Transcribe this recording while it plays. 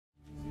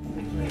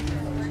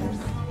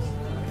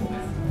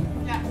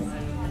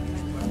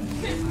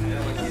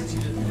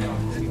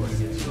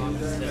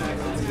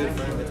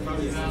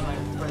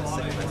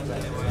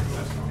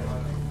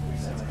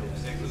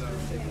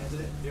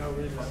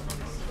Okay,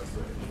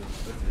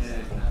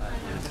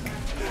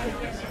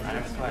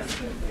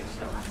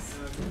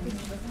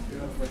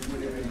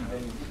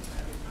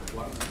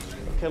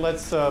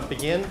 let's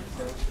begin.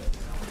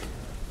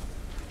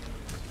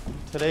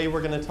 Today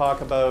we're going to talk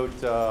about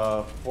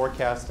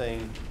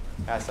forecasting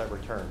asset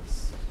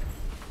returns.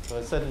 So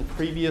I said in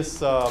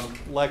previous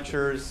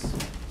lectures,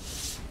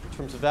 in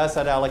terms of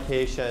asset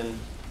allocation,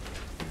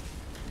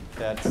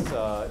 that's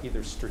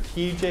either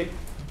strategic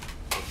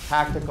or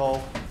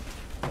tactical.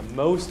 The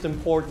most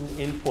important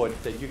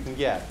input that you can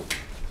get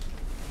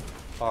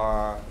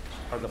are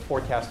the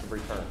forecast of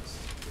returns.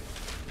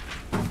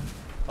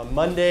 On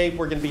Monday,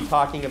 we're going to be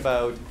talking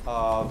about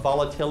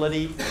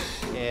volatility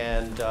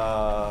and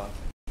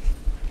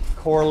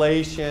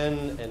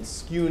correlation and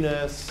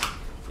skewness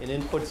and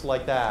inputs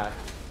like that.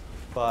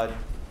 But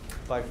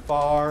by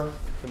far,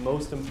 the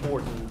most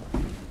important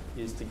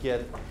is to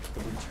get the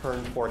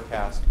return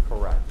forecast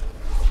correct.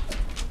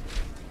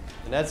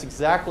 And that's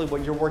exactly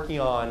what you're working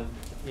on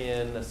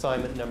in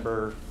assignment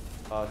number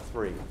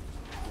 3. If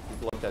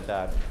you've looked at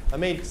that. I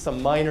made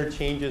some minor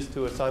changes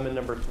to assignment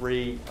number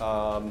 3.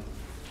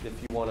 If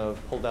you want to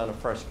pull down a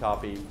fresh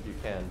copy, you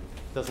can.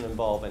 It doesn't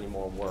involve any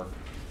more work,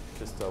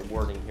 just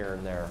wording here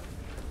and there.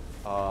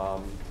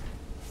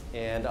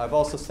 And I've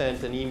also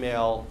sent an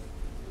email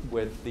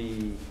with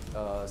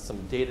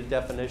some data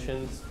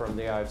definitions from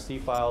the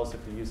IFC files if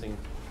you're using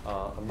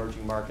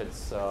emerging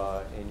markets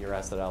in your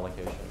asset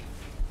allocation.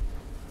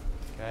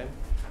 Okay.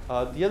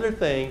 The other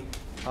thing,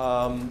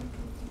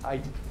 I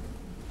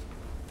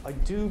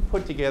do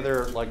put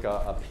together like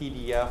a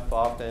PDF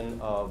often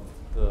of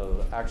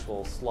the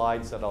actual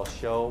slides that I'll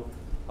show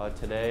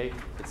today.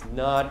 It's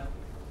not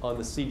on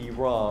the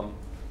CD-ROM,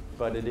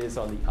 but it is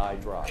on the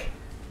iDrive.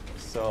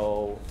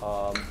 So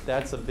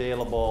that's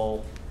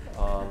available.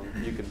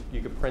 You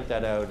could print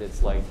that out.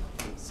 It's like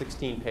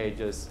 16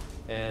 pages.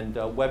 And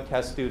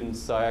webcast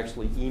students, I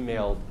actually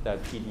emailed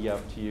that PDF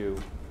to you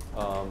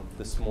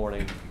this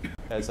morning,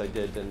 as I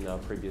did in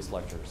previous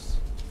lectures.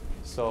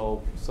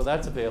 So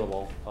that's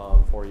available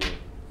for you.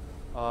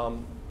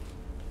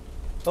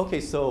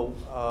 Okay, so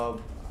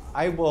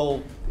I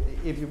will,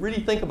 if you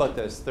really think about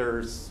this,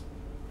 there's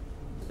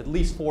at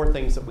least 4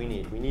 things that we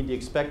need. We need the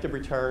expected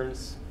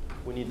returns,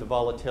 we need the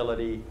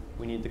volatility,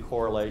 we need the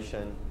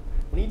correlation,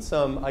 we need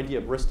some idea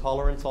of risk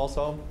tolerance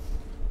also,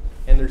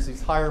 and there's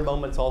these higher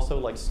moments also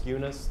like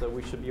skewness that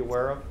we should be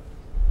aware of.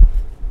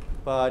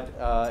 But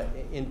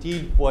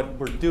indeed what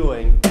we're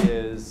doing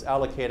is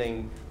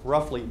allocating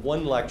roughly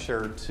 1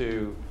 lecture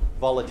to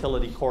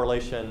volatility,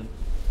 correlation,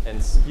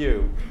 and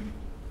skew,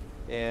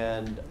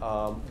 and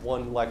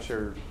 1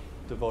 lecture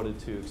devoted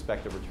to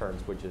expected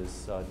returns, which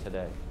is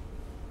today.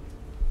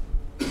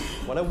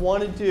 What I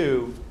want to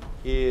do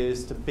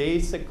is to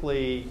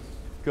basically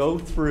go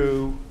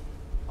through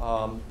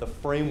the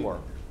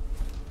framework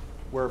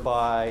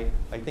whereby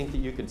I think that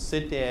you could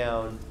sit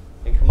down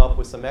and come up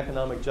with some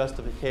economic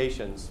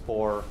justifications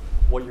for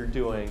what you're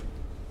doing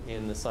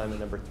in assignment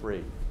number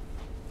 3.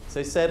 As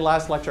I said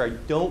last lecture, I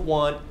don't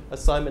want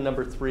assignment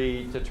number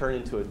 3 to turn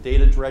into a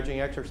data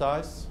dredging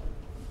exercise.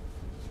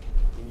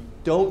 You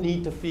don't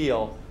need to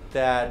feel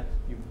that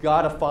you've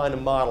got to find a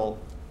model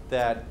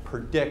that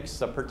predicts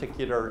a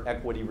particular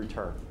equity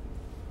return.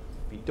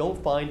 If you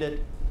don't find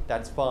it,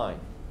 that's fine.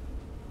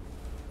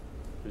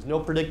 If there's no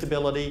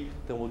predictability,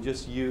 then we'll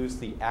just use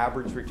the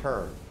average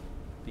return,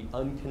 the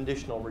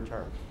unconditional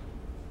return.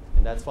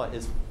 And that's fine.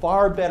 It's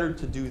far better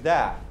to do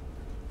that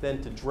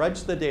than to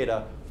dredge the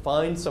data,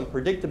 find some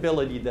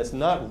predictability that's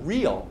not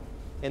real,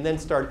 and then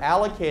start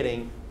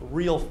allocating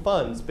real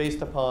funds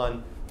based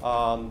upon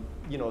some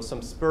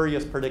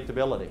spurious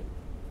predictability.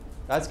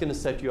 That's going to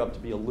set you up to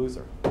be a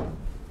loser.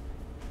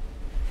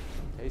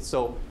 Okay,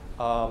 so,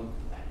 and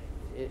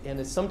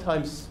it's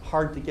sometimes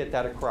hard to get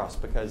that across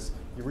because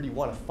you really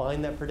want to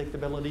find that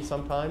predictability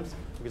sometimes,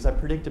 because that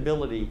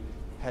predictability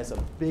has a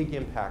big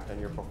impact on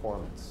your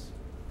performance.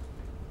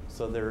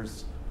 So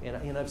there's,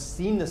 and I've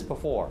seen this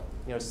before.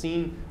 I've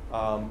seen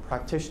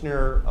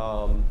practitioner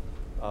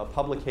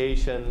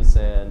publications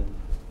and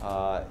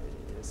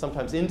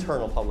sometimes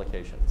internal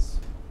publications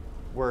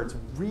where it's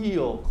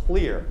real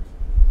clear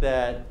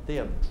that they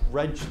have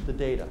dredged the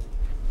data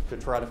to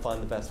try to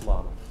find the best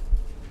model.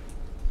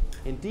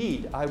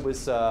 Indeed, I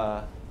was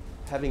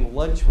having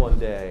lunch one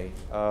day,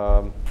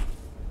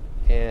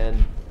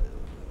 and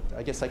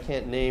I guess I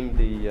can't name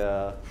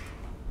the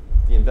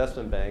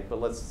investment bank, but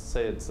let's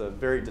say it's a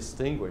very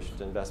distinguished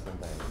investment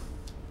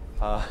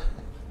bank.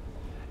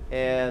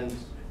 And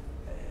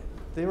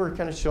they were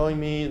kind of showing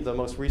me the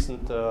most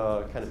recent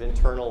kind of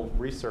internal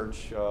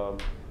research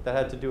that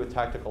had to do with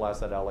tactical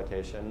asset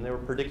allocation. And they were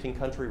predicting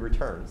country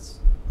returns,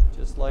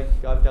 just like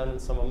I've done in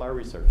some of my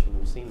research, and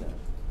you've seen that.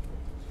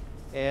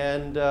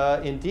 And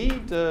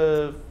indeed,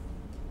 a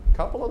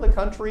couple of the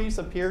countries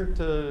appeared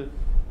to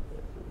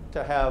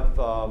have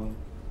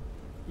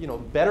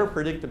better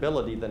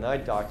predictability than I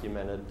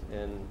documented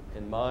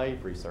in my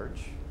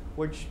research,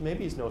 which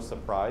maybe is no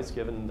surprise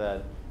given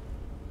that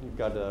you've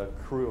got a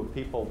crew of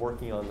people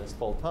working on this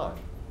full time.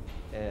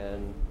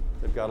 And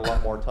They've got a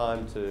lot more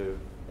time to,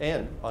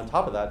 and on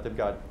top of that, they've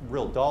got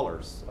real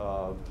dollars,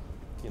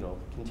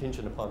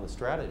 contingent upon the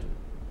strategy.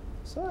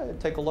 So I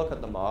take a look at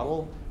the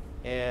model,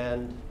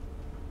 and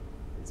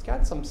it's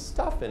got some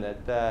stuff in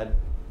it that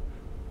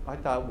I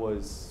thought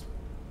was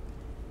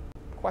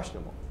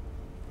questionable.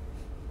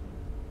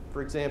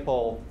 For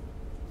example,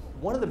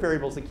 one of the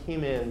variables that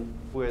came in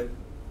with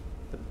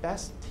the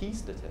best T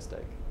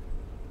statistic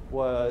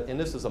was, and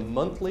this is a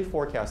monthly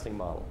forecasting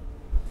model,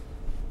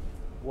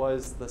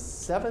 was the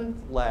 7th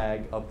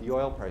lag of the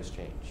oil price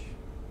change.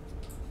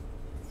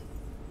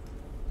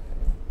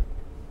 Okay.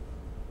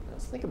 Now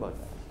let's think about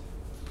that.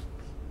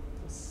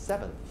 The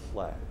 7th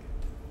lag.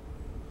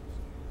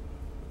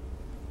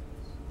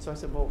 So I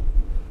said, well,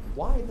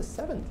 why the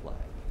 7th lag?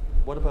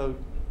 What about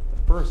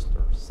the 1st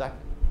or 2nd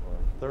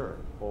or 3rd,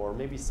 or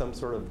maybe some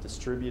sort of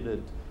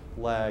distributed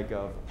lag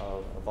of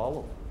all of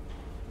them?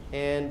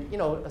 And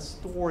a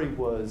story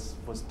was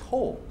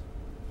told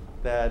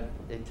that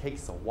it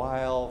takes a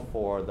while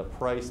for the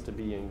price to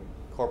be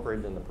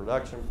incorporated in the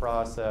production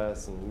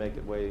process and make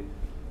its way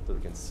to the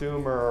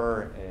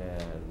consumer,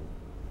 and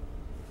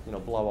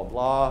blah blah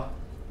blah.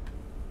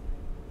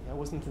 I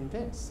wasn't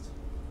convinced.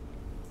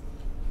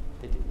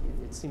 It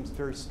seems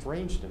very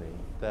strange to me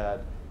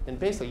that, and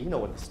basically you know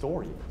what the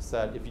story is,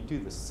 that if you do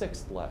the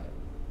 6th lag,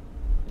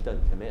 it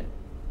doesn't come in,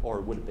 or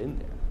it would have been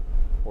there,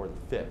 or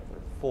the 5th or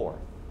the 4th.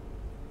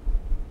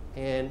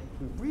 And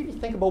we really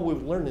think about what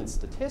we've learned in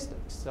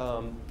statistics.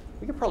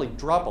 We could probably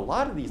drop a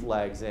lot of these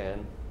lags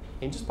in,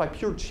 and just by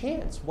pure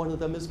chance, one of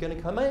them is going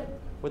to come in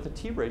with a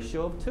T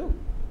ratio of 2.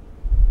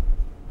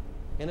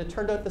 And it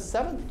turned out the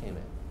 7th came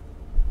in.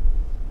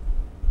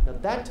 Now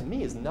that, to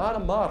me, is not a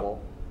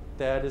model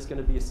that is going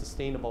to be a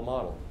sustainable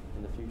model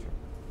in the future.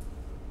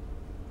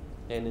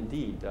 And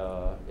indeed,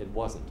 it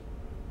wasn't.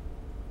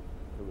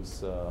 It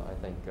was, I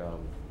think,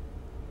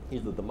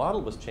 either the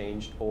model was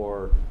changed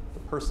or the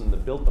person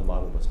that built the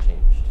model was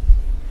changed.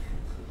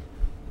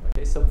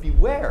 Okay, so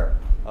beware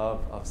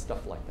of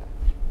stuff like that.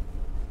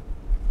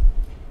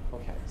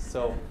 Okay,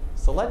 so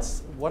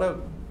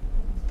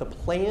the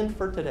plan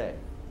for today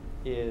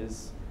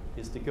is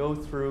to go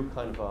through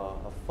kind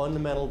of a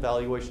fundamental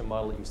valuation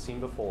model that you've seen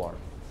before,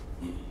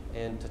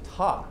 and to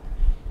talk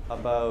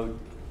about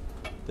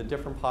the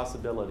different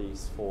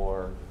possibilities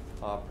for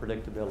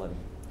predictability.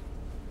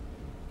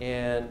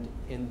 And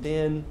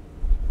then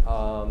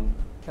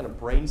kind of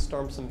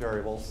brainstorm some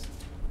variables.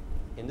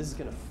 And this is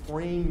going to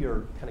frame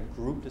your kind of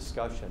group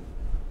discussion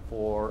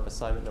for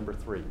assignment number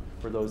 3,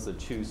 for those that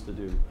choose to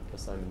do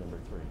assignment number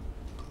 3.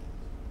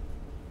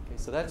 Okay,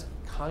 so that's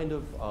kind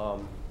of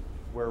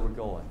where we're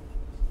going.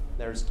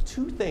 There's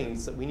 2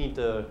 things that we need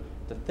to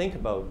think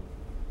about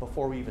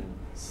before we even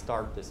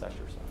start this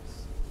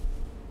exercise.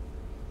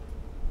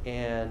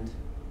 And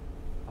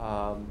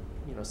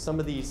some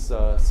of these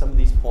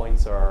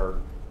points are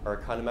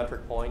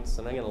econometric points,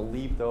 and I'm going to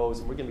leave those,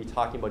 and we're going to be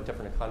talking about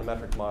different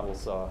econometric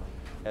models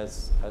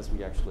as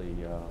we actually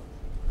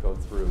go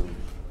through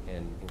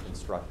and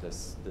construct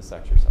this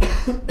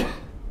exercise.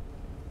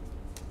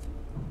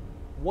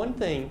 One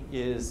thing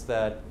is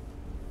that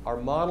our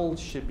model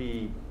should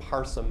be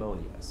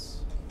parsimonious.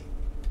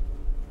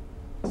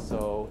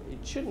 So it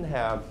shouldn't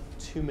have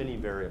too many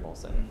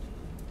variables in it.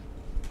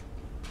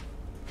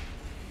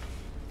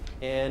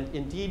 And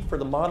indeed, for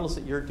the models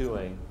that you're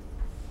doing,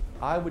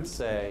 I would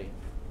say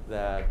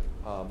that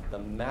the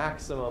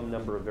maximum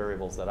number of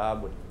variables that I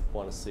would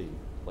want to see,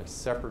 like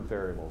separate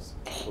variables,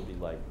 would be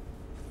like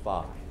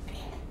 5.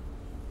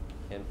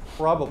 And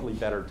probably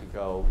better to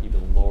go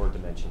even lower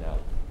dimensionality.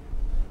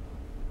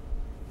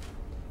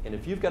 And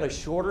if you've got a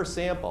shorter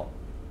sample,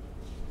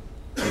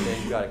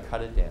 then you've got to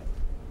cut it down.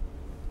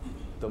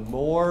 The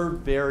more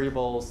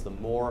variables, the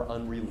more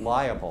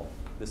unreliable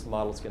this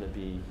model is going to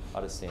be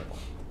out of sample.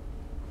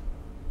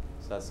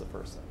 So that's the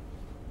first thing.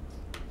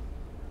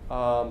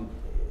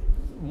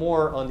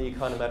 More on the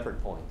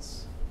econometric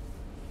points.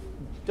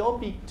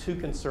 Don't be too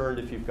concerned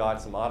if you've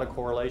got some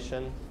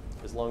autocorrelation,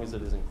 as long as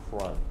it isn't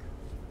chronic.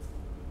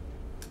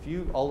 If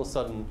you all of a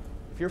sudden,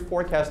 if you're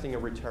forecasting a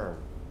return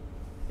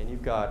and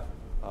you've got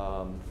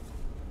a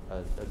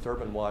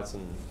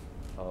Durbin-Watson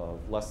of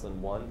less than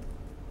 1,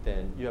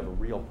 then you have a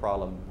real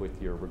problem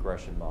with your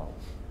regression model.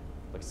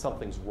 Like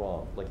something's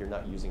wrong, like you're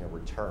not using a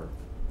return,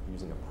 you're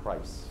using a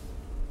price.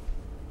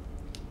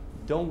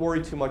 Don't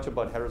worry too much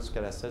about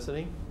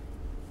heteroscedasticity.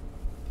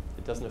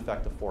 It doesn't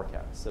affect the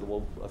forecast. It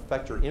will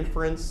affect your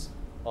inference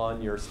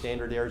on your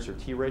standard errors, your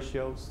T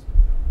ratios,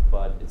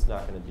 but it's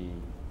not going to be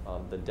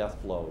the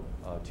death blow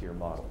to your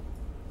model.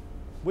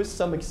 With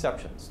some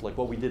exceptions, like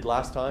what we did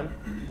last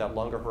time, that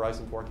longer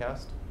horizon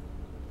forecast.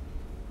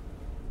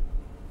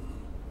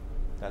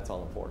 That's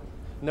all important.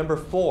 Number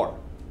 4,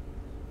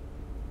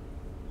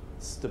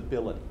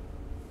 stability.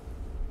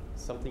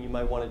 Something you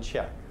might want to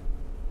check.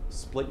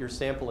 Split your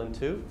sample in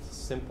 2,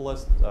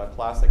 simplest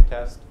classic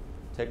test.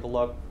 Take a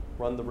look,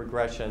 run the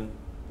regression,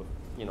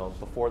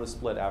 before the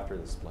split, after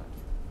the split.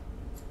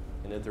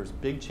 And if there's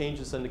big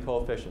changes in the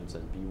coefficients,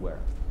 then beware.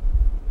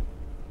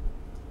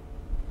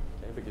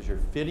 Okay, because you're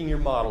fitting your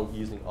model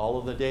using all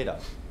of the data.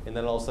 and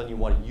then all of a sudden you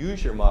want to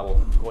use your model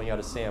going out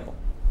of sample.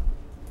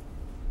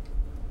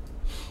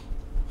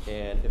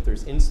 And if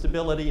there's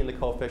instability in the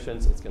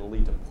coefficients, it's going to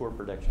lead to poor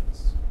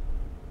predictions.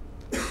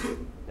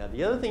 Now,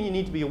 the other thing you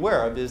need to be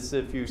aware of is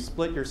if you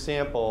split your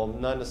sample,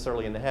 not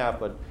necessarily in half,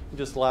 but in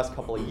just the last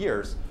couple of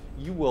years,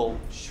 you will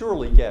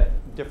surely get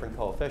different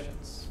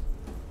coefficients.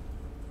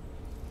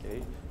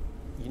 Okay?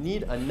 You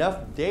need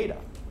enough data.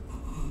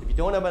 If you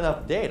don't have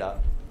enough data,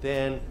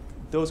 then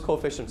those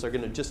coefficients are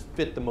going to just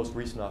fit the most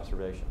recent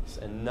observations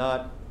and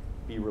not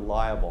be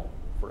reliable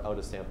for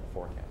out-of-sample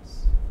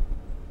forecasts.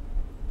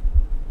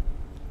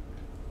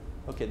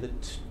 Okay,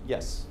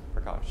 yes,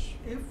 Prakash.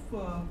 If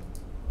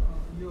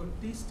your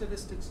t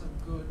statistics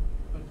are good,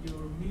 but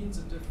your means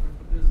are different,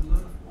 but there's a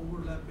lot of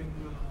overlapping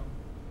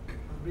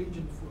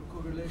region for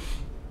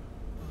correlation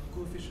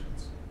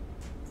coefficients,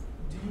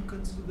 do you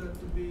consider that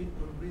to be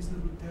a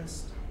reasonable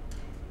test,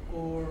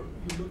 or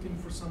you're looking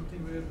for something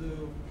where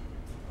the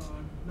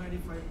 95%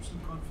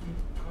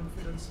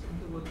 confidence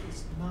interval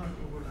is not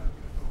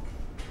overlapping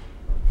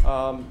at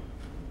all?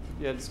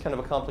 Yeah, it's kind of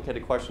a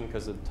complicated question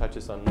because it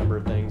touches on a number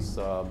of things.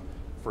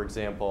 For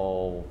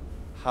example,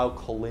 how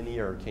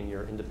collinear can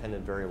your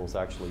independent variables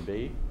actually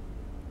be?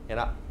 And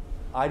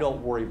I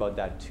don't worry about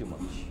that too much.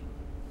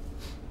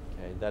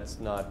 Okay, that's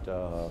not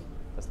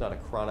a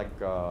chronic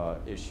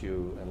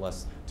issue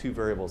unless two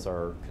variables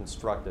are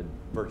constructed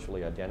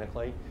virtually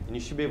identically, and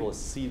you should be able to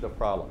see the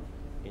problem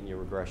in your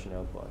regression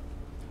output.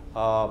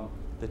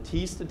 The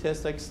t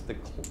statistics,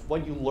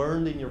 what you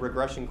learned in your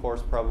regression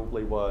course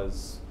probably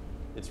was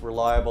it's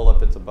reliable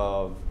if it's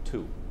above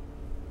 2.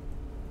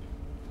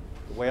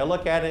 The way I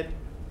look at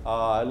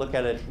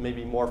it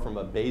maybe more from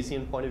a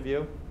Bayesian point of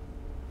view.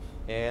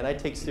 And I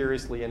take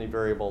seriously any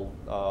variable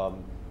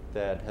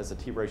that has a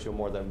t-ratio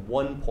more than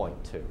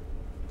 1.2.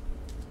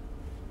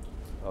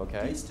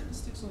 Okay? T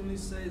statistics only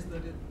says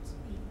that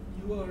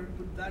you are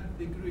to that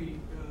degree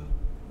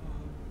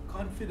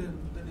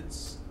confident that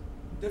it's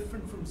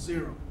different from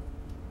 0.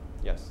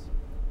 Yes.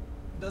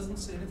 It doesn't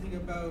say anything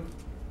about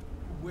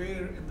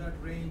where in that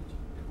range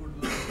it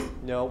would lie.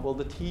 No, well,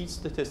 the t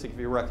statistic, if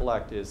you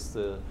recollect, is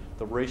the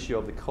ratio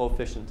of the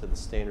coefficient to the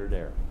standard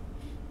error.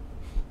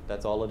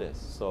 That's all it is.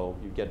 So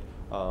you get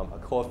a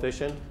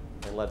coefficient,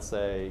 and let's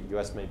say you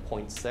estimate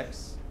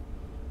 0.6,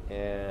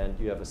 and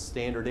you have a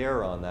standard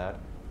error on that,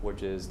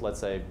 which is, let's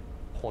say,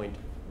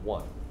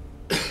 0.1.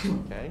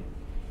 Okay?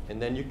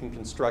 And then you can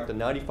construct a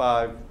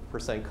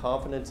 95%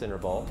 confidence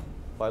interval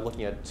by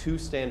looking at 2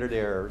 standard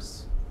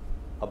errors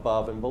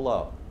above and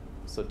below.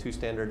 So 2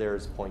 standard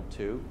errors,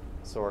 0.2.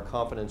 So our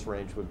confidence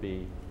range would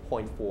be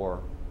 0.4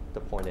 to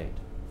 0.8.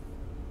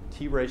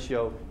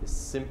 T-ratio is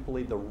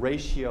simply the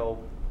ratio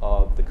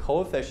of the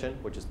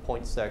coefficient, which is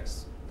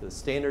 0.6, to the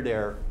standard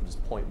error, which is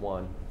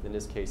 0.1. In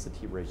this case, the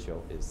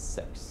t-ratio is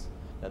 6.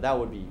 Now that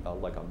would be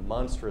like a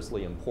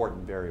monstrously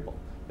important variable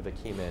if it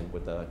came in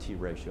with a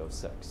t-ratio of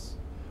 6.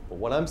 But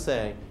what I'm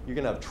saying, you're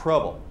going to have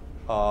trouble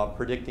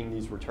predicting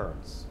these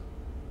returns.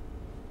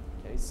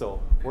 Okay,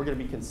 so we're going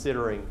to be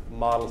considering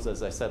models,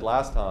 as I said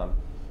last time,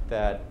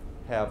 that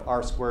have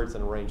R-squareds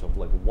in a range of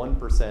like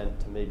 1%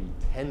 to maybe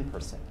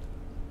 10%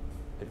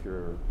 if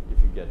you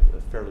get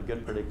a fairly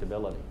good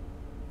predictability.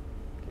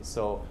 Okay,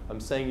 so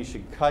I'm saying you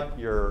should cut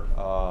your,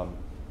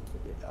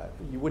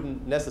 you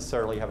wouldn't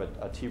necessarily have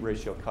a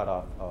t-ratio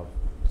cutoff of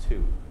 2.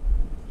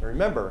 And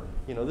remember,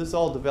 this is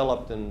all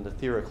developed in the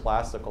theory of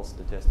classical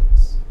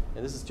statistics.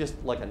 And this is just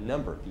like a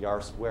number, the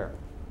R-squared.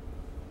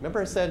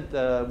 Remember I said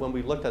when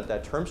we looked at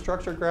that term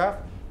structure graph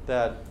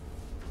that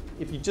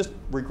if you just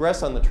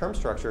regress on the term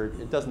structure,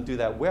 it doesn't do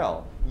that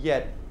well.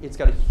 Yet it's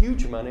got a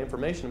huge amount of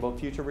information about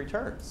future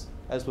returns,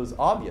 as was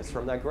obvious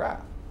from that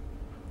graph.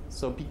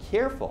 So be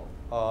careful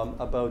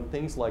about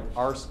things like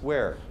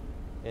R-squared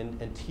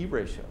and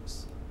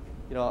t-ratios.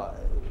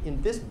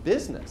 In this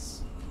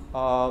business,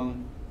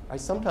 I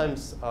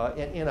sometimes,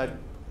 and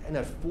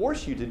I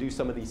force you to do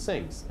some of these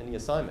things in the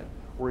assignment,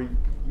 where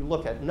you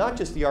look at not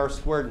just the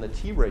R-squared and the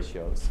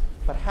t-ratios,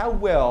 but how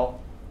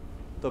well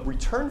the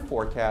return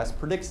forecast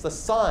predicts the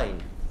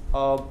sign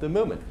of the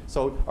movement.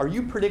 So are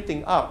you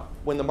predicting up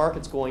when the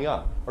market's going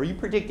up? Are you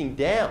predicting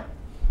down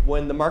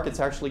when the market's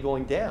actually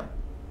going down?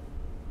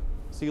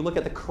 So you look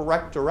at the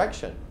correct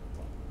direction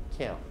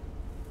count.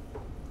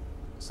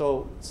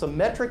 So some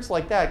metrics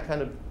like that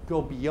kind of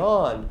go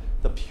beyond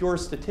the pure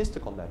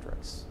statistical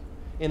metrics.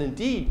 And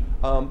indeed,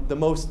 the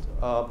most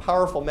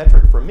powerful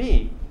metric for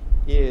me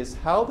is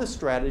how the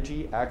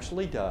strategy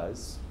actually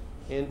does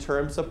in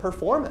terms of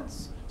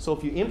performance. So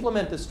if you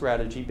implement this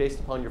strategy based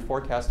upon your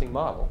forecasting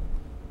model,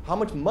 how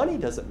much money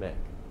does it make?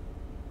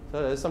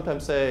 So I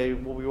sometimes say,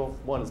 well, we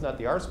want is not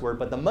the R-squared,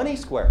 but the money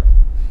squared.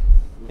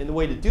 And the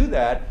way to do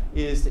that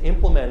is to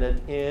implement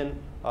it in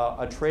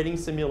a trading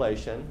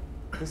simulation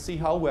to see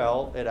how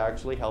well it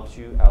actually helps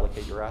you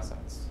allocate your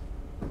assets.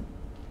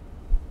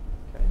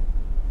 Okay.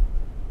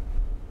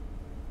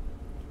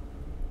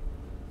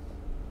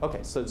 Okay,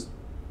 so there's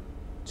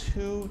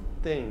 2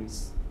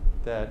 things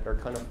that are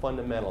kind of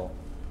fundamental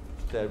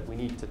that we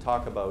need to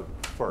talk about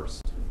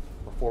first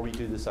before we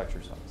do this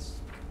exercise.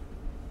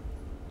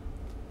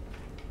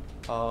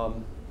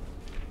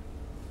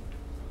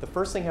 The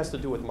first thing has to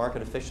do with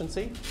market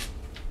efficiency,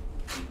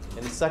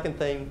 and the second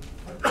thing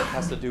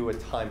has to do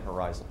with time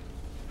horizon.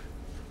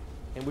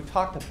 And we've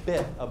talked a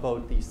bit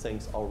about these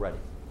things already.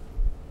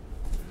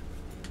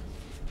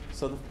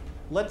 So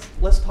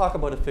let's talk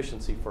about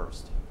efficiency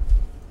first.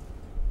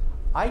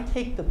 I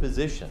take the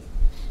position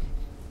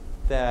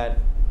that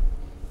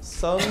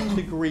some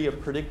degree of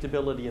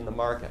predictability in the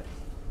market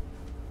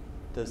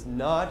does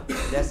not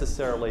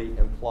necessarily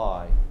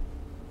imply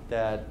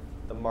that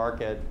the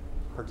market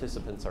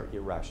participants are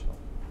irrational.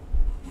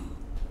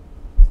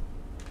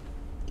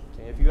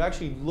 Okay, if you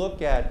actually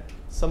look at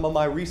some of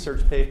my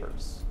research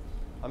papers,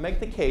 I make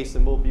the case,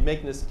 and we'll be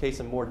making this case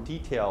in more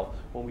detail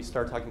when we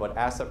start talking about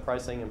asset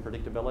pricing and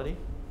predictability.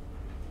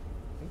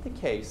 Make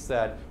the case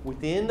that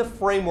within the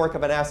framework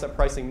of an asset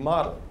pricing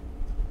model,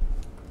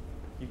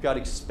 you've got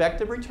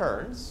expected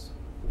returns,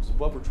 which is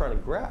what we're trying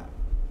to grab,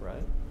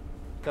 right?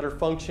 That are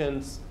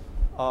functions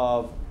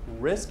of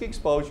risk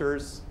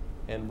exposures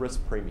and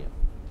risk premium.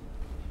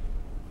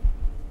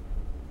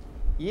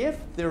 If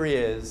there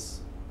is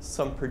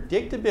some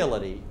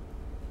predictability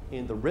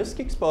in the risk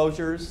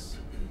exposures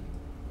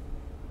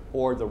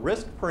or the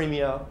risk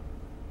premia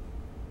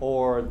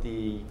or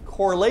the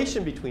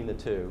correlation between the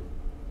two,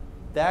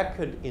 that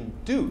could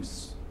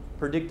induce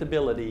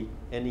predictability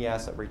in the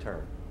asset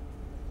return.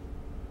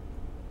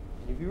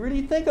 And if you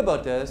really think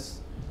about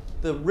this,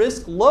 the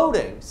risk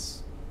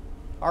loadings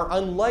are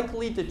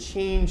unlikely to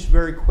change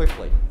very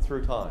quickly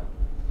through time.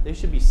 They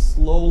should be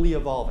slowly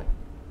evolving.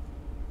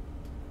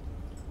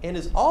 And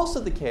is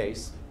also the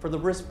case for the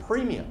risk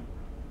premium.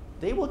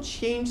 They will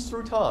change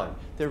through time.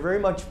 They're very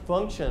much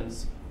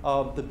functions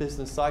of the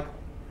business cycle.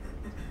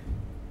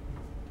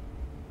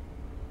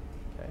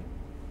 Okay?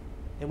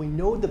 And we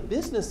know the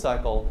business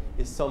cycle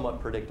is somewhat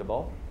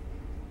predictable.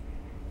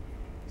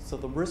 So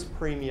the risk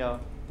premia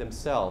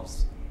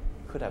themselves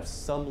could have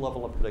some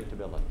level of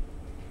predictability.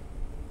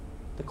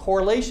 The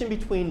correlation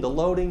between the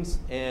loadings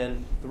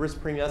and the risk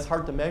premia, that's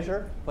hard to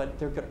measure, but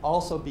there could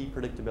also be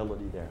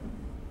predictability there.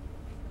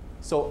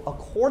 So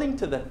according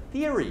to the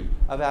theory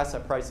of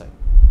asset pricing,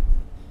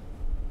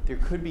 there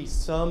could be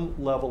some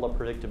level of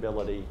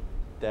predictability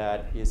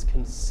that is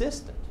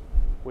consistent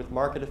with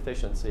market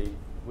efficiency,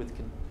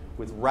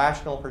 with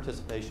rational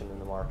participation in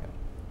the market.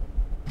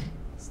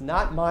 It's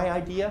not my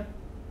idea.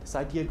 This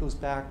idea goes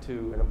back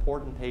to an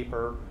important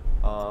paper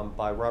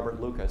by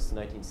Robert Lucas in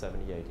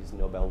 1978. He's a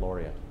Nobel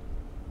laureate,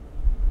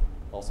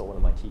 also one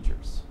of my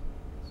teachers.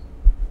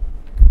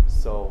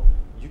 So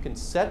you can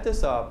set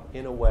this up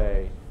in a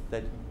way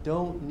that you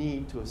don't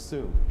need to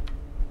assume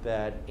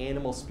that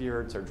animal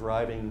spirits are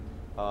driving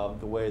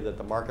the way that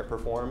the market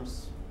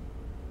performs,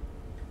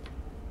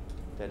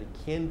 that it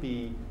can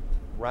be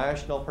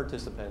rational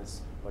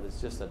participants, but it's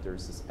just that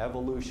there's this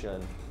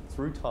evolution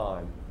through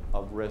time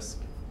of risk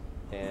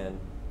and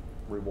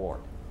reward.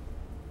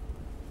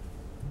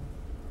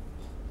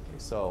 Okay,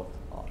 so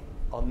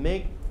I'll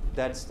make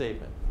that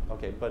statement.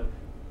 Okay, but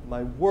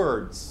my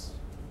words,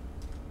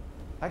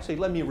 actually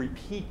let me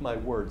repeat my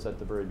words at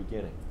the very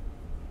beginning.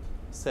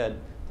 I said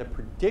that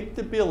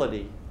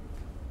predictability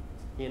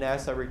in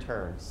asset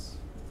returns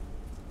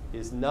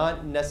is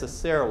not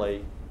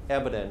necessarily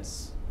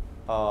evidence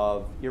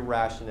of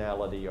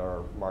irrationality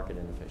or market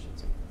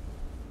inefficiency.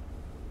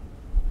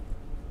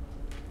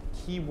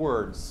 Key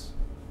words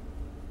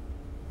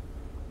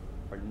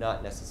are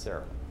not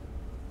necessarily.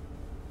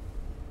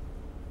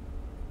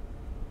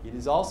 It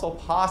is also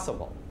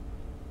possible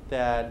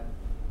that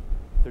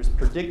there's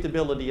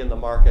predictability in the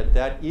market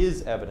that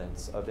is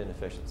evidence of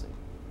inefficiency.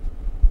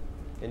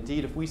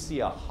 Indeed, if we see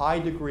a high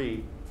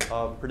degree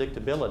of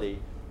predictability,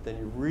 then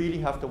you really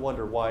have to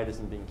wonder why it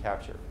isn't being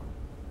captured.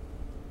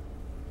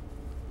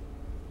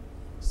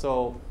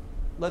 So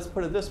let's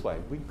put it this way.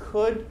 We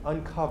could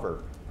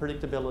uncover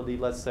predictability,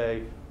 let's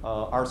say,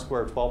 R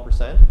squared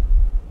 12%.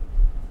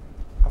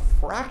 A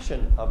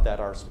fraction of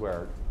that R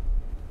squared,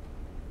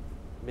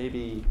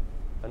 maybe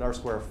an R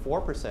squared of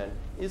 4%,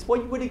 is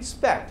what you would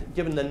expect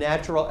given the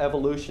natural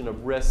evolution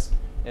of risk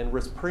and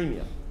risk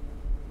premium.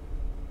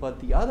 But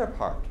the other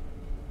part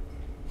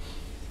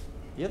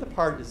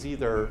is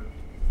either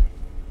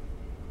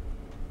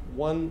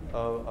one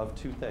of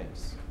two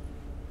things.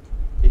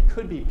 It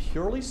could be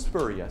purely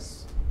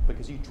spurious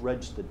because you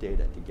dredged the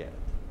data to get it.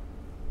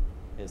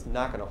 And it's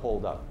not going to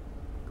hold up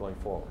going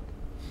forward.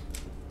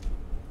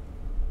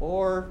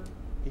 Or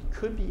it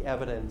could be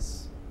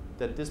evidence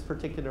that this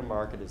particular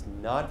market is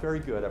not very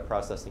good at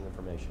processing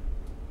information.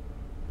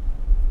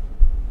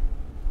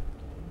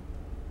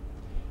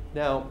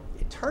 Now,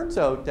 it turns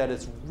out that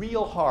it's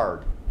real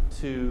hard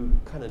to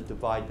kind of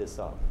divide this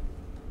up.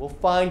 We'll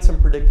find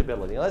some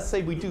predictability. Let's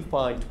say we do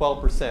find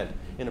 12%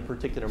 in a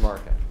particular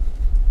market.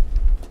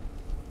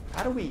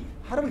 How do we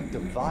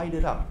divide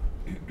it up?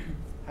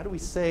 How do we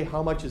say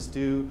how much is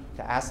due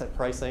to asset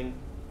pricing,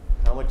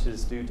 how much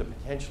is due to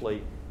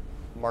potentially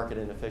market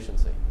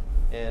inefficiency?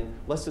 And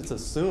let's just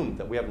assume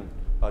that we haven't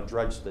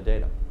dredged the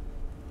data.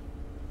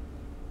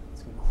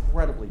 It's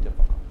incredibly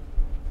difficult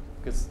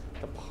because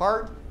the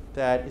part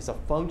that is a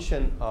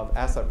function of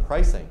asset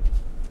pricing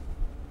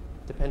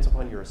depends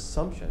upon your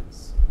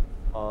assumptions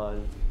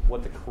on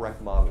what the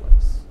correct model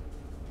is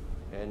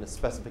and the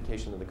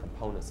specification of the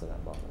components of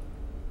that model.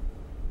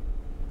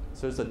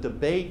 So there's a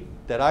debate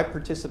that I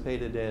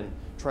participated in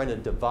trying to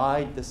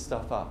divide this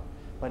stuff up.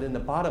 But in the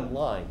bottom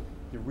line,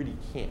 you really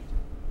can't.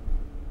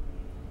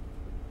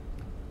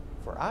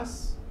 For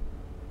us,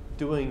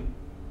 doing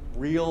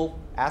real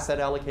asset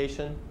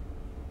allocation,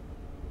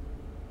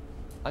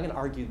 I'm going to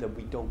argue that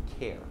we don't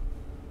care.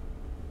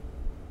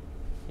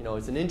 You know,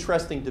 it's an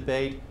interesting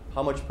debate.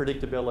 How much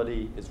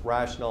predictability is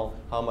rational?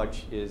 How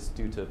much is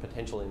due to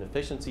potential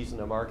inefficiencies in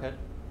the market?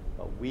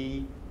 But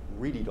we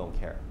really don't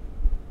care.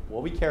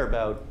 What we care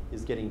about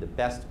is getting the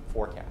best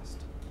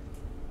forecast.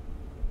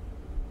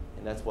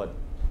 And that's what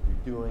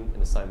you're doing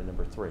in assignment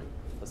number 3.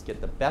 Let's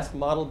get the best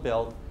model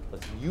built.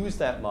 Let's use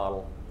that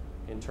model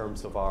in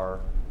terms of our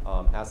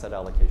asset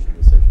allocation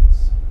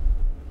decisions.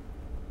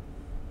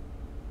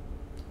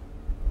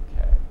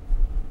 Okay.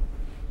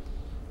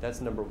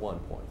 That's number 1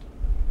 point.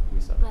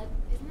 Lisa. But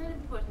isn't it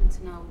important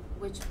to know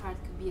which part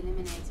could be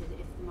eliminated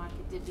if the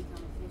market did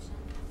become efficient?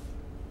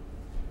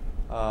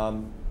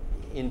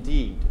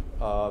 Indeed.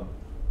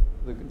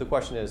 The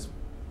question is,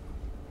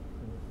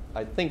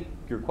 I think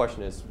your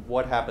question is,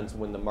 what happens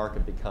when the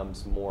market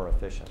becomes more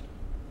efficient?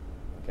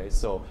 Okay,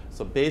 so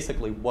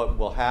basically what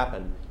will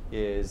happen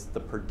is the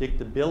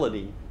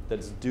predictability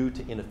that's due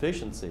to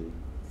inefficiency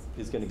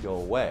is going to go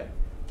away.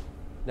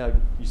 Now,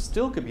 you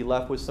still could be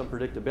left with some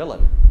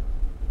predictability,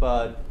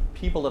 but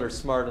people that are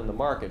smart in the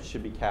market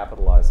should be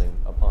capitalizing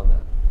upon that.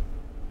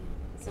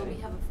 Yeah. So we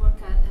have a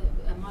forecast,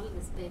 a model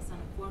that's based on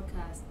a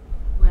forecast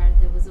where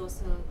there was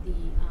also the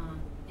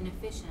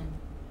inefficient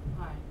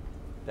part.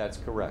 That's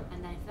correct.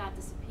 And then if that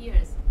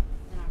disappears,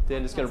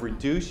 then it's going to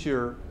reduce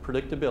your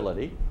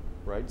predictability,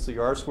 right? So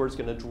your R-square is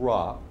going to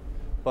drop,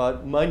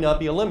 but might not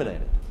be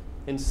eliminated.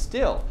 And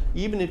still,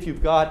 even if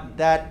you've got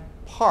that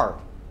part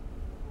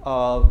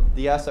of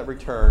the asset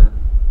return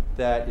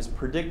that is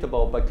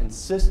predictable but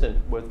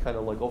consistent with kind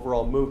of like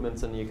overall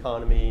movements in the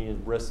economy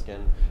and risk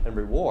and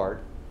reward,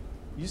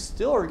 you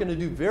still are going to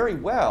do very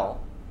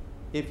well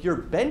if you're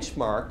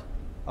benchmarked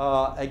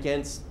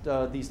against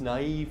these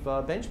naive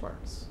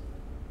benchmarks,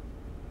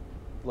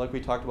 like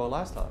we talked about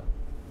last time.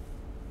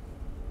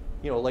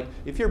 You know, like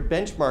if you're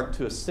benchmarked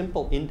to a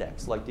simple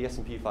index like the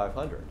S&P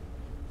 500,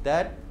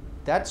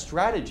 that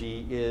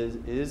strategy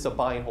is a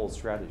buy and hold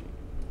strategy,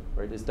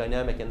 right? It's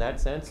dynamic in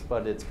that sense,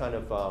 but it's kind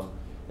of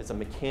it's a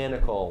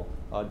mechanical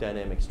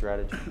dynamic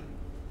strategy.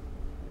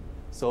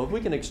 So if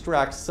we can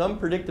extract some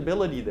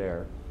predictability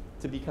there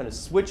to be kind of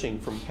switching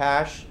from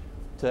cash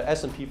to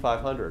S&P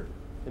 500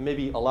 and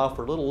maybe allow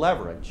for a little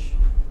leverage,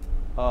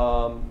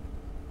 we're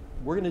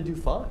going to do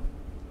fine.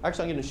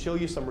 Actually, I'm going to show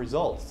you some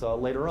results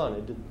later on. I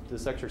did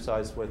this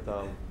exercise with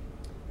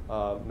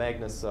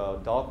Magnus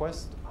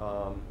Dahlquist,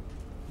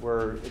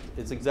 where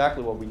it's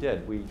exactly what we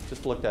did. We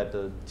just looked at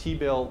the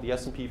T-bill, the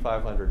S&P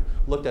 500,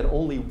 looked at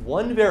only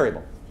one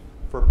variable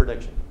for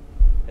prediction,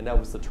 and that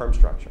was the term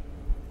structure.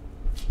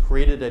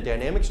 Created a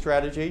dynamic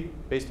strategy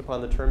based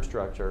upon the term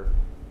structure,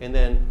 and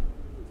then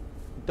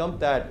dumped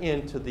that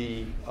into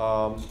the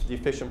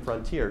efficient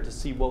frontier to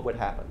see what would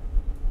happen.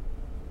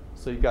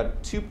 So you've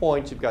got 2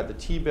 points. You've got the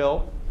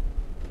T-bill,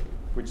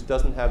 which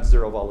doesn't have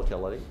zero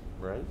volatility,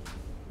 right?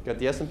 You've got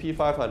the S&P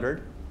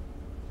 500.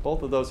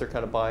 Both of those are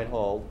kind of buy and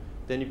hold.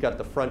 Then you've got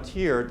the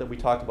frontier that we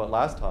talked about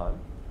last time,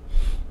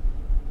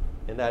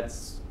 and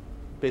that's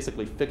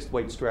basically fixed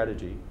weight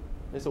strategy.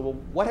 And so, well,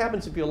 what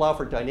happens if you allow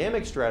for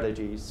dynamic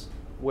strategies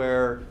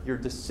where your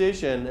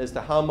decision as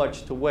to how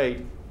much to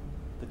weight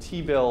the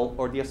T-bill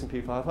or the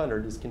S&P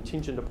 500 is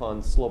contingent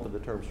upon the slope of the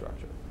term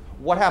structure?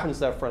 What happens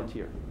to that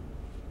frontier?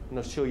 And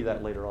I'll show you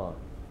that later on.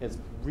 It's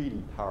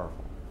really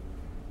powerful.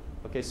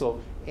 Okay, so,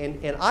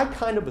 and I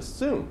kind of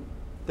assume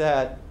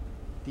that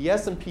the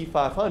S&P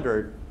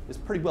 500 is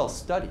pretty well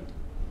studied.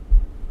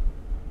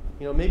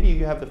 You know, maybe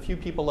you have a few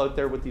people out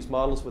there with these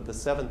models with the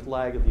 7th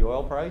lag of the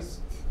oil price,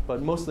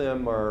 but most of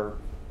them are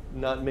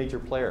not major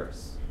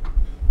players.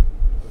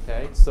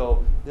 Okay,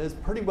 so it's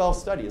pretty well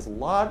studied. There's a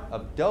lot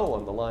of dough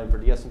on the line for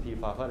the S&P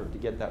 500 to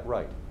get that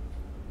right.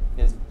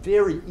 And it's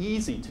very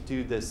easy to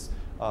do this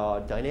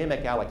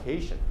dynamic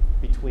allocation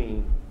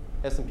between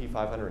S&P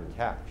 500 and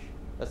cash.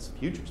 That's the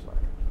futures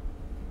market.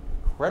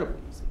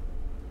 Incredibly easy.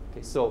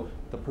 Okay, so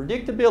the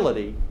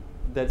predictability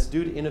that's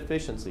due to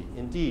inefficiency,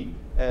 indeed,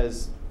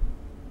 as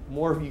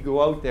more of you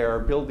go out there,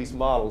 build these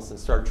models and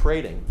start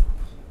trading,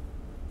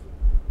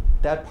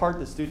 that part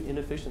that's due to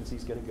inefficiency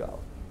is going to go.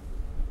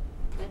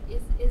 But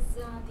is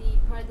the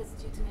part that's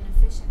due to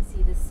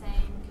inefficiency the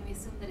same? Can we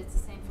assume that it's the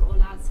same for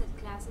all asset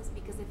classes?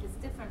 Because if it's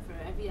different for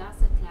every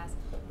asset class,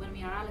 when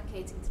we are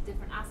allocating to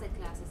different asset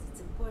classes,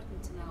 it's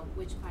important to know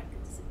which part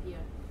could disappear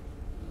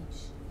each.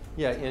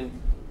 Yeah,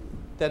 and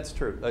that's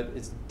true.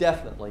 It's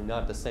definitely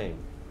not the same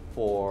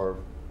for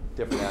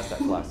different asset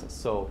classes.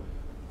 So,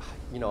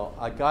 you know,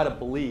 I got to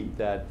believe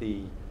that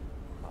the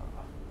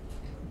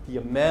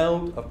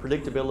amount of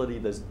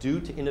predictability that's due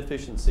to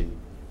inefficiency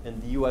in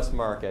the U.S.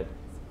 market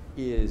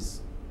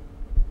is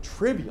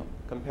trivial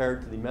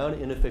compared to the amount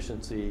of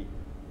inefficiency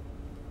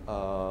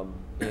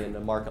in a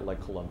market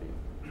like Colombia,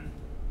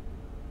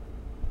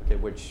 okay,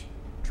 which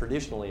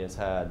traditionally has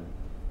had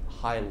a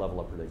high level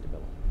of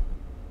predictability.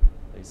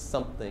 There's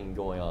something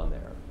going on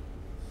there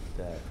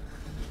that,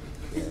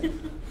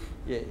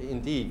 yeah,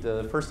 indeed,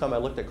 the first time I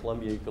looked at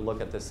Colombia, you could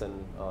look at this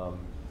in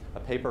a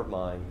paper of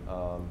mine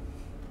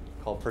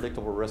called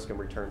Predictable Risk and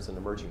Returns in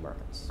Emerging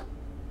Markets.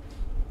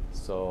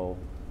 So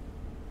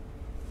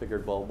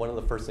figured, well, one of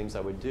the first things I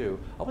would do,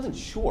 I wasn't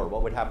sure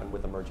what would happen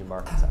with emerging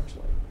markets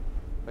actually,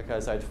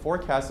 because I'd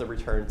forecasted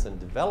returns in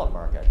developed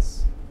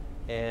markets,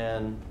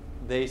 and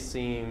they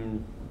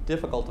seemed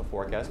difficult to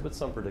forecast with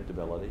some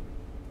predictability.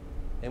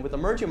 And with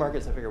emerging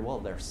markets, I figured, well,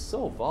 they're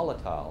so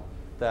volatile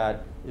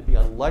that it'd be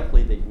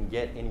unlikely they can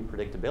get any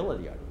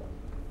predictability out of them.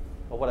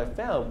 But what I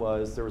found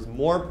was there was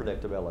more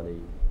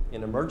predictability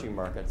in emerging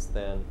markets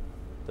than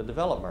the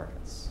developed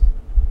markets.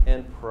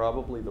 And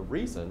probably the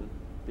reason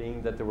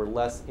being that they were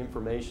less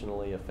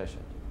informationally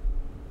efficient.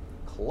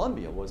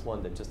 Colombia was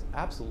one that just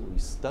absolutely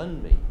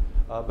stunned me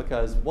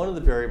because one of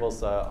the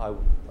variables I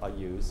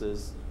use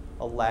is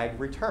a lag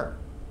return.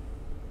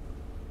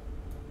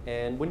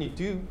 And when you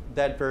do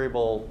that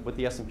variable with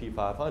the S&P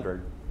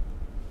 500,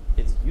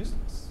 it's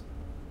useless.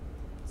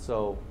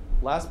 So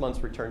last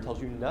month's return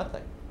tells you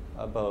nothing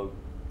about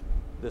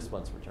this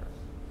month's return.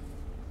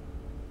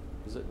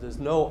 There's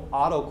no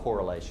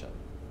autocorrelation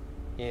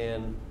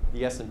in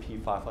the S&P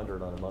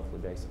 500 on a monthly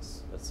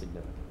basis. That's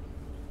significant.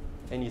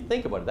 And you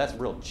think about it, that's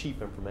real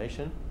cheap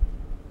information,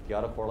 the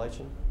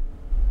autocorrelation.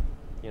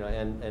 You know,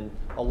 and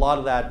a lot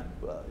of that,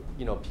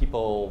 you know,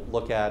 people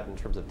look at in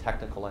terms of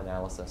technical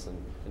analysis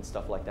and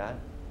stuff like that.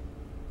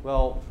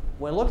 Well,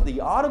 when I looked at the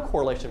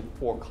autocorrelation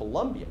for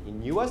Colombia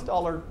in US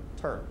dollar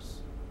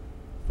terms,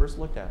 first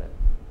looked at it,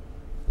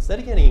 instead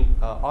of getting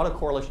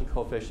autocorrelation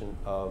coefficient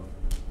of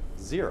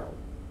 0,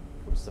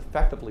 which is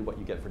effectively what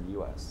you get for the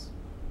US,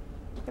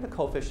 you get a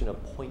coefficient of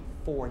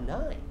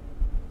 0.49.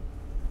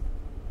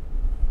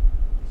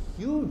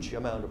 Huge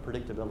amount of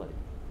predictability.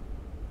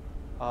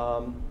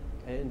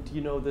 And do you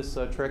know this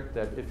trick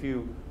that if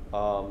you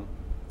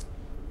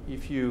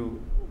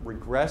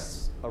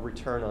regress a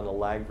return on a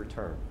lagged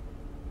return,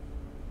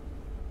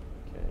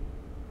 okay,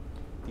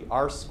 the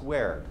R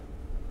squared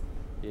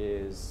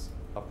is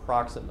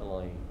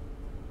approximately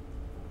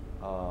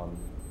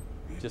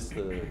just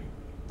the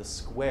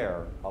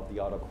square of the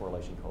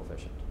autocorrelation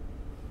coefficient.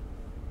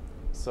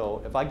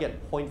 So if I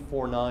get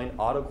 0.49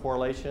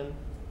 autocorrelation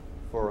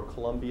for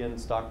Colombian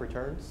stock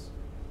returns,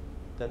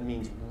 that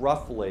means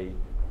roughly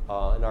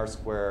an R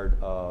squared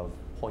of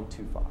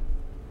 0.25.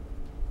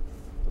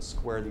 The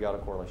square of the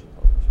autocorrelation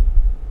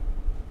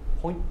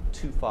coefficient.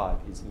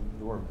 0.25 is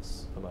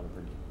enormous amount of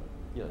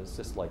predictability. You know, it's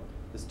just like,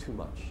 it's too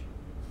much.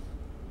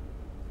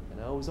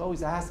 And I was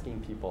always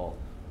asking people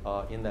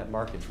in that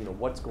market, you know,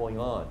 what's going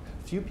on?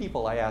 A few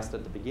people I asked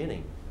at the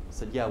beginning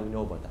said, yeah, we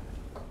know about that.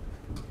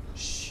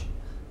 Shh.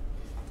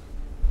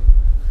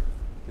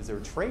 Because they were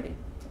trading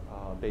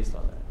based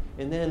on that.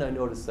 And then I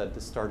noticed that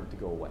this started to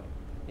go away.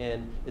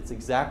 And it's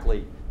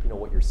exactly, you know,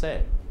 what you're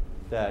saying,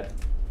 that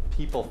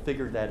people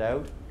figured that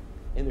out.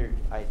 And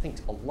I think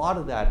a lot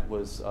of that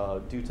was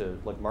due to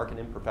like market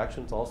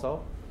imperfections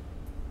also,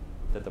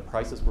 that the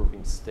prices were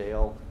being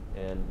stale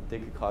and they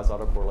could cause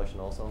autocorrelation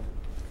also.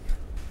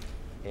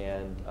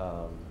 And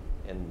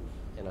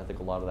I think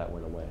a lot of that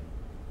went away.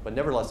 But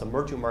nevertheless,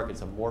 emerging markets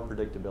have more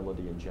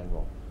predictability in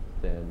general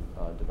than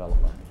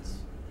developed markets,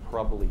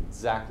 probably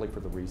exactly for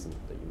the reason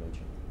that you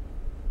mentioned.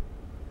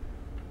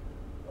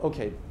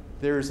 Okay,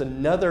 there's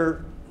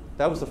another,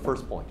 that was the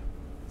first point.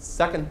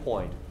 Second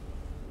point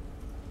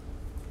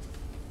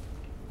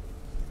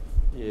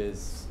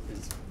is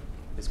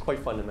quite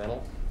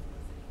fundamental.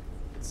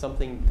 It's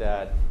something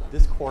that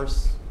this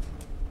course,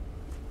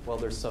 well,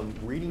 there's some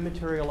reading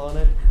material on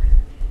it.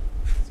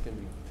 It's going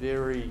to be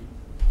very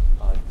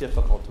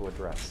difficult to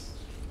address.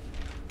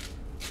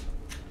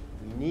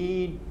 We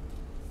need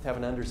to have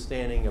an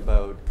understanding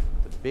about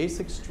the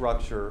basic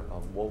structure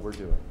of what we're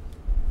doing.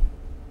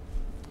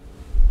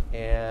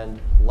 And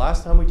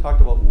last time we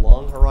talked about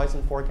long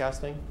horizon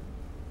forecasting,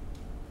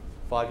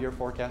 5-year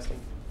forecasting.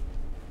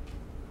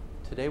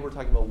 Today we're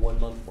talking about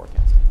 1-month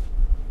forecasting.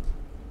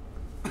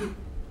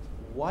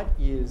 What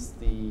is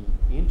the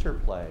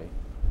interplay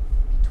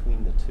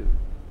between the two?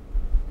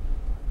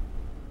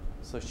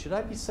 So should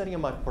I be setting up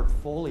my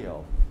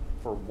portfolio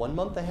for 1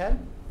 month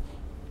ahead?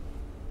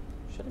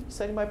 Should I be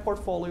setting my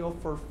portfolio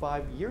for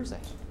 5 years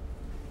ahead?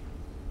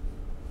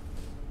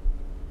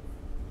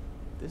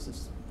 This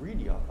is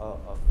really a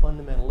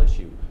fundamental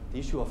issue, the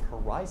issue of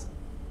horizon.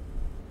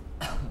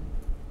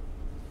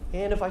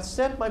 And if I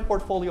set my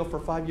portfolio for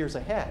 5 years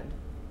ahead,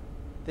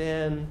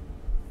 then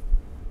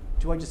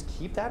do I just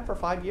keep that for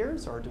 5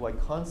 years, or do I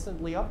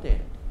constantly update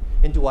it?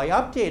 And do I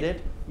update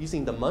it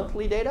using the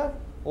monthly data,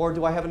 or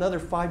do I have another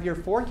 5-year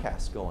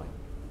forecast going?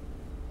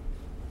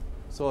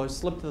 So I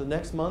slip to the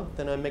next month,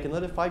 then I make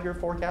another 5-year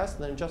forecast,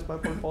 and then adjust my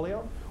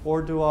portfolio?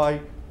 Or do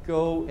I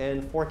go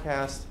and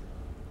forecast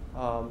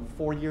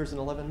 4 years and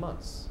 11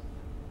 months?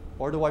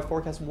 Or do I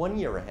forecast 1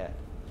 year ahead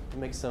to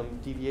make some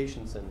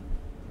deviations in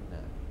that?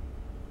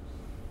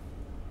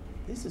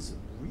 This is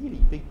a really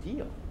big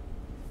deal.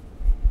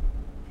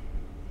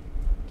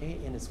 Okay,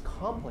 and it's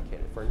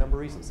complicated for a number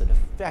of reasons. It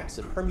affects,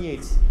 it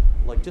permeates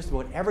like just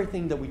about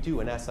everything that we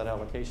do in asset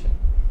allocation.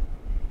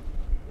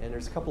 And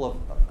there's a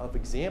couple of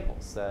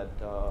examples that,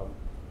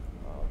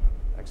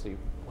 actually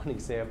one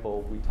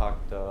example we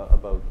talked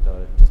about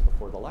just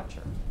before the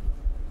lecture.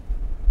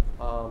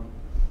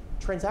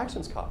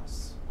 Transactions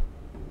costs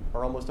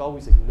are almost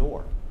always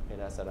ignored in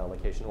asset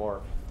allocation,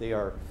 or they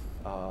are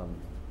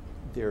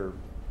they're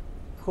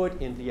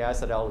put into the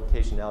asset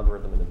allocation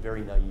algorithm in a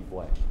very naive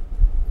way,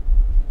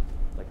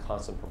 like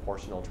constant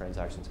proportional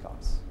transactions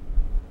costs.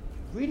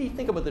 Really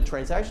think about the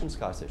transactions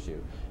cost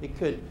issue. It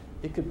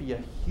could be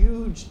a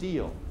huge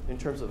deal in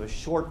terms of a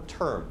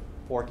short-term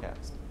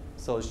forecast.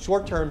 So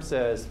short-term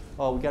says,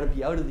 oh, we got to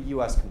be out of the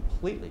U.S.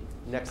 completely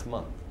next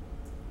month.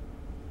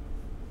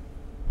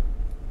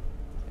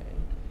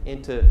 Okay.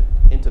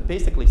 And to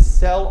basically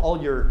sell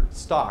all your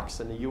stocks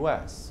in the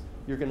U.S.,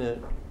 you're going to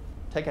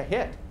take a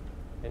hit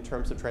in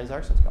terms of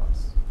transactions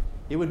costs.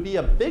 It would be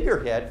a bigger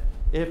hit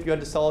if you had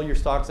to sell all your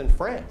stocks in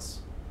France.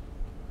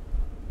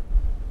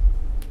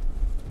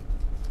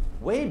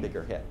 Way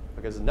bigger hit,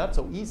 because it's not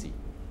so easy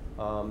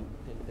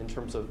in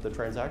terms of the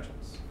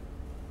transactions.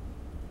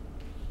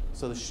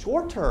 So the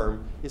short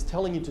term is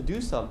telling you to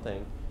do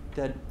something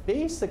that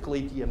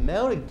basically the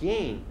amount of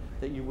gain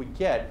that you would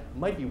get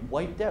might be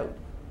wiped out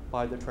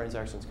by the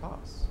transactions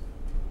costs.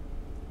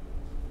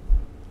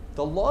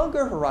 The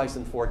longer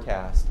horizon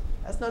forecast,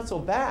 that's not so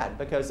bad,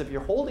 because if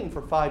you're holding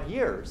for 5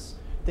 years,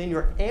 then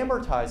you're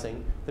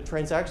amortizing the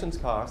transactions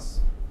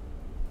costs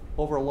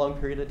over a long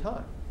period of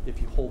time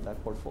if you hold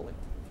that portfolio.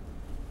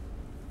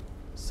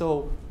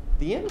 So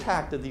the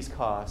impact of these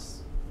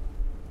costs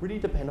really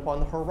depend upon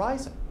the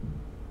horizon.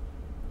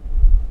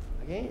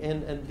 Okay?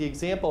 And the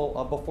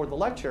example before the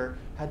lecture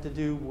had to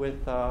do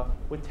with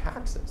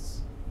taxes.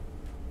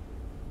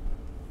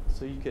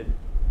 So you could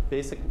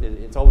basically,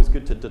 it's always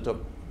good to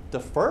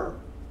defer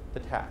the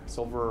tax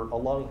over a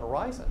long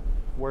horizon,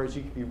 whereas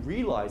you could be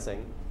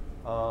realizing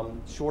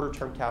shorter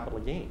term capital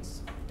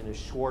gains in a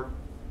short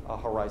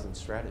horizon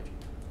strategy.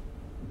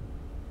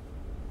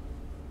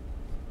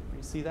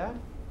 You see that?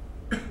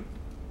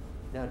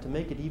 Now, to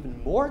make it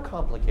even more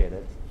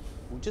complicated,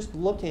 we're just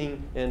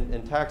looking,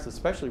 and tax is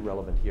especially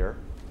relevant here,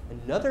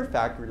 another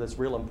factor that's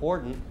real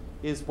important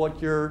is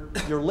what your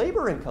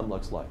labor income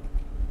looks like.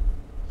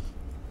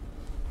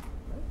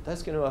 Right?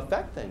 That's going to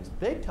affect things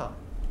big time.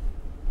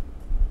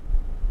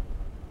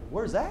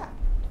 Where's that?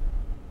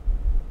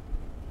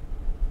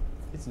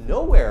 It's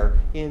nowhere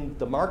in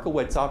the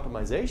Markowitz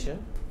optimization.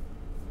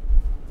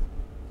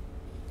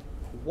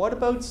 What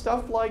about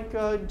stuff like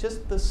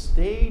just the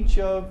stage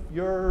of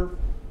your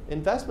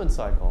investment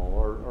cycle,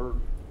 or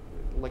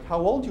like how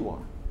old you are?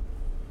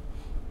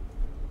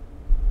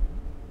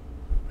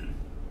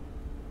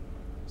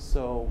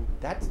 So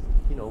that's,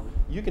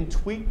 you can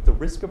tweak the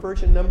risk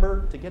aversion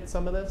number to get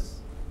some of this.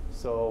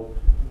 So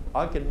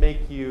I could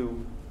make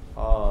you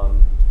not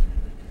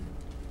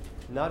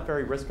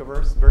very risk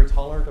averse, very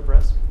tolerant of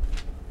risk,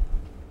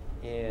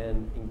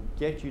 and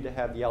get you to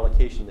have the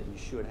allocation that you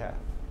should have.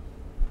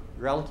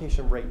 Your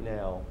allocation right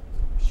now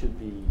should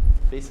be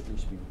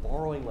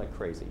borrowing like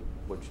crazy,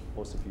 which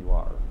most of you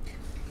are.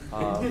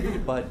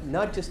 But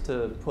not just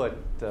to put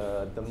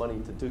the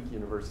money to Duke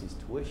University's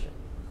tuition.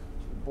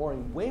 You should be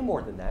borrowing way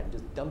more than that and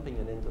just dumping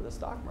it into the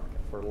stock market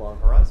for a long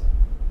horizon.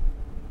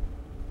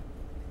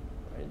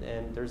 Right?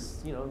 And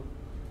there's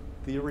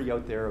theory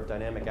out there of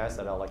dynamic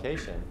asset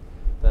allocation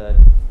that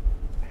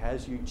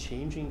has you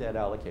changing that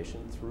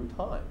allocation through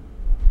time.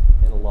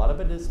 And a lot of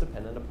it is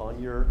dependent upon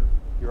your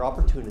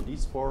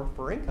opportunities for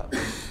income.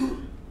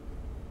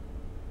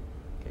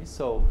 Okay,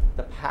 so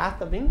the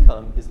path of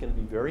income is going to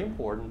be very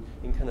important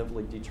in kind of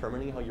like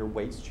determining how your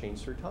weights change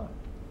through time.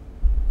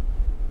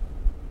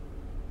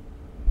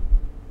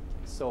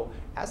 Okay, so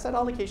asset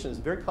allocation is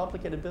a very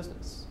complicated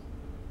business.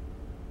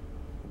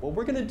 What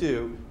we're going to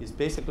do is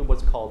basically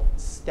what's called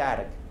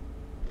static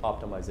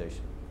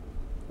optimization.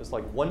 It's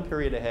like 1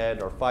 period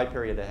ahead or 5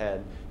 period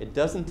ahead. It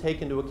doesn't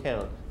take into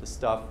account the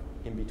stuff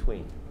in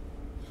between.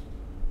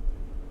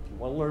 If you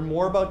want to learn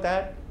more about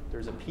that,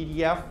 there's a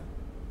PDF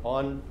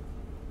on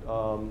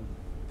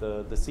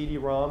the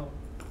CD-ROM.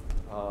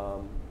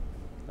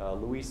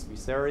 Luis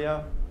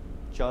Visaria,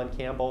 John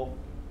Campbell,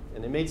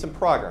 and they made some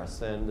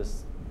progress in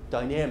this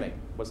dynamic,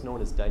 what's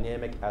known as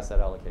dynamic asset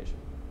allocation.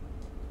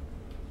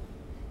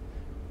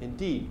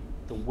 Indeed,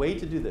 the way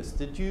to do this,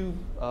 did you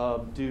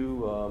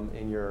do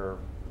in your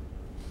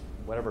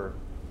whatever,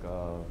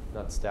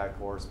 not stat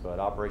course, but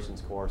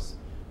operations course,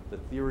 the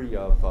theory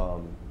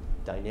of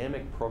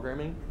dynamic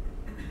programming?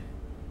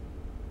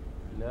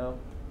 No?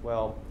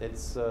 Well,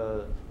 it's,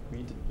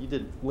 you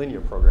did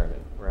linear programming,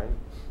 right?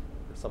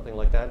 Or something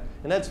like that.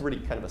 And that's really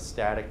kind of a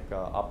static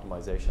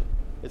optimization.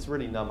 It's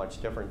really not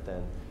much different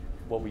than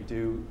what we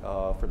do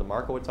for the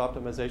Markowitz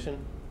optimization,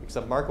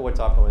 except Markowitz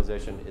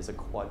optimization is a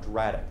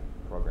quadratic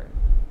program.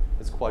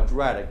 It's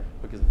quadratic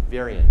because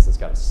variance has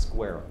got a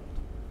square on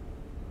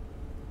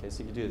it. Okay, so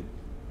you can do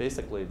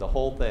basically the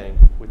whole thing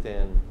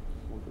within,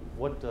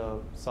 what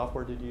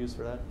software did you use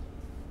for that?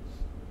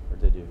 Or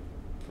did you?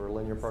 For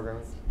linear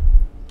programming?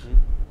 Hmm?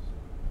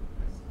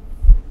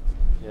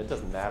 Yeah, it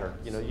doesn't matter.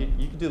 You know, you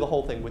can do the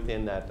whole thing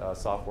within that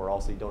software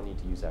also. You don't need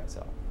to use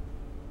Excel.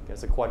 Okay,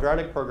 it's a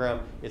quadratic program.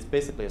 It's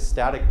basically a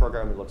static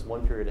program. It looks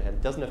one period ahead.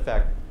 It doesn't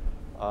affect,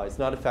 it's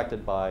not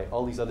affected by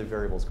all these other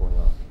variables going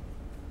on.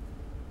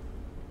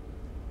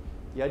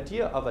 The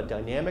idea of a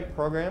dynamic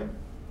program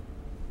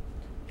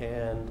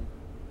and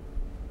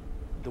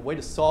the way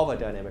to solve a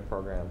dynamic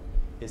program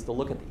is to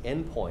look at the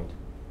endpoint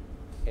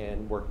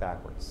and work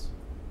backwards.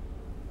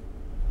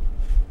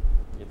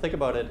 You think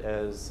about it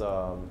as,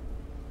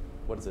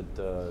 what is it,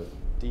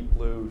 Deep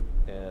Blue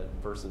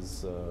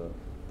versus the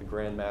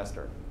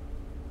Grandmaster.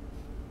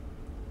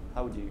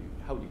 How would you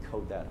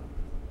code that up?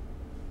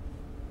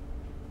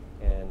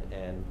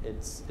 And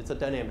it's a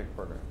dynamic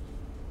program.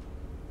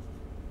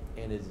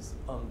 And it is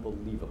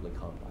unbelievably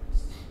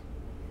complex.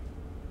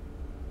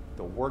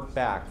 To work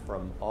back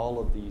from all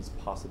of these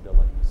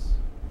possibilities.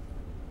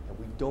 And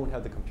we don't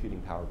have the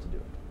computing power to do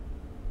it.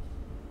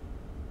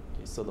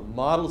 Okay, so the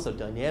models of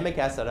dynamic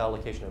asset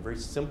allocation are very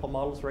simple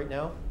models right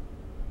now.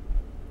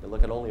 They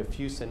look at only a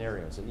few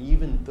scenarios. And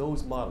even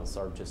those models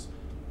are just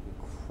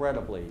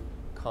incredibly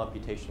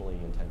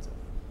computationally intensive.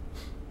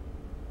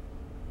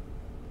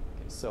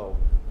 Okay, so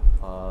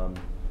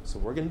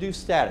we're going to do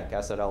static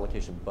asset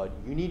allocation, but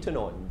you need to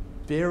know, and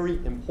very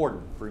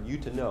important for you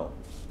to know,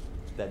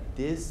 that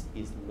this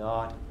is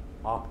not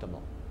optimal.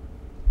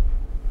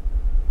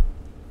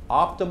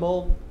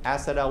 Optimal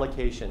asset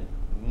allocation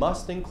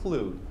must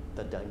include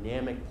the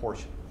dynamic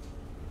portion.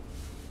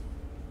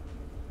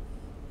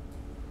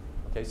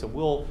 Okay, so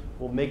we'll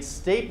make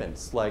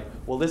statements like,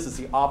 well, this is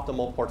the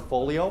optimal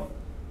portfolio.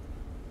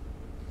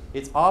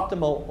 It's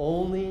optimal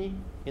only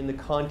in the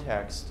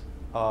context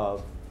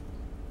of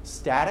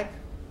static,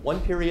 one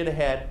period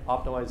ahead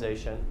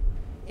optimization,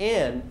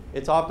 and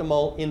it's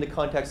optimal in the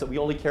context that we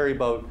only care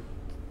about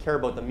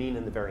the mean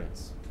and the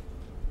variance.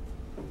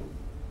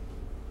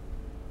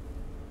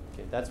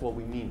 Okay, that's what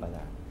we mean by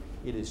that.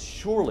 It is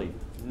surely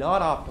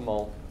not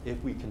optimal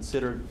if we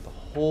consider the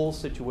whole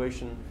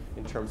situation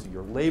in terms of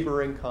your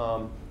labor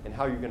income and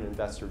how you're going to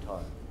invest your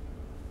time.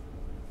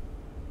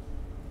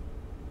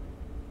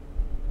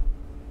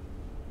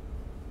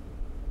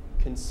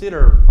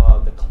 Consider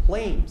the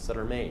claims that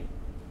are made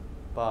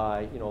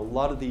by, a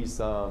lot of these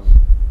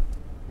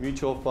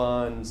mutual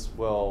funds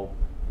will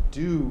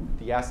do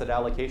the asset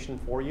allocation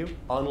for you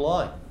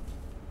online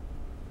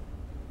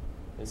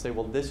and say,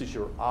 well, this is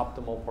your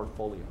optimal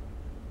portfolio.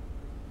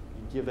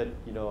 You give it,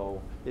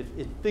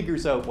 it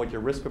figures out what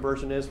your risk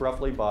aversion is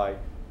roughly by,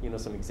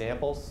 some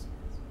examples.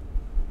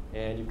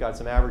 And you've got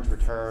some average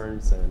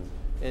returns,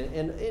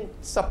 and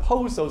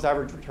suppose those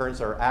average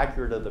returns are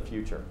accurate of the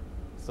future.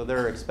 So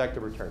they're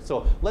expected returns.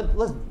 So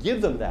let's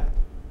give them that.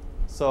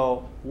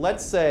 So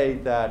let's say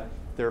that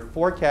their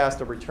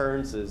forecast of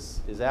returns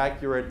is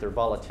accurate, their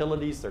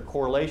volatilities, their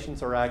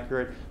correlations are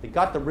accurate, they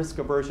got the risk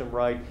aversion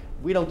right.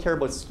 We don't care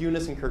about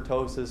skewness and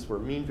kurtosis, we're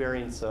mean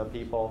variance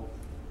people.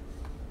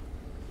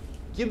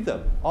 Give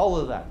them all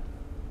of that.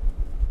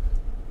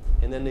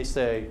 And then they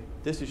say,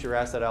 this is your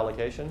asset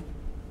allocation.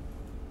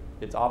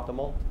 It's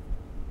optimal.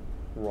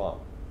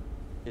 Wrong.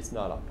 It's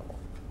not optimal.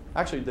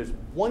 Actually, there's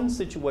one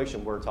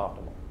situation where it's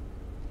optimal.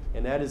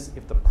 And that is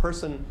if the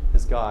person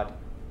has got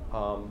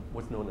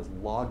what's known as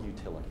log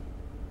utility.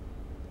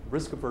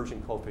 Risk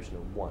aversion coefficient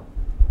of 1.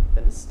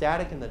 Then the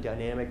static and the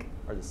dynamic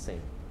are the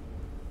same.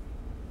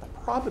 The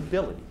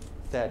probability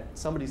that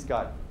somebody's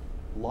got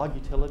log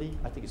utility,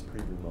 I think, is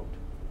pretty remote.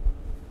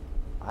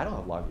 I don't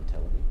have log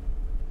utility.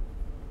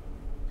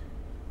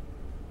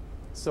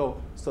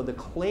 So the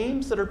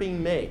claims that are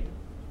being made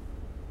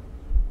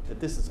that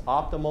this is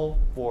optimal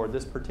for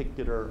this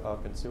particular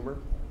consumer,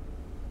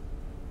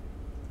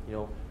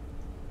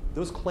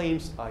 those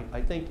claims,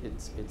 I think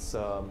it's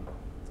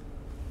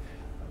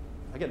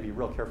I got to be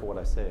real careful what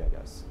I say, I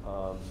guess.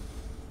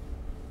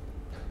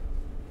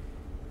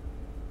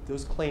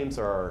 Those claims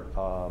are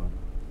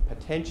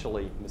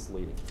potentially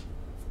misleading.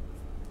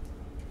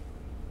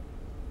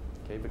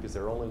 Okay, because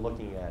they're only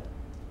looking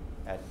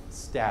at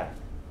static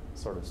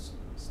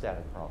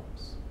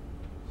problems.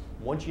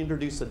 Once you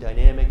introduce the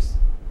dynamics,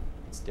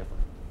 it's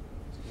different.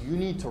 So you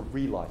need to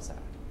realize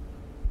that.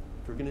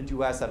 If you're going to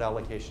do asset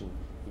allocation,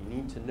 you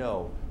need to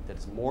know that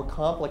it's more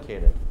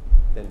complicated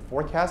than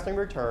forecasting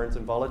returns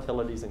and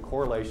volatilities and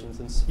correlations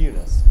and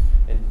skewness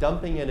and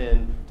dumping it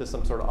into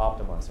some sort of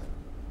optimizer.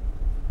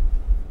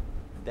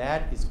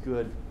 That is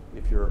good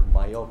if you're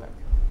myopic.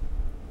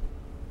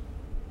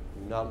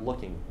 You're not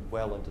looking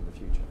well into the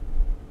future.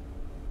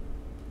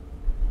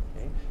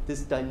 Okay?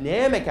 This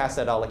dynamic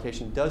asset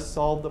allocation does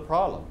solve the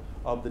problem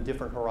of the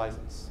different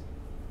horizons.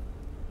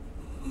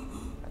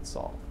 That's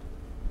solved.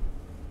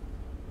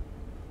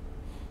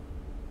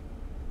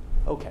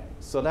 Okay,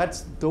 so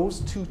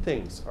those two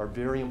things are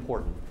very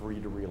important for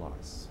you to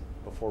realize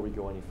before we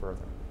go any further.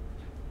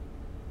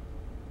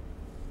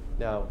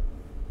 Now,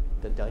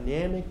 the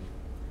dynamic,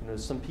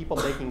 some people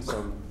making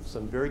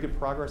some very good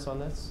progress on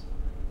this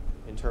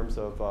in terms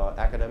of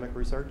academic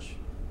research.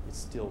 It's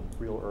still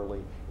real early,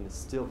 and it's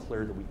still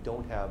clear that we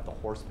don't have the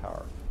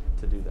horsepower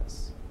to do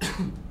this.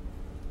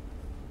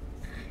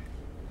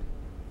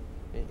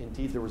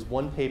 Indeed, there was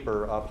one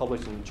paper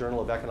published in the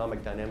Journal of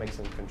Economic Dynamics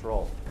and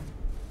Control.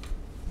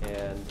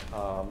 And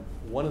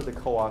one of the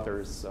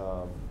co-authors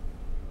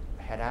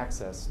had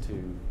access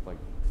to like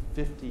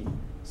 50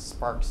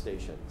 Spark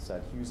stations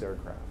at Hughes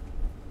Aircraft.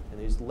 And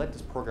they just let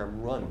this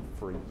program run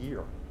for a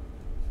year.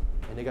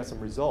 And they got some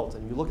results.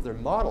 And you look at their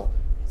model,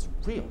 it's a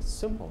real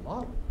simple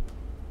model.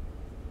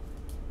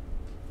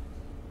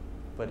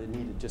 But it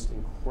needed just an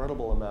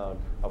incredible amount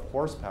of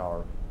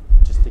horsepower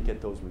just to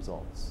get those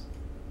results.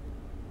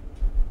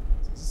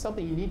 This is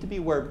something you need to be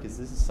aware of, because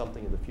this is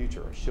something in the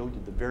future. I showed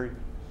you the very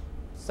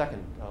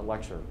second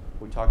lecture.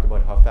 We talked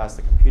about how fast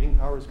the computing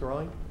power is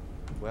growing.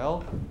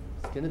 Well,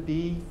 it's going to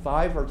be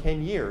 5 or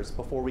 10 years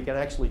before we can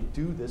actually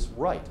do this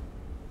right.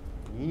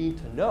 You need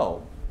to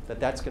know that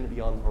that's going to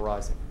be on the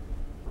horizon.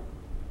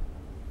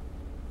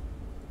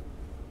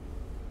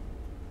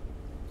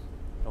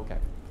 Okay,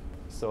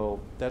 so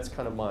that's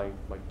kind of my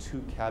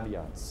 2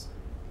 caveats.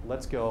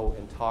 Let's go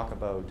and talk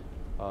about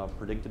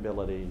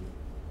predictability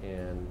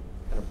and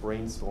kind of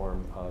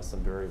brainstorm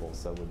some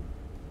variables that would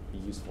be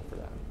useful for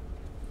that.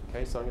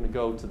 Okay, so I'm going to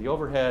go to the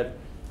overhead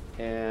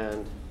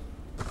and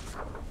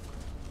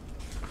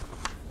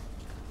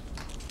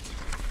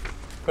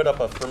put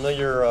up a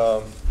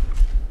familiar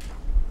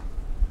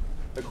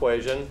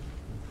equation.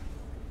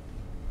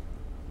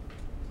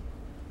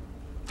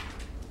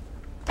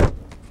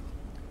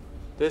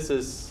 This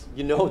is,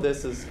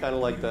 this is kind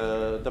of like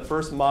the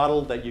first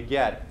model that you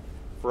get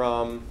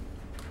from,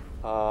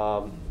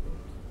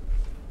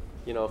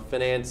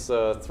 Finance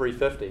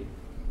 350.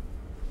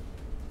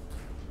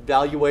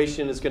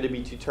 Valuation is going to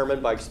be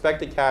determined by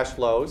expected cash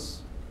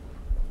flows.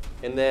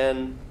 And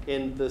then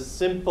in the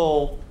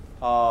simple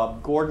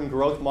Gordon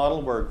growth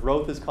model, where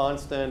growth is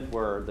constant,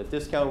 where the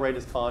discount rate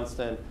is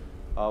constant,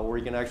 where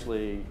you can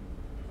actually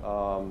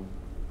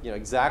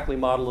exactly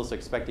model those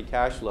expected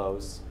cash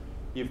flows,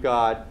 you've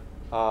got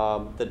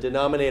the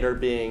denominator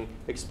being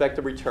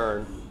expected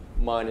return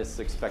minus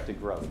expected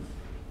growth.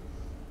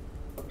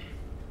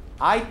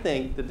 I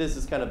think that this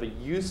is kind of a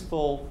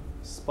useful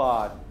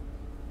spot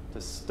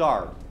to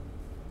start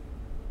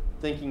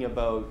thinking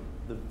about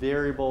the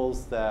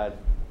variables that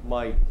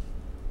might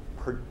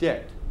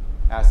predict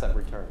asset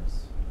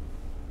returns.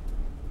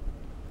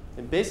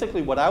 And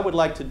basically what I would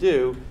like to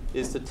do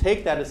is to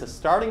take that as a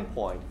starting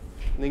point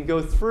and then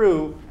go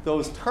through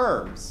those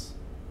terms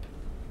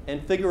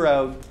and figure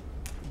out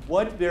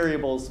what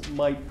variables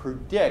might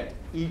predict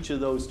each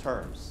of those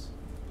terms.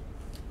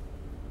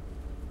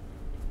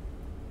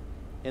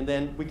 And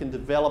then we can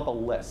develop a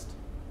list.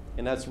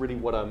 And that's really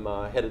what I'm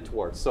headed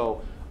towards.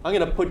 So I'm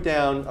going to put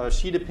down a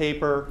sheet of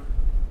paper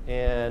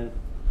and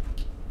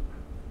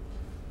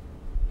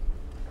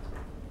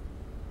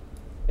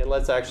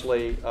let's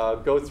actually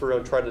go through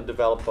and try to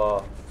develop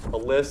a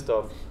list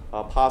of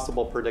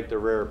possible predictor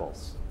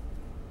variables.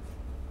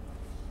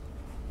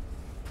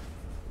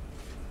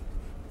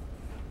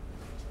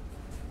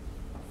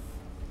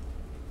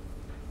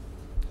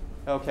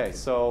 Okay,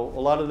 so a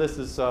lot of this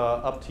is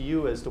up to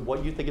you as to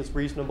what you think is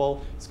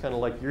reasonable. It's kind of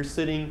like you're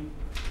sitting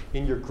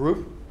in your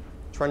group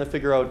trying to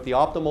figure out the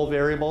optimal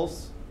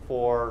variables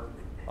for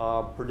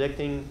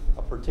predicting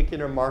a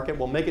particular market.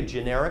 We'll make it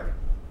generic.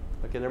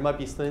 Okay, there might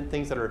be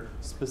things that are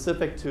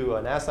specific to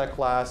an asset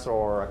class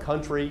or a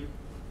country.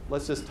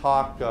 Let's just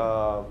talk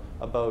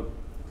about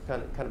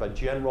kind of a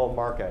general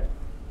market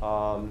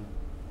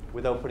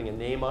without putting a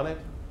name on it.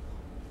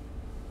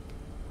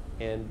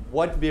 And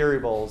what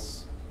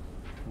variables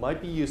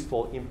might be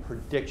useful in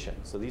prediction.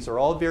 So these are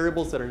all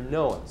variables that are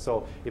known.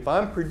 So if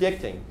I'm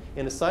predicting,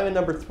 in assignment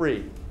number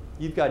 3,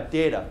 you've got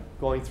data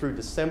going through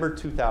December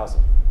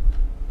 2000.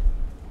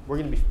 We're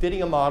going to be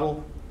fitting a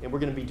model, and we're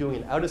going to be doing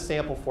an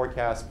out-of-sample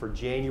forecast for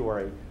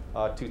January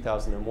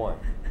 2001.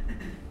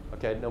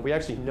 Okay, now we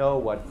actually know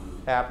what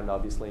happened,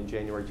 obviously, in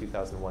January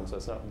 2001, so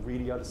it's not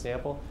really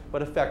out-of-sample,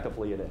 but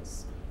effectively it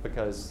is,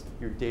 because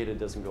your data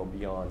doesn't go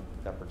beyond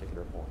that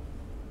particular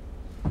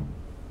point.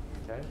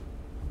 Okay?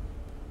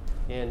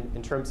 And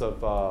in terms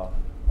of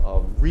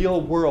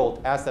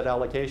real-world asset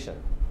allocation,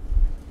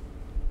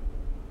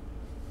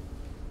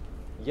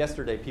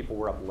 yesterday people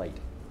were up late.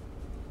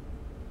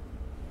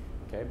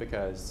 Okay,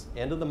 because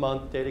end of the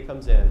month data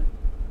comes in,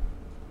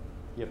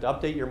 you have to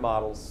update your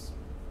models,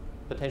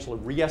 potentially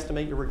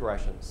re-estimate your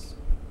regressions,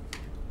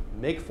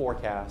 make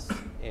forecasts,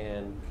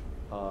 and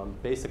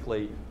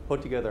basically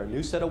put together a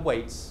new set of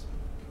weights,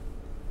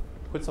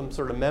 put some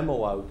sort of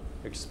memo out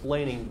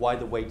explaining why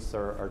the weights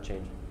are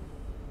changing.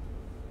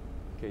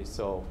 Okay,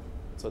 so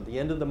the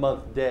end of the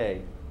month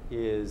day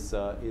is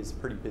a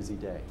pretty busy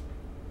day.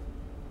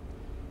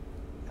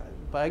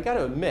 But I got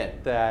to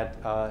admit that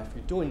if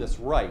you're doing this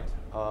right,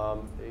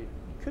 it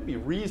could be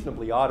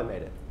reasonably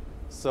automated.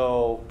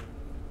 So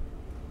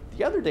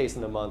the other days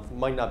in the month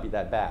might not be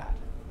that bad,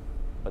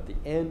 but the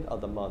end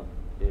of the month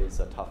is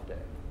a tough day.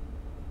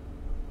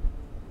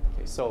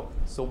 Okay,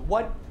 so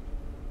what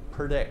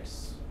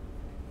predicts?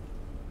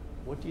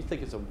 What do you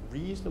think is a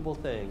reasonable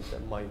thing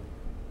that might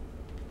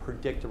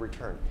predict a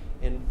return?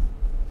 And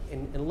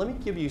let me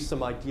give you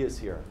some ideas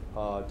here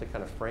to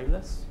kind of frame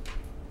this.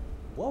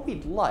 What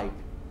we'd like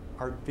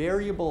are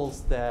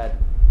variables that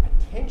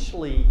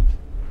potentially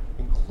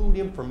include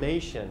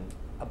information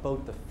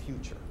about the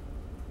future.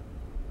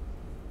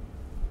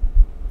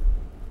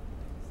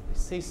 They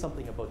say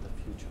something about the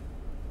future.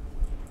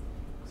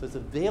 So it's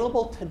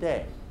available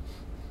today,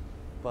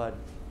 but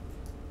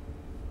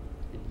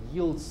it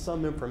yields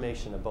some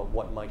information about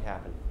what might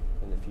happen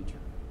in the future.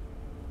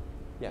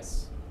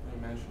 Yes? You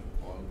mentioned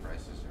oil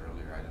prices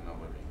earlier. I don't know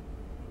whether you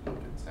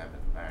looked at 7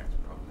 facts,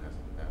 probably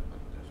hasn't that, but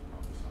there's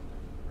probably something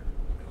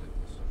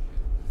predictability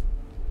associated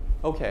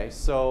with it. Okay,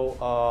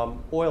 so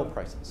oil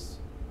prices.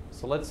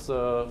 So let's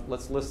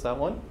list that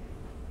one.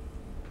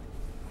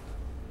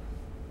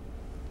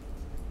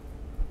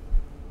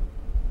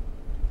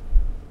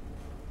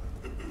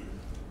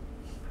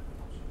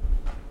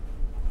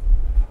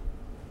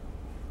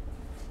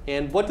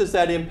 And what does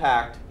that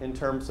impact in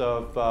terms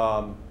of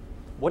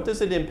what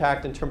does it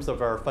impact in terms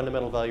of our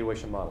fundamental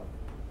valuation model?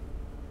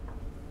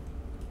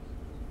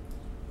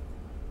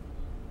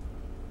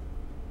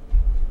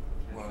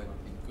 Well, it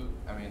could,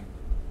 I mean,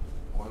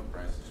 oil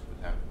prices could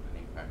have an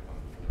impact on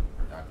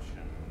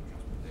production,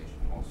 transportation,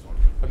 all sorts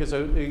of Okay,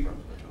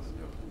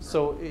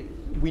 so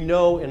we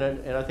know, and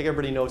I think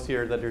everybody knows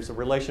here, that there's a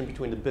relation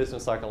between the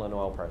business cycle and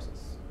oil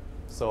prices.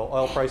 So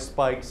oil price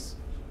spikes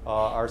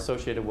are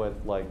associated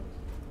with like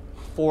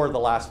 4 of the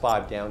last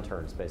 5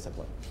 downturns,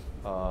 basically,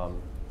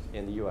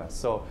 in the US.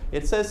 So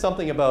it says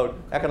something about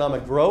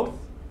economic growth.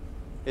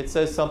 It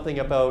says something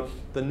about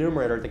the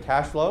numerator, the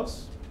cash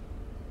flows.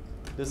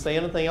 Does it say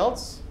anything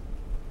else?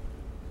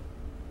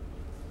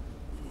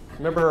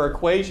 Remember our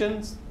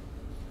equations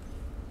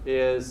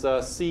is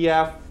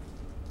CF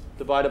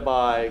divided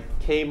by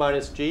K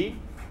minus G.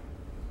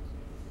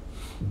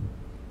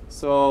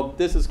 So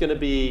this is going to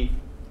be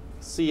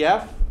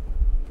CF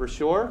for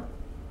sure.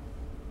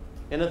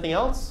 Anything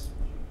else?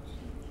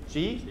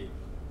 G?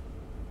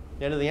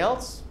 Anything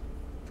else?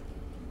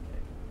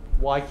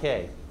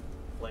 YK?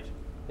 Inflation.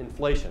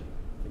 Inflation,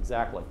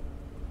 exactly.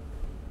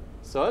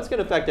 So it's going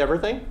to affect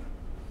everything.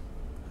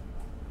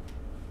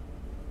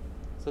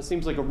 So it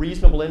seems like a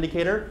reasonable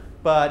indicator,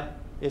 but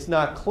it's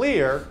not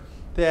clear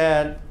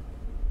that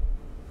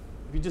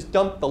if you just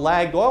dump the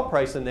lagged oil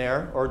price in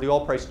there, or the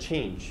oil price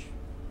change.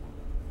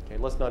 Okay,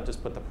 let's not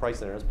just put the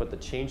price in there, let's put the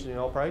change in the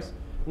oil price.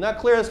 Not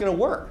clear it's going to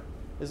work.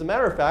 As a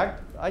matter of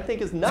fact, I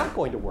think it's not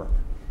going to work.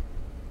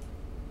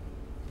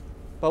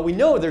 But we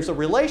know there's a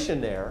relation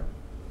there.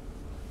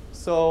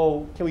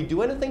 So can we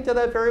do anything to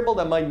that variable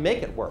that might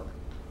make it work?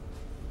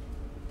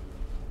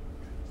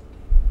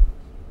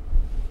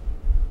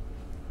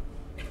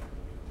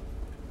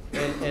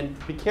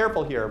 And be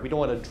careful here. We don't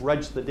want to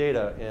dredge the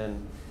data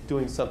in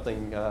doing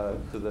something to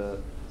the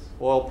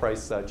oil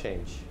price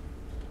change.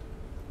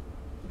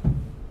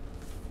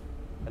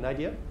 An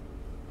idea?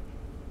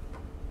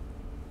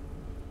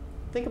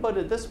 Think about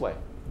it this way.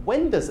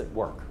 When does it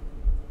work?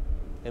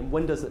 And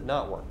when does it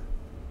not work?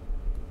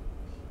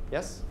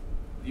 Yes?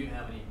 Do you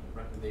have any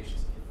recommendations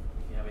if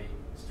you have a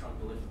strong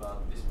belief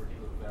about this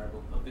particular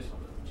variable, not this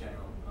one, but in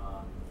general,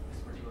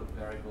 this particular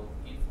variable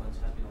influence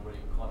has been already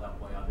caught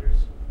up by others?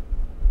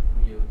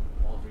 Will you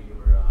alter your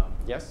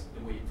yes?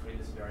 the way you treat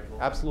this variable?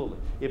 Absolutely.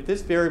 If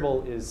this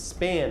variable is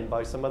spanned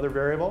by some other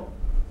variable,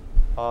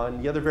 and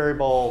the other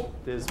variable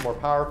is more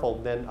powerful,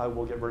 then I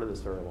will get rid of this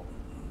variable.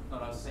 No,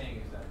 what I was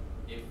saying is that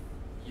if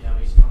you have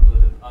a strong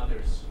belief that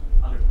other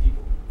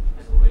people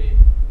has already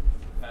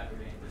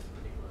factored in this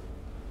particular.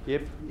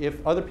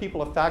 If other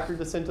people have factored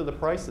this into the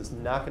price, it's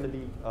not going to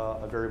be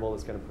a variable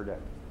that's going to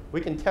predict.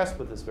 We can test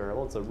with this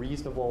variable. It's a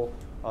reasonable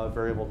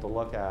variable to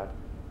look at.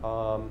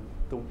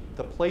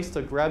 The place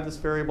to grab this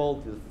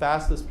variable, the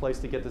fastest place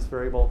to get this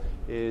variable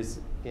is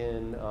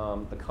in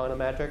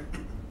Econometric.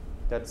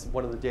 That's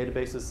one of the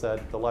databases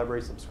that the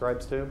library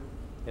subscribes to.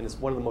 And it's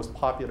one of the most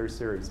popular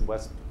series,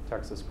 West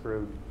Texas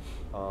Crude.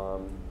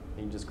 And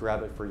you just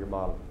grab it for your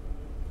model.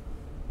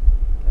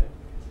 Okay?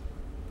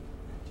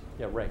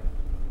 Yeah, Ray.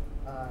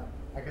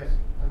 I guess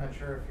I'm not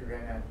sure if you're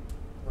getting at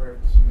where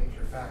it's a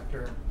major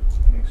factor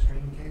in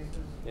extreme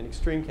cases. In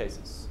extreme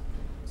cases.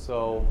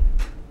 So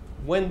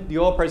when the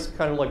oil price is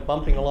kind of like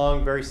bumping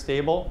along, very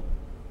stable,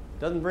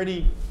 doesn't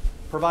really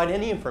provide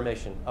any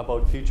information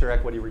about future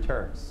equity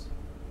returns.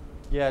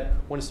 Yet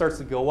when it starts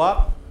to go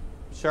up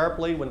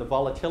sharply, when the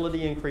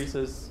volatility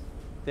increases,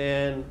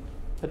 then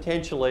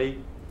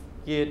potentially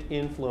it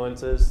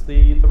influences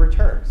the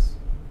returns.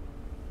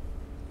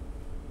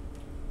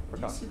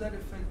 Do you see that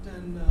effect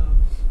in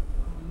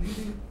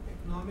leading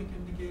economic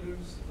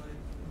indicators like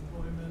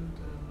employment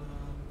and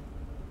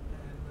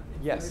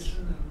Yes.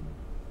 inflation? And,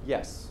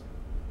 Yes.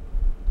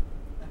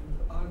 and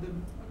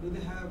do they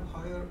have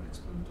higher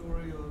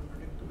explanatory or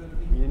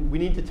predictability? We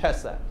need to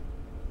test that.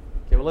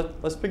 Okay, well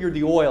let's figure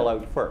the oil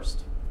out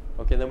first.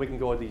 Okay, then we can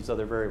go with these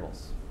other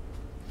variables.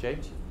 Jay?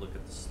 You should look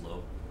at the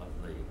slope of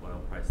the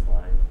oil price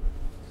line.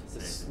 The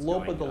It's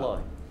slope of the going up.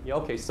 line. Yeah,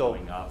 okay, so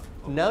Going up.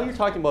 now you're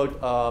talking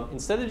about,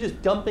 instead of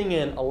just dumping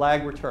in a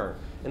lag return,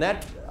 and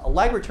that, a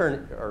lag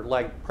return, or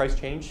lag price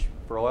change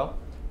for oil,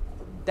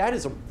 that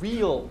is a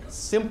real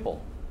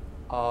simple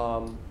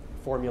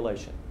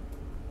formulation.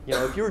 You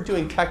know, if you were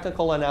doing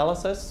technical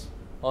analysis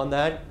on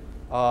that,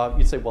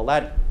 you'd say, well,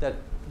 that,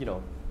 you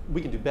know,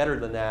 we can do better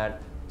than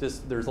that.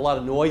 Just, there's a lot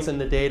of noise in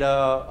the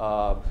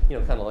data, you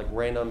know, kind of like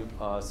random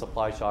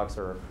supply shocks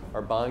or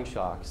buying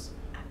shocks.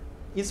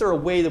 Is there a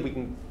way that we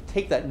can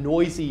take that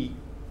noisy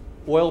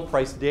oil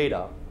price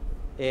data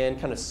and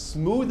kind of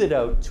smooth it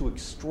out to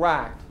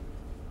extract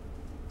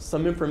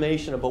some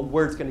information about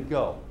where it's going to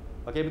go?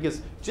 Okay,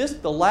 because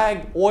just the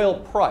lagged oil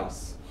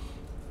price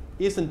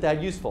isn't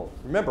that useful.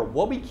 Remember,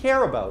 what we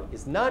care about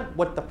is not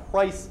what the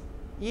price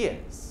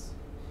is.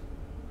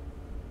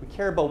 We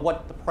care about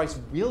what the price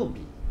will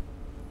be.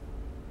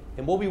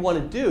 And what we want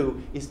to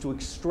do is to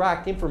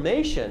extract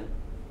information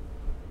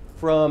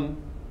from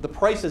the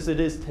price as it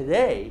is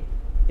today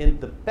in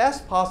the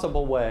best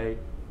possible way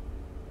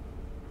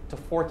to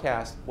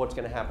forecast what's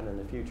going to happen in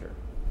the future.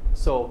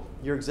 So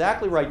you're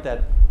exactly right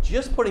that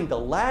just putting the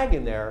lag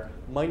in there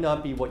might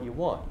not be what you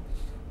want.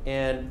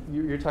 And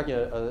you're talking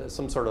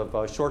some sort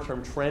of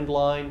short-term trend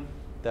line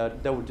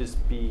that would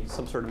just be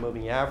some sort of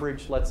moving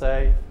average, let's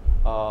say.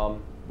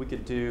 We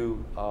could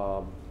do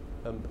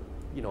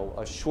you know,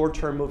 a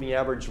short-term moving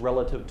average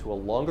relative to a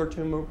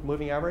longer-term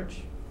moving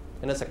average.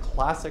 And that's a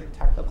classic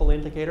technical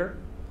indicator.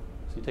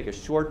 So you take a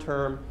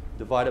short-term,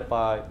 divide it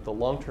by the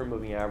long-term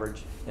moving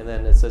average, and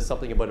then it says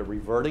something about it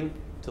reverting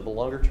to the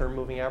longer-term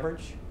moving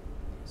average.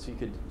 So you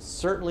could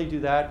certainly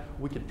do that.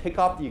 We could pick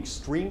off the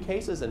extreme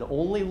cases and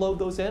only load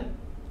those in.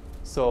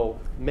 So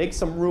make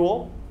some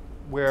rule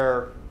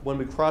where when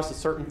we cross a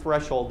certain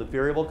threshold, the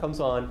variable comes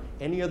on.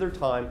 Any other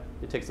time,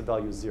 it takes the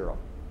value of 0.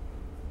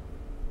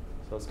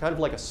 So it's kind of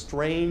like a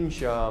strange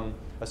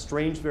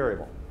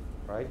variable,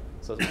 right?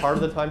 So part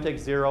of the time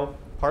takes 0,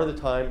 part of the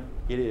time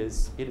it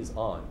is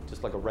on,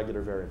 just like a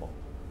regular variable.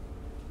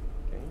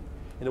 Okay?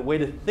 And a way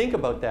to think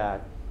about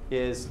that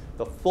is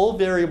the full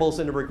variables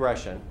in a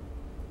regression,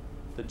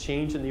 the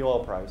change in the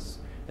oil price,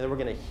 and then we're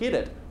going to hit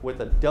it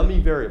with a dummy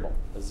variable,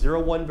 a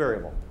 0-1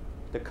 variable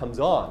that comes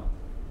on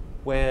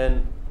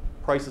when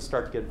prices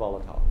start to get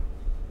volatile.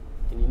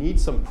 And you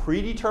need some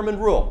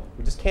predetermined rule.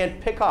 We just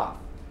can't pick off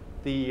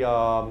the,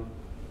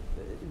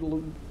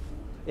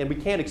 and we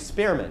can't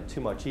experiment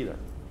too much either.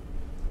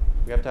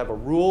 We have to have a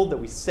rule that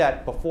we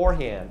set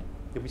beforehand.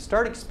 If we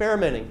start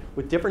experimenting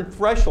with different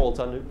thresholds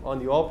on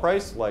the oil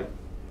price, like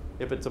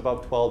if it's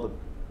above $12,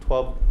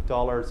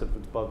 if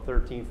it's above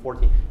 13,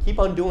 14, keep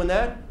on doing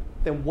that,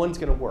 then one's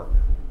going to work.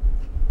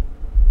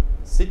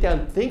 Sit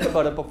down, think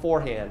about it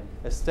beforehand,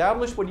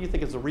 establish what you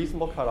think is a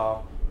reasonable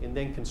cutoff, and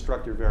then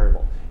construct your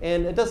variable.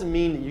 And it doesn't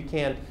mean that you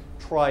can't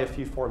try a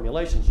few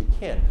formulations. You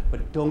can,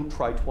 but don't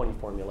try 20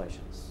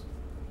 formulations.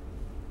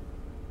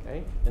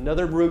 Okay?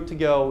 Another route to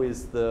go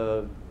is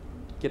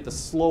get the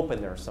slope in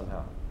there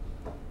somehow.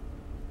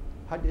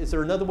 Is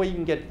there another way you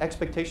can get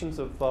expectations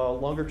of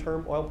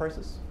longer-term oil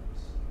prices?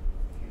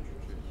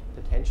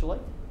 Potentially.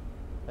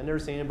 I've never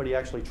seen anybody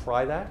actually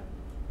try that.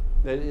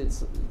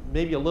 It's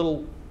maybe a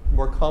little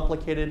more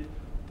complicated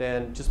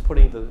than just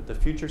putting the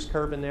futures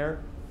curve in there,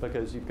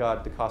 because you've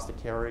got the cost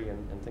of carry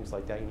and things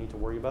like that you need to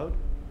worry about.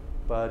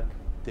 But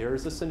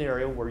there's a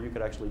scenario where you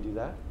could actually do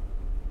that.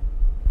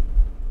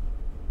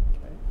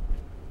 Okay.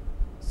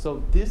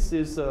 So this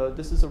is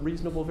a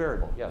reasonable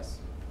variable. Yes?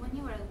 When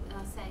you were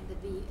saying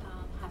that we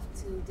have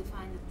to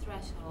define the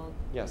threshold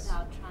Yes.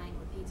 without trying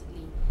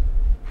repeatedly,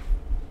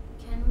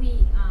 can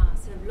we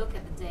sort of look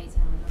at the data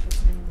and look at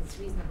something that's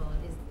reasonable?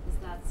 Is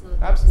that so?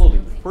 Absolutely.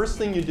 there's something- First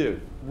thing you do,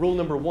 rule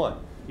number 1,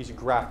 is you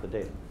graph the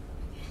data.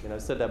 And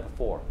I've said that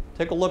before.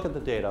 Take a look at the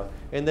data,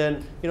 and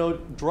then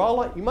draw a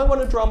line. You might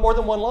want to draw more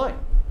than one line.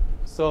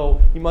 So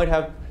you might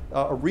have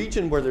a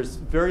region where there's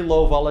very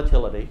low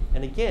volatility,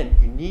 and again,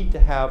 you need to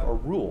have a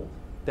rule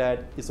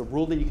that is a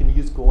rule that you can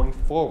use going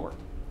forward.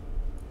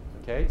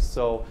 Okay,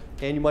 so,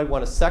 and you might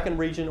want a second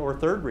region or a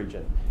third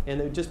region,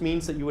 and it just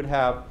means that you would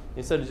have,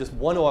 instead of just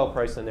one oil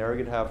price in there,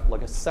 you could have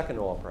like a second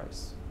oil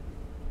price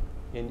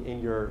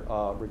in your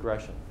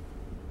regression.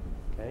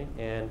 Okay,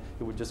 and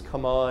it would just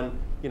come on.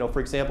 For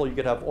example, you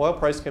could have oil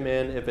price come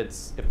in if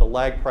the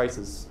lag price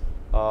is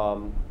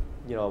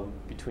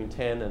between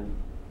 $10 and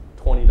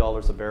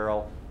 $20 a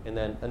barrel, and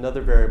then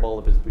another variable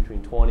if it's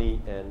between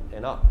 20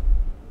 and up,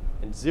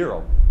 and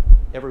 0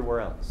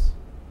 everywhere else.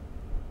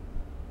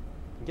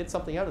 And get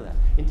something out of that.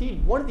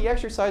 Indeed, one of the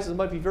exercises that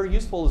might be very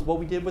useful is what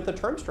we did with the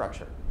term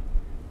structure,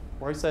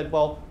 where I said,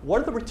 well, what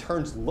do the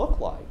returns look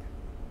like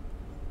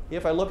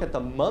if I look at the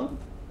month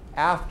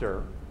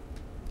after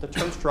the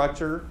term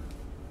structure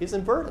is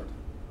inverted?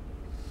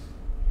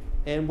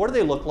 And what do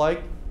they look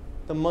like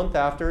the month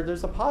after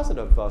there's a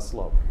positive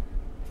slope?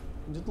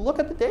 Just look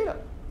at the data.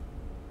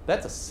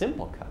 That's a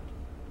simple cut.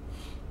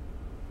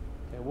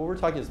 And what we're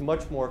talking is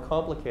much more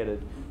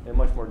complicated and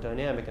much more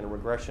dynamic in a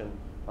regression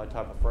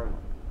type of framework.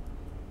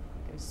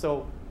 Okay,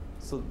 so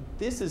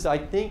this is, I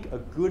think, a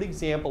good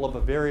example of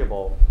a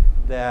variable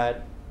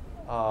that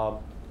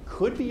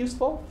could be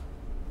useful.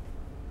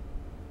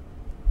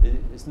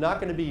 It's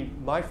not going to be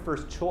my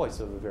first choice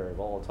of a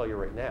variable, I'll tell you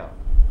right now.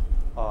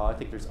 I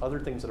think there's other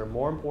things that are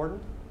more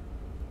important,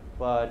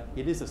 but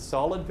it is a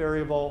solid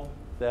variable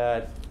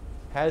that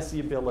has the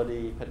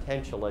ability,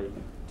 potentially,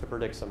 to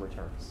predict some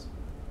returns.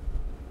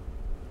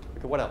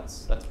 Okay, what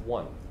else? That's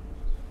one.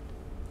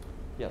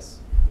 Yes?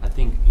 I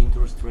think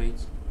interest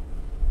rates.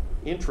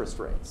 Interest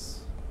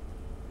rates.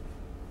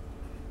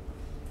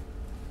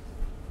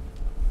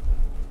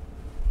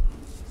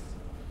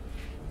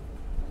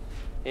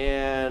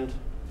 And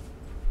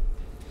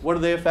what do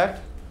they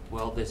affect?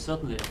 Well, they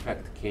certainly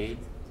affect K,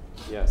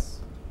 Yes.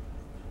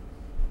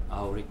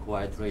 our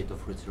required rate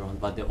of return,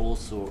 but they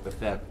also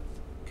affect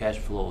cash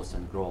flows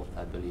and growth,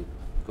 I believe,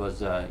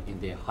 because in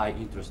the high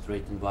interest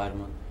rate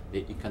environment,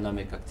 the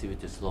economic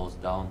activity slows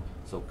down,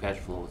 so cash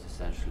flows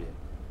essentially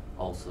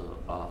also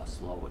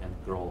slow and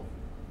growth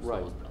Right.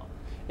 slows down.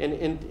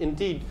 And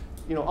indeed,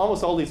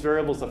 almost all these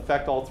variables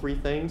affect all three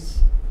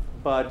things,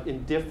 but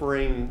in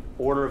differing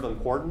order of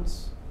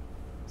importance.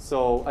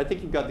 So I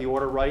think you've got the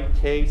order right,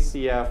 K,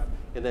 CF,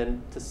 and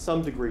then to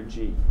some degree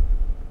G.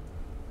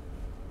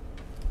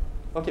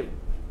 Okay,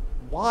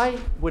 why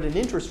would an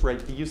interest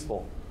rate be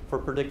useful for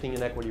predicting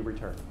an equity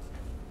return?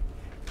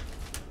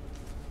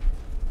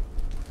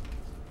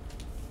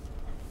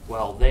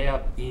 Well, they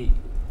are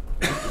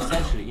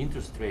essentially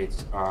interest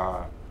rates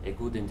are a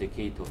good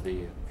indicator of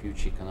the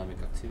future economic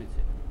activity.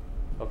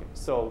 Okay,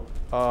 so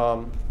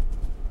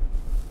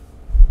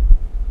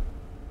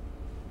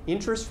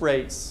interest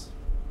rates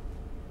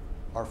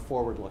are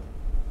forward-looking,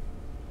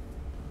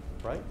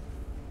 right?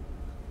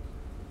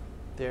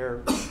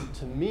 They're,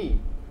 to me,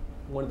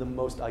 one of the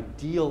most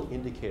ideal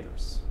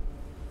indicators.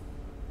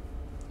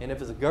 And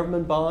if it's a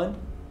government bond,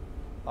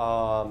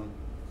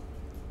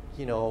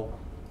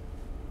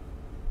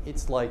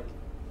 it's like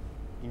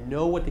you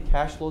know what the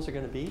cash flows are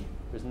going to be.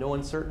 There's no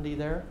uncertainty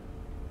there.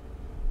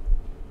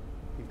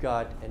 You've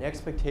got an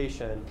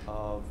expectation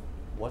of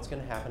what's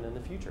going to happen in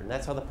the future. And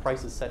that's how the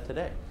price is set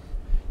today.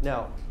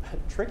 Now, the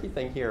tricky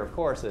thing here, of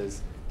course,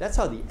 is that's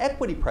how the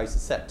equity price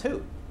is set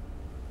too.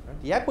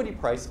 Right? The equity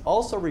price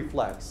also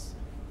reflects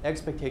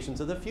expectations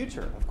of the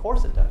future. Of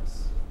course it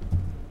does.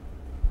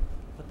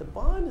 But the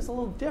bond is a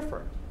little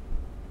different.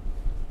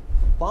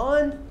 The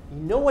bond, you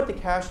know what the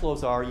cash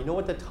flows are, you know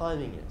what the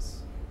timing is.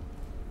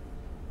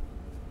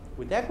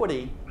 With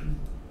equity,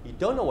 you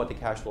don't know what the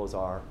cash flows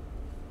are,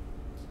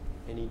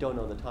 and you don't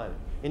know the timing.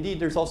 Indeed,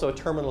 there's also a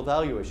terminal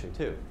value issue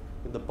too.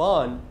 With the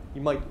bond,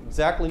 you might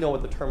exactly know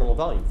what the terminal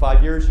value. In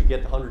 5 years, you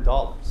get the $100.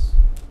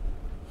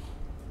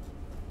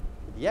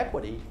 With the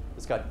equity,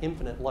 it's got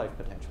infinite life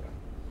potential.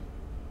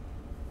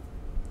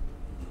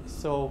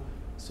 So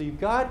you've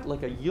got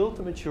like a yield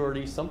to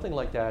maturity, something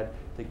like that,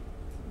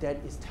 that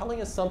is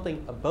telling us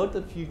something about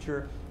the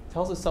future,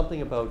 tells us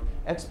something about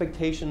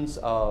expectations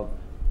of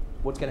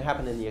what's going to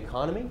happen in the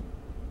economy,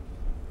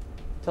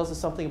 tells us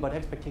something about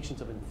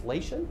expectations of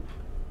inflation.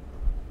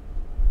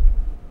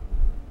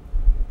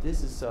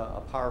 This is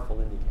a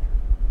powerful indicator.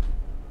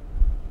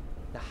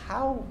 Now,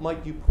 how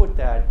might you put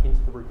that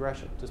into the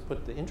regression? Just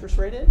put the interest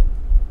rate in?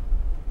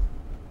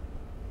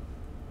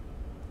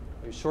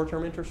 A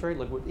short-term interest rate?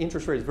 Like,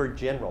 interest rate is very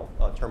general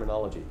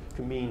terminology. It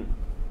can mean,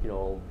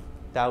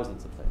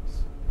 thousands of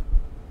things.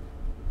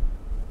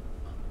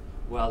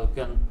 Well,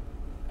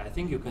 I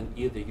think you can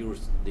either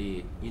use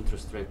the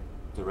interest rate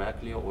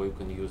directly, or you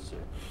can use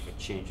a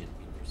change in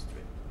interest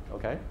rate.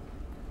 Okay,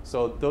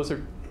 so those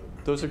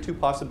are two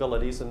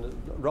possibilities, and there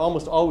are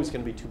almost always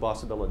going to be two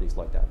possibilities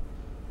like that.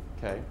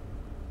 Okay,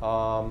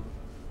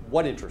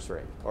 what interest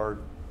rate, or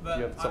do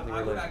you have something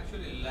I would related?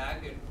 actually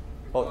lag it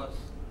Oh, because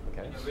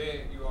okay. in a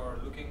way you are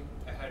looking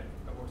ahead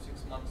about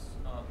 6 months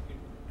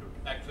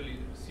to actually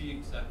see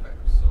its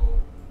effect. So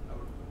I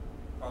would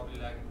probably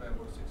lag it by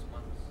about 6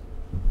 months.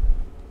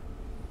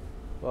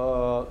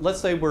 Let's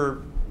say we're,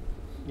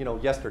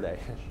 yesterday,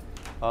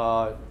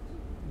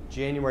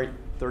 January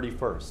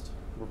 31st.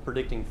 We're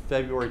predicting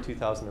February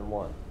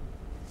 2001.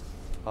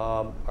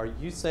 Are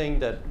you saying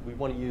that we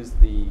want to use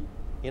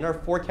in our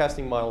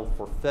forecasting model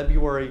for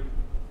February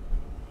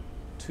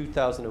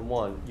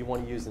 2001, you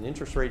want to use an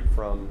interest rate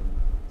from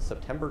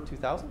September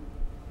 2000?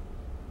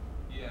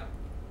 Yeah.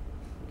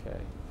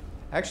 Okay.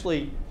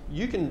 Actually,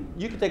 you can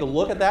take a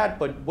look at that,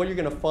 but what you're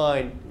going to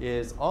find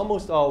is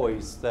almost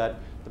always that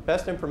the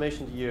best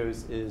information to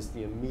use is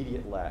the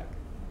immediate lag,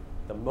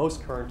 the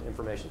most current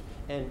information.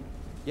 And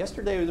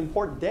yesterday was an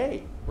important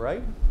day,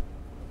 right?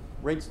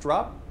 Rates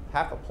dropped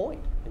 0.5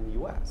 point in the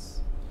US.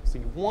 So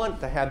you want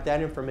to have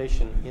that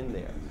information in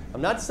there.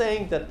 I'm not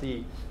saying that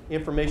the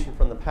information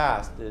from the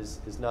past is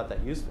not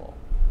that useful,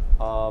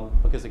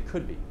 because it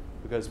could be,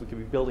 because we could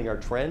be building our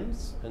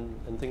trends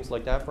and things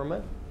like that from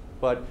it.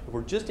 But if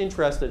we're just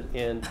interested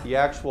in the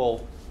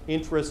actual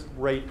interest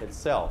rate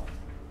itself,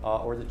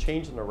 or the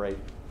change in the rate,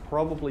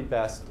 probably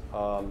best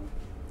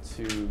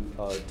to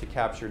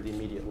capture the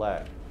immediate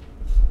lag.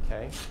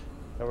 Okay?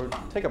 Now we'll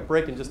take a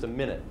break in just a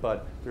minute,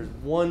 but there's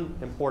one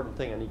important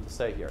thing I need to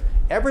say here.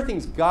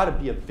 Everything's got to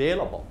be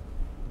available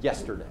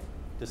yesterday.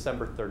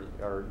 December 30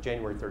 or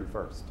January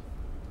 31st.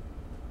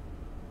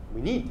 We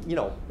need, you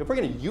know, if we're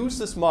going to use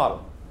this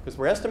model, because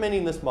we're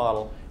estimating this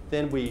model,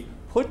 then we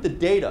put the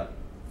data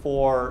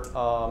for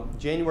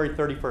January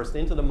 31st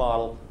into the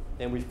model,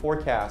 and we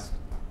forecast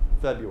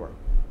February.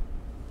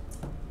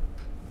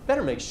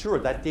 Better make sure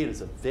that data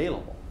is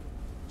available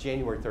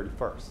January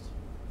 31st.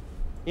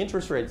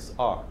 Interest rates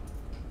are,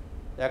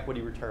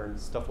 equity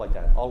returns, stuff like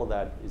that. All of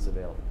that is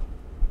available.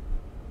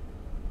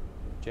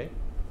 Jay?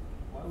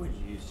 Why would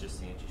you use just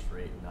the interest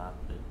rate, not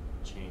the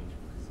change?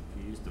 Because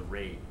if you use the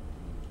rate,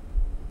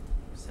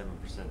 7%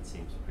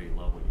 seems pretty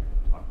low when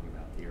you're talking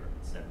about the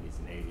 70s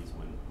and 80s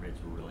when rates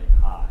were really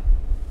high.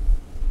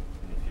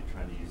 And if you're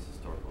trying to use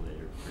historical data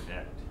to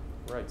predict.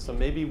 Right, so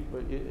maybe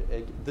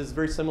this is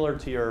very similar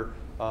to your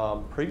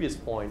previous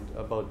point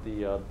about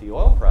the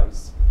oil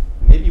price.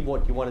 Maybe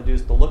what you want to do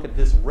is to look at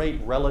this rate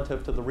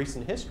relative to the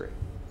recent history.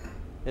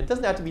 And it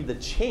doesn't have to be the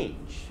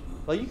change.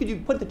 Well, you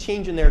could put the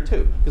change in there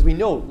too, because we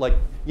know, like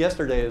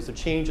yesterday, there was a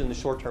change in the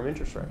short-term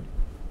interest rate.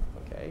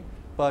 Okay,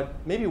 but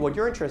maybe what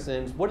you're interested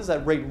in is what does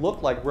that rate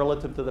look like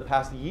relative to the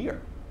past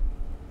year,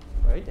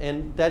 right?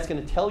 And that's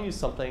going to tell you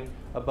something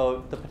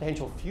about the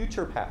potential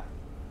future path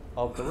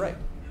of the rate.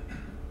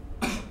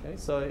 Okay,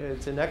 so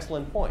it's an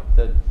excellent point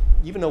that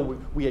even though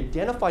we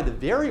identify the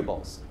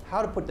variables,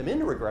 how to put them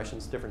into regression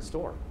is a different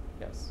story.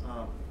 Yes?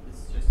 This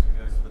is just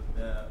guys,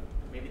 but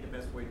maybe the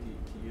best way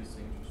to use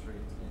the interest rate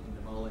in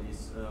the model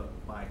is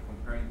by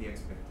comparing the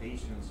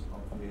expectations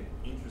of the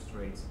interest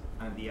rates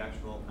and the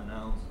actual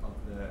announce of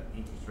the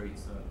interest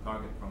rates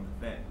target from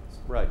the Fed.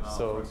 Right.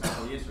 So, for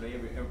example, yesterday,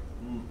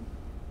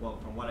 well,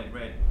 from what I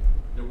read,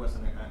 there was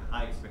a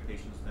high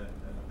expectations that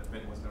the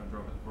Fed was going to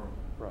drop it for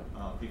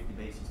 50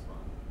 basis points.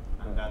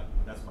 And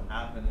that's what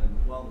happened.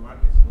 And well, the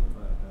markets moved,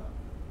 but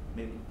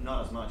maybe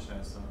not as much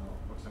as,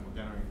 for example,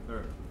 January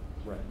 3rd.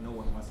 Right. No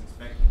one was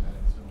expecting that.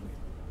 And so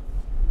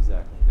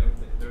exactly.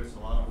 There's a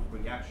lot of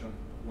reaction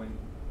when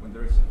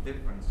there is a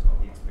difference of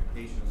the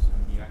expectations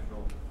and the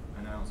actual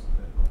announcement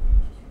of the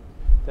interest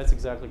rate. That's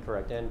exactly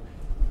correct. And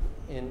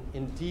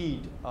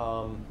indeed,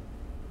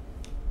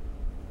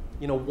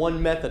 you know,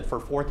 one method for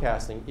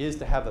forecasting is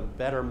to have a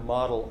better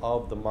model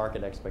of the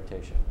market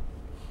expectation.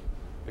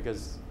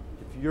 Because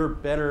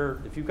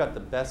if you've got the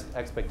best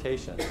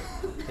expectation,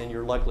 then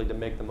you're likely to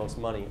make the most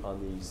money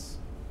on these,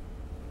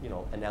 you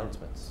know,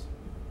 announcements.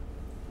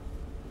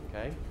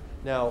 Okay?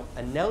 Now,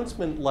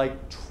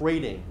 announcement-like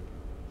trading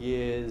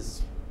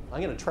is,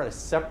 I'm going to try to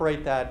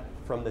separate that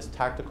from this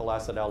tactical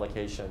asset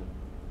allocation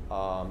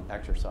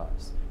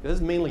exercise. This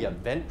is mainly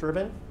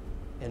event-driven,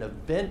 and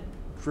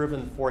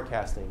event-driven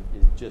forecasting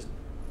is just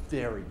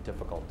very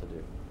difficult to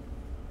do.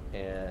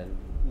 And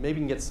maybe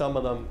you can get some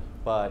of them,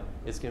 but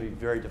it's going to be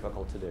very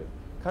difficult to do.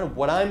 Kind of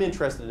what I'm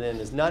interested in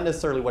is not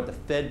necessarily what the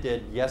Fed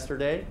did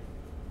yesterday,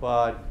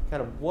 but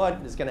kind of what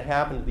is going to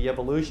happen to the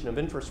evolution of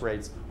interest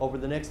rates over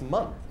the next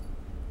month.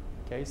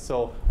 Okay,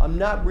 so I'm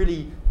not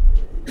really,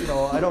 you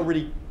know, I don't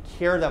really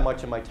care that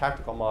much in my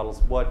tactical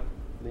models what,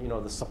 you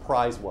know, the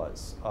surprise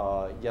was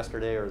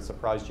yesterday or the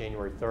surprise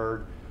January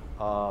 3rd.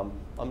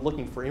 I'm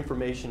looking for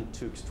information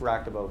to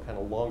extract about kind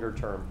of longer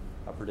term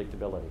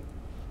predictability.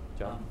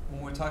 John?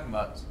 When we're talking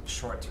about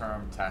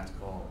short-term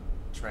tactical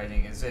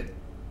trading, is it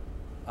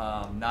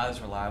not as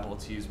reliable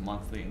to use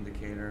monthly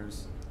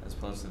indicators as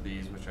opposed to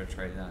these which are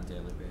traded on a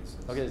daily basis?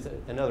 Okay, it's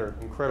another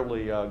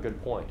incredibly good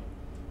point.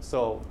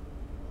 So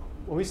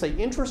when we say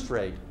interest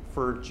rate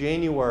for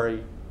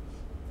January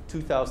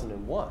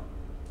 2001,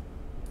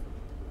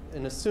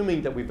 and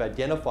assuming that we've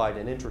identified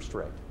an interest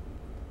rate,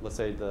 let's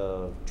say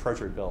the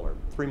Treasury bill or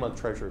 3-month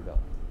Treasury bill.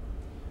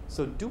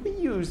 So do we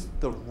use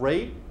the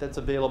rate that's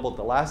available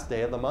the last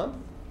day of the month?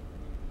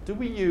 Do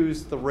we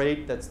use the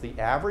rate that's the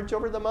average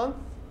over the month?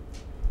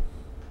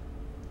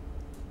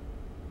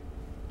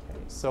 Okay,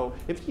 so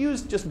if you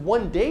use just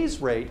one day's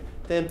rate,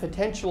 then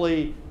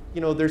potentially,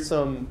 you know, there's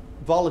some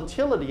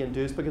volatility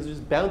induced because it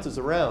just bounces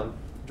around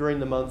during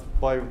the month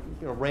by, you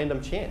know, random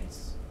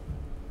chance.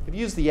 If you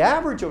use the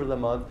average over the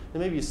month,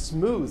 then maybe you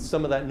smooth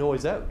some of that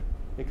noise out.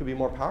 It could be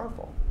more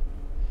powerful.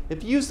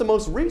 If you use the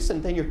most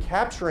recent, then you're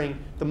capturing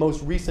the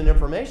most recent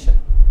information,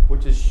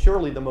 which is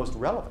surely the most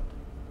relevant.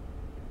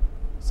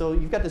 So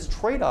you've got this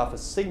trade-off of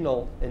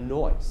signal and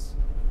noise,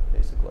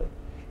 basically.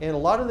 And a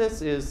lot of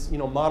this is, you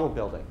know, model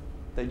building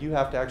that you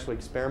have to actually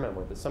experiment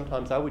with.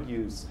 Sometimes I would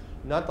use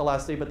not the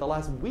last day, but the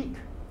last week.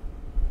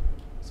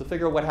 So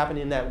figure out what happened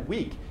in that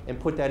week and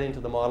put that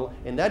into the model.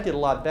 And that did a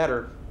lot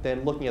better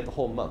than looking at the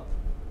whole month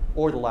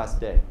or the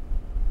last day.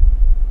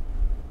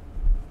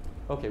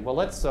 Okay, well,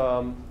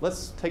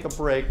 let's take a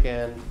break,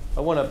 and I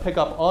want to pick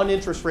up on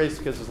interest rates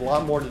because there's a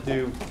lot more to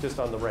do just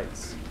on the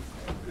rates.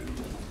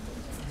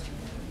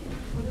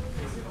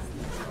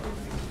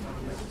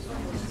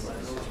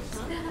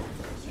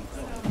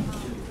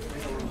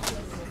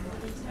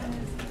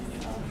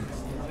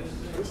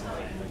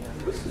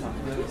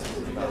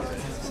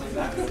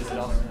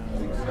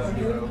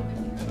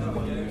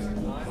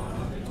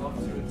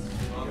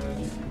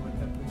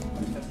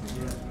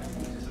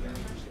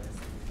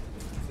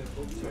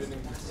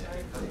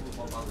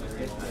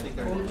 I think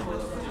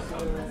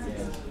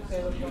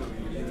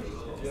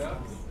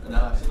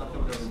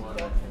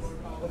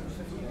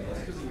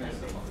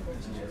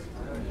Okay,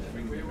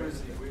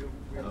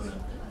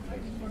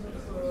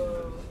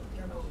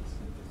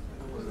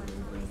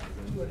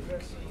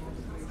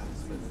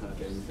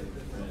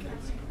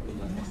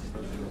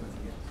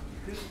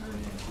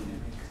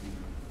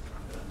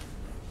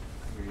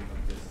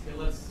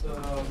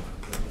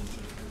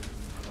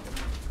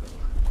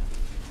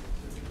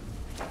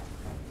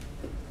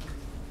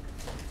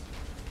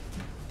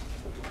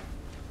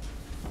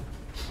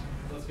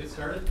 let's get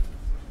started.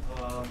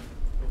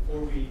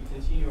 Before we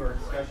continue our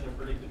discussion of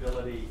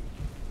predictability,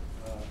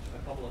 a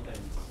couple of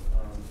things.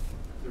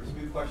 There was a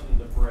good question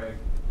to Greg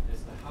as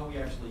to how we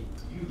actually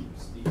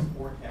use these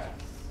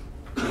forecasts.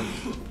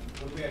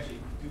 What do we actually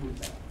do with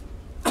that?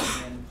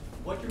 And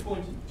what you're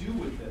going to do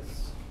with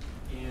this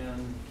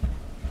in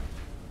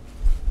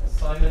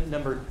assignment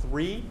number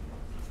 3, you're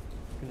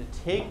going to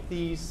take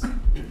these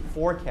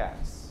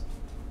forecasts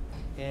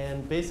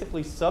and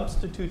basically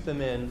substitute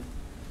them in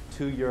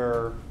to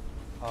your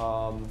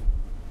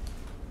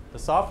the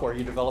software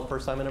you developed for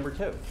assignment number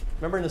 2.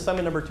 Remember in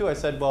assignment number 2 I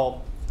said,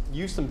 well,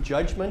 use some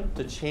judgment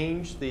to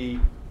change the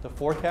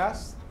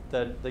forecasts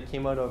that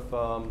came out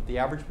of the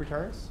average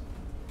returns.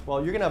 Well,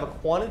 you're going to have a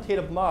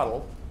quantitative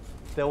model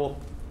that will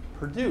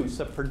produce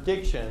a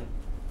prediction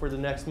for the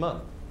next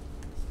month.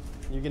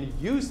 You're going to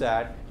use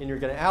that and you're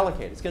going to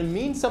allocate. It's going to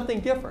mean something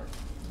different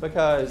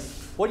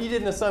because what you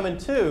did in assignment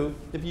 2,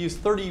 if you used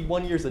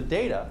 31 years of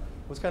data,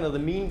 was kind of the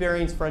mean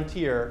variance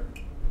frontier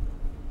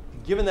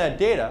given that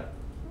data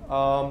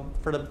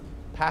for the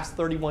past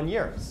 31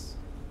 years.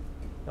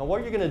 Now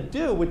what you're going to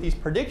do with these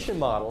prediction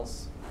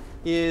models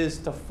is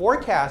to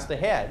forecast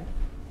ahead,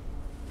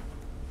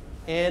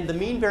 and the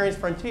mean variance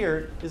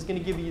frontier is going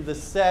to give you the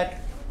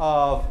set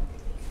of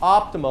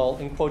optimal,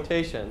 in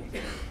quotation,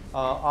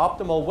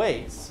 optimal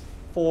weights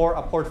for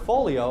a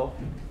portfolio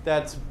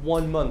that's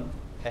 1 month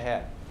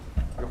ahead.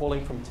 You're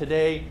holding from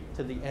today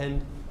to the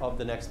end of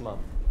the next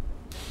month.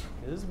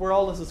 This is where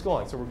all this is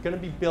going. So we're going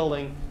to be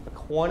building a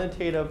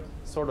quantitative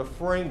sort of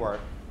framework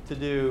to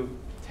do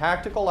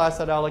tactical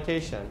asset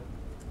allocation,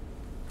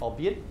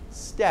 albeit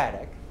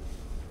static,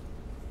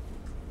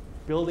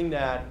 building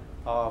that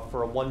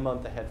for a 1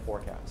 month ahead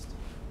forecast.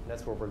 And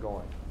that's where we're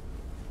going.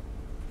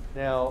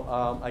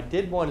 Now, I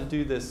did want to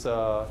do this,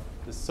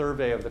 this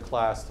survey of the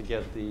class to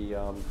get the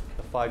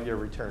 5-year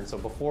return. So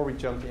before we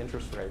jump to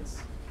interest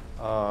rates,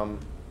 I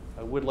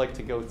would like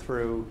to go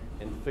through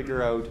and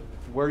figure out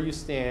where you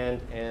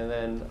stand, and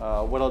then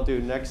what I'll do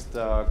next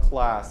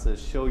class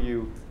is show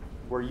you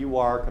where you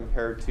are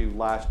compared to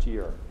last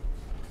year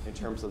in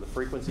terms of the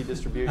frequency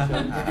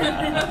distribution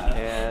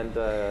and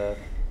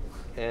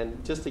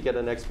just to get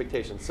an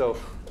expectation. So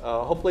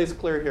hopefully it's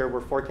clear here.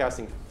 We're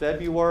forecasting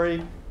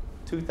February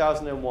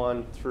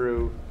 2001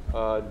 through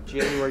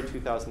January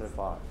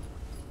 2005.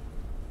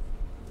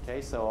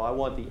 Okay, so I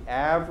want the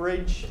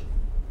average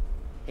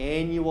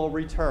annual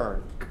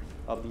return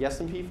of the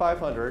S&P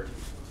 500,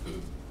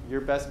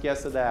 your best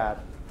guess of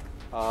that.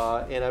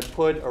 And I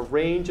put a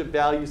range of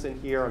values in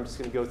here. I'm just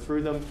going to go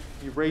through them.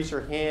 You raise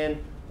your hand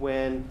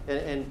when,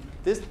 and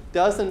this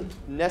doesn't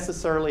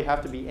necessarily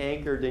have to be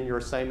anchored in your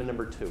assignment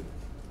number 2,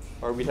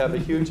 or we'd have a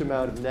huge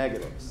amount of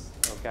negatives,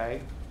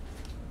 okay?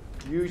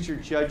 Use your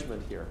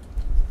judgment here,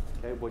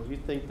 okay? What you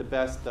think the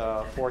best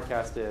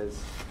forecast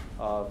is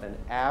of an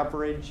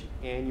average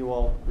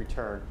annual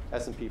return,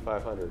 S&P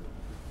 500.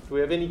 Do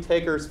we have any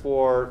takers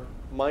for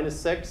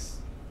 -6,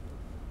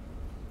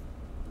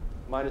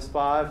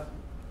 -5,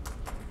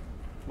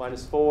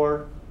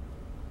 -4,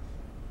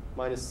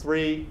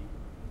 -3,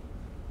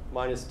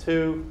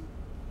 -2?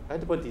 I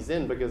had to put these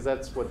in because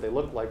that's what they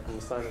look like from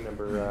assignment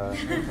number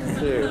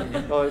 2.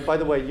 Oh, by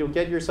the way, you'll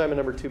get your assignment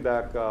number 2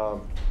 back.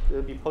 It'll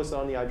be posted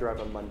on the iDrive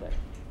on Monday.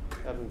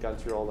 I haven't gone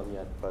through all of them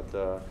yet, but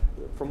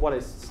from what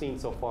I've seen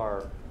so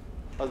far,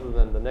 other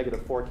than the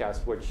negative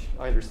forecast, which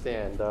I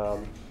understand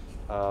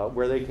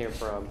where they came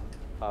from,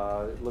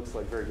 it looks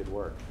like very good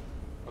work.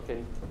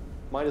 Okay,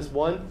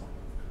 -1,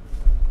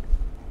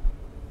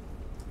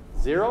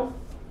 0.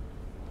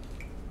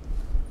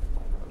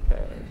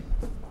 Okay.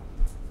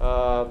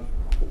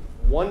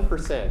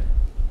 1%.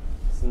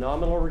 It's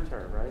nominal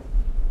return, right?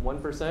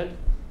 1%.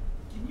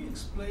 Can you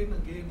explain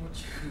again what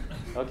you...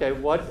 Okay,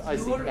 what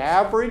is the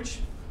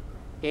average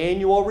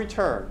annual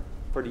return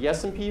for the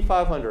S&P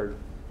 500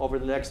 over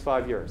the next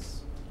 5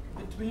 years?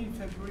 Between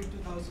February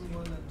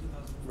 2001 and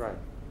 2005. Right.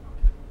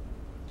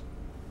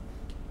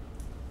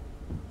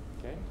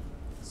 Okay.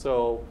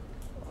 So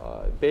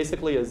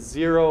basically a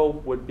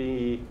 0 would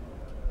be,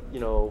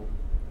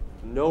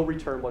 no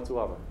return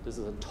whatsoever. This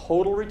is a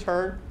total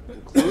return,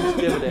 includes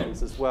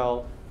dividends as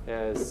well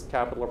as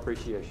capital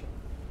appreciation.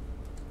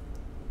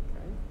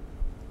 Okay.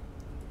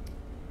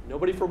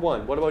 Nobody for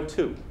 1. What about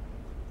 2?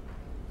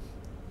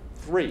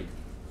 3.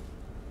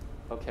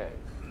 Okay.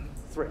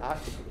 3.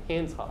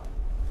 Hands high.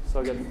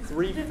 So I got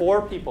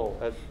 4 people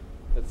at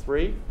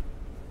 3.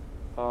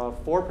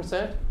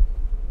 4%.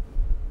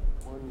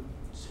 1,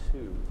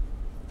 2,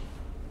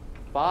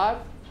 5.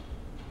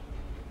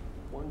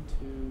 1,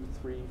 2,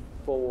 3,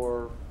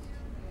 4.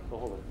 Oh,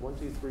 hold on. 1,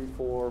 2, 3,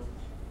 4.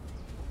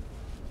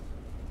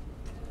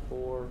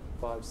 4,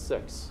 5,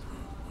 6.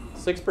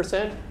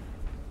 6%?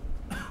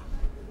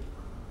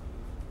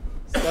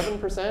 7%?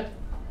 2,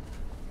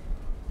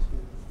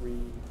 3,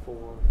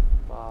 4,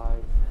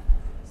 5,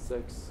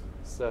 6,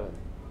 7.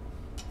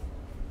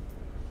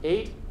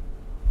 8? 2,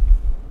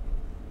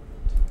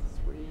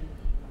 3,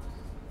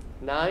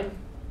 9?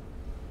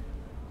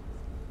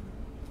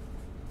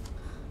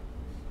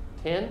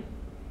 10?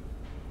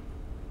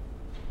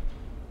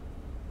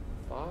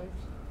 5?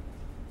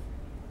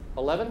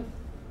 11?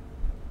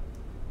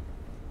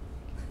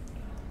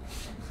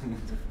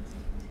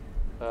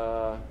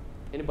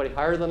 Anybody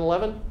higher than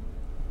 11?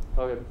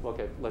 Okay,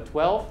 okay.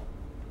 12?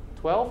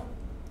 12?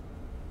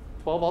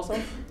 12 also?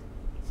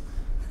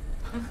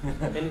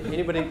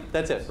 Anybody?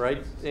 That's it,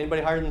 right?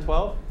 Anybody higher than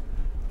 12?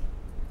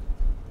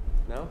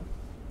 No?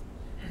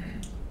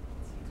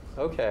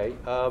 Okay,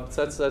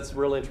 so that's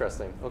real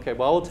interesting. Okay,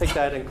 well, we'll take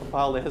that and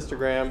compile the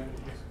histogram,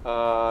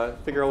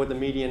 figure out what the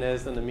median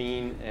is and the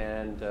mean,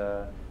 and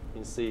you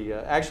can see.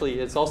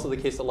 Actually, it's also the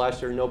case that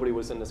last year nobody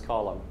was in this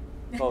column.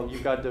 Oh, you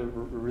got the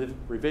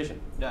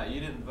revision. Yeah, you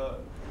didn't vote.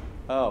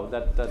 Oh,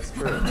 that's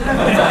true.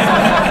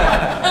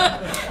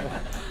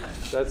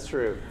 That's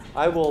true.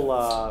 I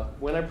will,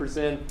 when I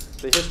present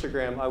the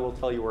histogram, I will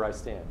tell you where I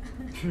stand.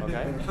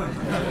 Okay?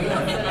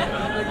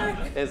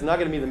 It's not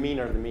going to be the mean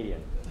or the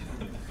median.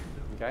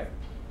 Okay?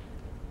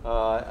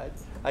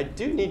 I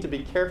do need to be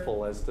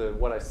careful as to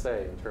what I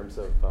say in terms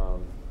of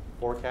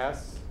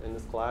forecasts in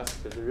this class,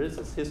 because there is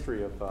this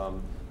history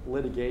of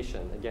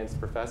litigation against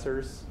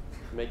professors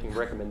making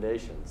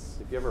recommendations.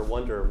 If you ever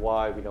wonder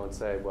why we don't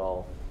say,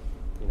 well,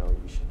 you know,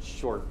 you should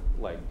short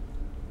like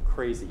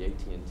crazy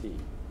AT&T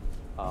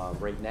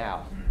right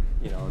now,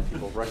 you know, and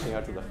people rushing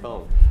out to the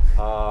phone.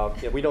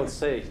 Yeah, we don't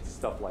say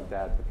stuff like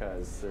that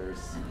because there's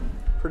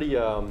pretty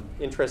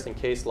interesting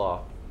case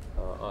law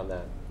on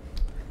that,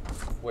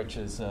 which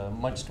is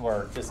much to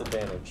our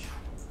disadvantage.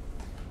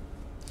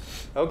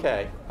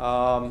 Okay,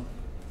 so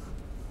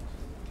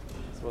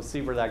we'll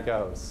see where that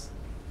goes.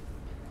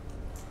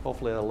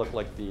 Hopefully it'll look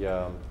like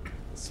the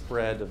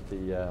spread of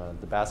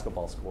the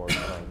basketball score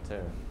tonight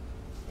too.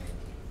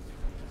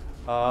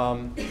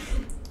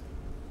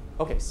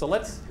 Okay, so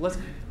let's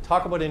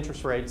talk about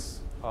interest rates.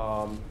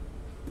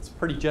 It's a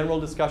pretty general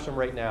discussion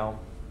right now.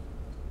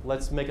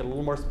 Let's make it a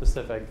little more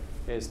specific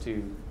as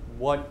to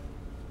what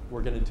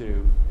we're going to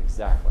do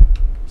exactly.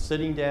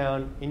 Sitting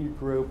down in your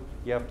group,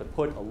 you have to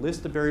put a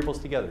list of variables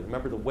together.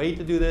 Remember, the way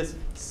to do this,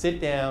 sit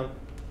down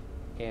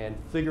and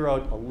figure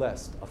out a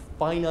list, a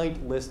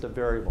finite list of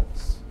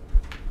variables.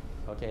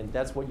 Okay, and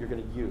that's what you're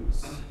going to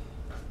use.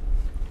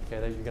 Okay,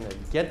 that you're going to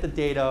get the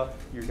data,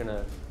 you're going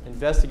to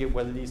investigate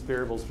whether these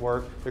variables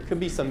work. There could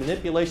be some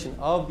manipulation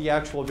of the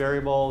actual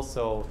variables,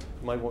 so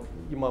you might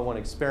want to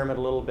experiment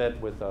a little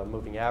bit with a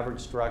moving average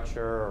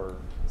structure or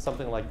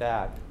something like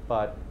that.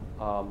 But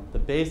the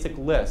basic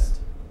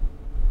list,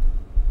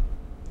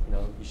 you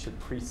know, you should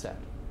preset.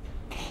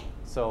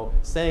 So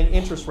saying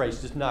interest rates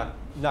is just not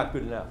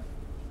good enough.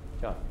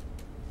 John.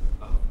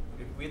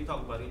 If we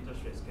talk about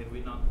interest rates, can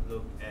we not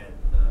look at,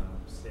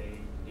 say,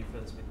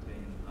 difference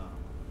between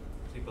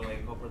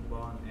AAA corporate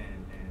bond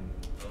and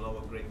a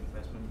lower grade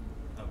investment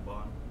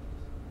bond,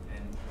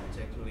 and it's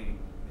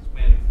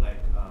mainly like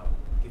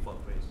default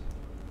rates?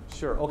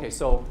 Sure. Okay.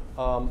 So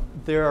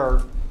there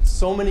are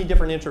so many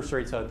different interest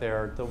rates out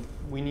there that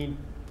we need,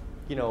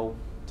 you know,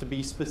 to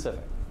be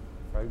specific.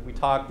 Right? We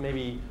talked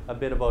maybe a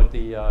bit about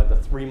the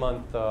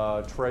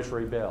 3-month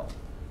Treasury bill.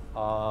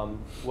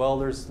 Well,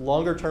 there's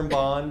longer-term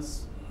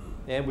bonds,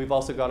 and we've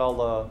also got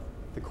all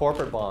the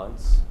corporate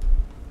bonds,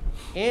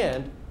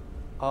 and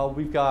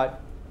we've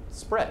got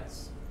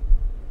spreads.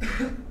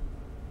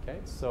 Okay,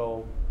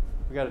 so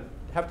we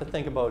have to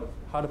think about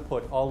how to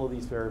put all of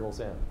these variables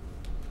in.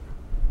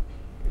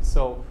 Okay,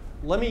 so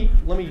let me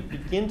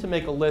begin to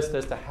make a list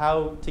as to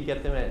how to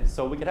get them in.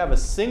 So we could have a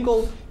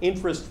single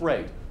interest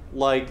rate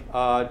like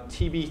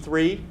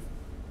TB3,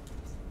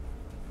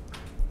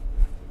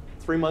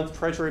 3-month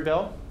Treasury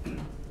bill.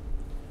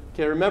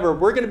 Okay, remember,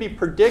 we're going to be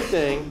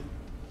predicting,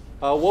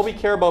 what we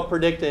care about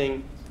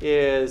predicting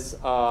is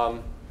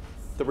the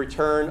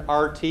return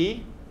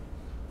RT.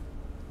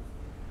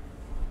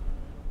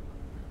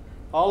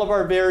 All of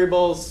our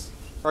variables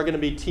are going to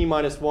be T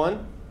minus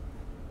 1.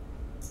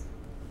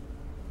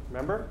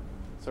 Remember?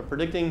 So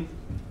predicting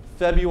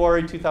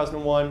February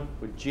 2001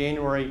 with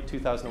January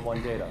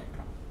 2001 data.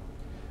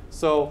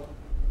 So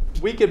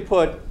we could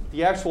put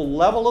the actual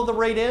level of the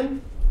rate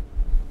in.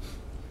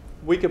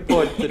 We could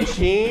put the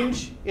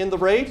change in the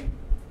rate.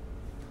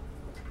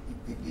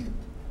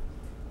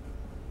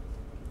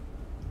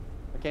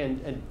 Okay,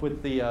 and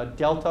with the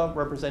delta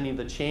representing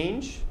the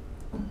change.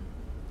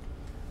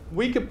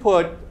 We could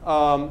put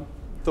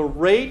the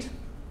rate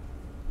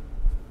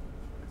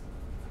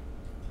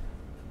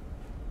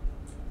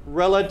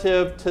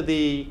relative to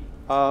the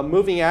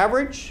moving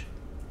average.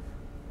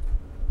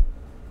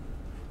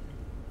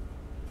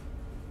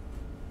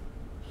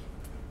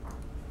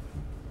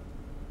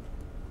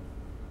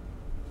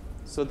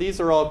 So these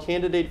are all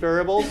candidate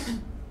variables.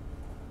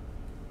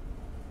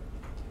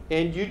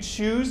 and you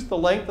choose the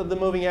length of the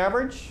moving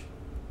average.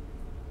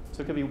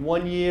 So it could be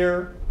 1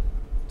 year,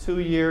 2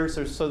 years,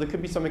 or so there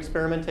could be some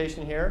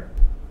experimentation here.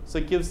 So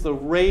it gives the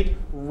rate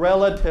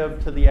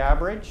relative to the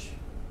average.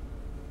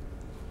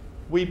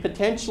 We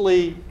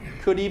potentially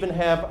could even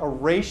have a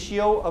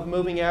ratio of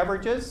moving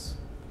averages.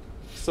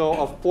 So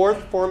a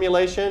fourth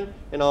formulation,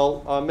 and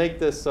I'll make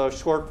this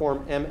short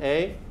form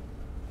MA.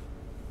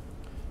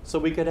 So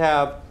we could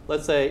have,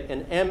 let's say,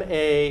 an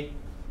MA3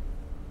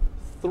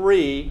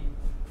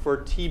 for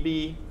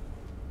TB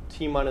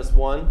T minus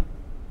 1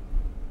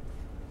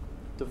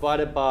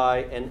 divided by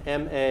an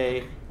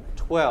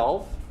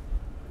MA12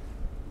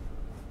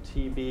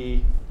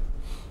 TB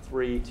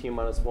 3 T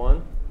minus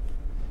 1.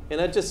 And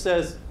that just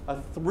says a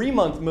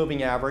 3-month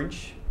moving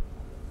average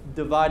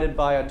divided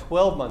by a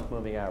 12-month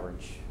moving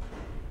average.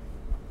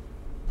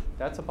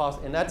 That's a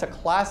and that's a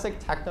classic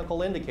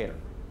technical indicator.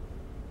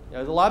 You know,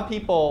 there's a lot of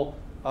people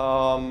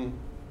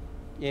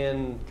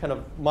in kind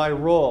of my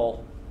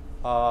role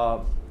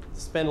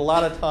spend a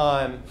lot of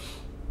time,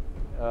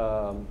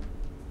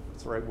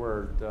 what's the right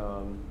word,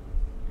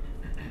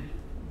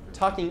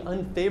 talking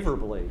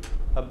unfavorably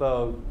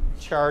about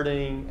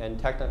charting and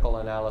technical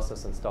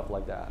analysis and stuff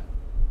like that.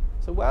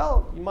 So,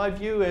 well, my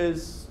view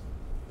is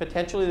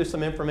potentially there's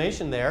some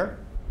information there.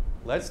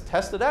 Let's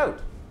test it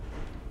out.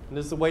 And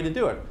this is the way to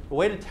do it. The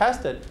way to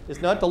test it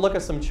is not to look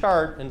at some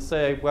chart and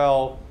say,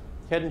 well,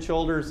 Head and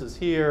Shoulders is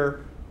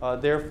here,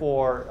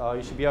 therefore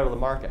you should be out of the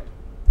market.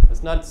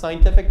 It's not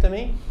scientific to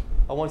me.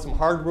 I want some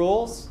hard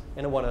rules,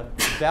 and I want to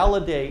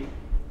validate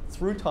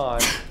through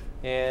time.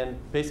 And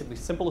basically,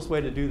 the simplest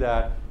way to do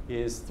that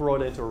is throw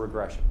it into a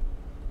regression.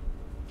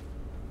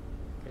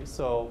 Okay,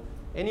 so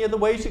any other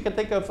ways you can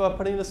think of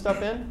putting this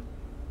stuff in?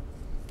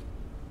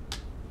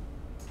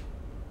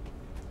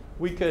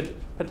 We could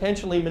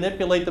potentially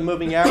manipulate the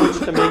moving average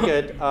to make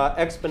it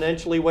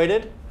exponentially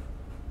weighted.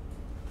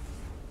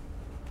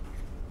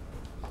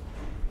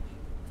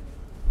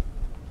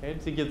 Okay,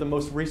 to give the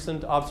most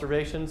recent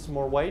observations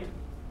more weight.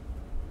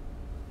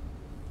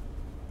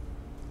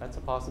 That's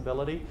a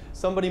possibility.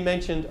 Somebody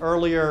mentioned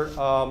earlier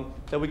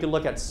that we could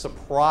look at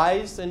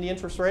surprise in the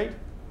interest rate.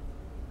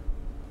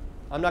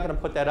 I'm not going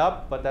to put that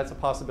up, but that's a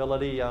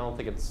possibility. I don't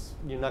think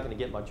you're not going to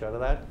get much out of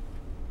that,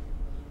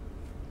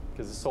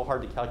 because it's so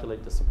hard to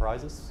calculate the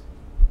surprises.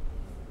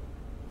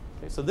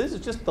 Okay, so this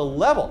is just the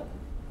level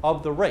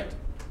of the rate.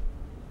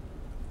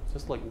 It's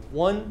just like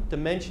one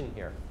dimension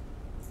here.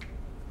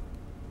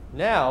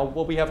 Now,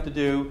 what we have to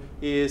do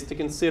is to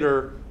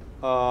consider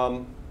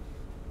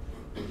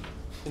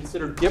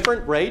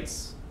different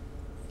rates.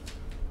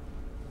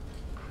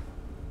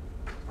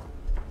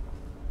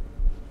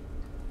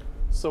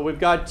 So we've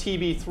got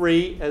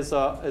TB3 as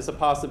a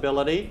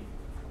possibility.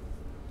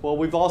 Well,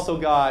 we've also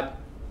got,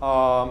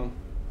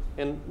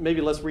 and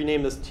maybe let's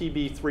rename this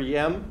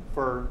TB3M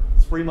for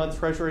 3-month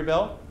Treasury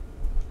bill.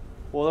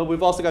 Well,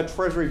 we've also got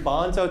Treasury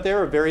bonds out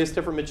there of various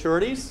different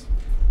maturities.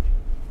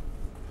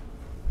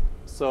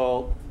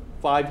 So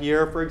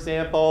 5-year, for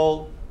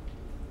example,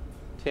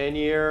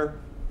 10-year.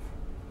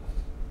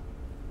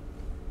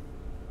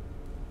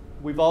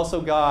 We've also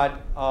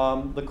got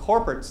the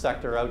corporate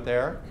sector out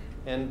there.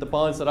 And the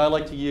bonds that I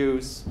like to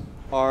use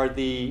are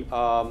the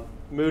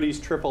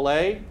Moody's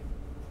AAA,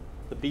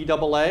 the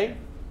BAA.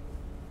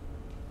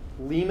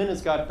 Lehman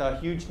has got a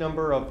huge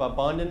number of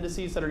bond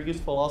indices that are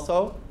useful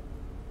also.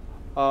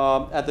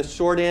 At the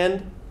short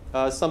end,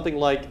 something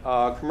like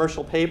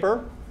commercial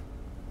paper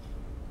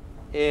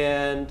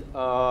and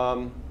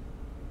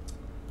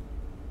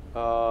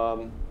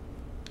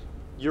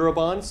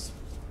Eurobonds.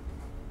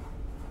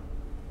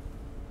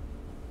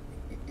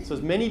 So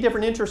there's many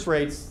different interest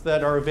rates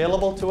that are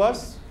available to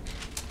us.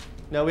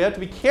 Now we have to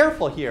be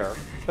careful here,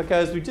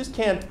 because we just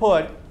can't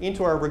put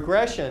into our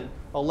regression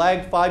a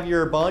lagged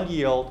 5-year bond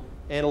yield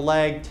and a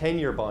lagged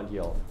 10-year bond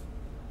yield.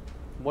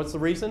 What's the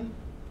reason?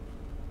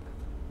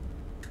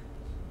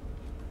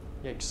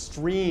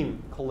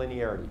 Extreme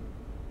collinearity.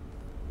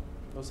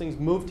 Those things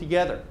move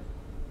together.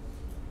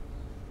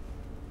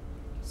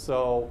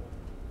 So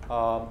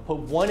put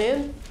one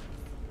in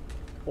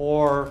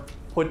or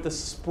put the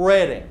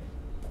spread in.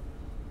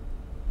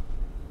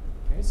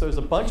 Okay, so there's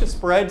a bunch of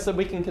spreads that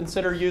we can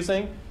consider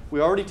using. We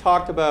already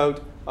talked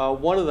about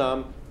one of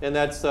them, and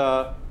that's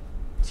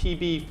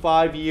TB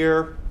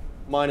 5-year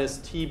minus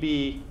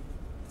TB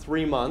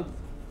 3-month.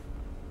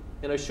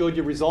 And I showed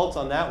you results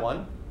on that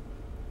one.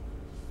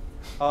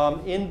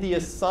 In the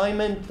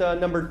assignment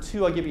number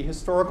 2, I'll give you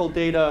historical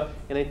data,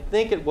 and I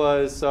think it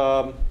was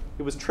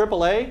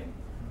AAA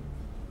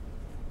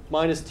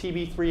minus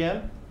TB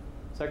 3M.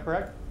 Is that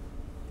correct?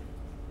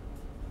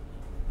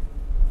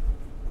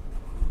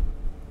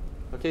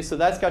 Okay, so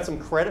that's got some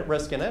credit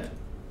risk in it.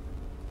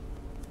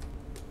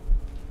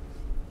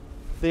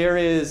 There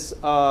is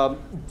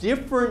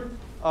different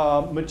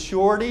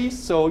maturities,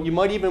 so you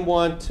might even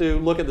want to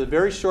look at the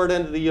very short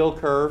end of the yield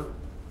curve.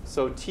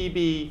 So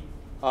TB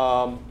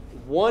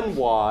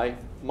 1Y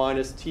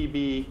minus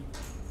TB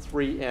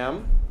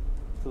 3M.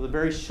 So the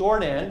very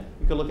short end,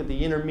 you could look at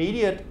the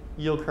intermediate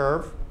yield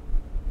curve.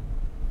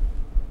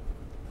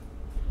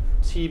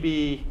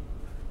 TB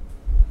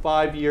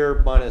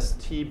 5-year minus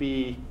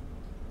TB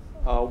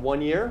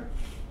 1 year.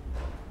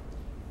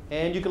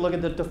 And you can look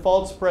at the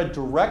default spread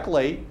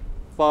directly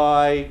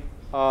by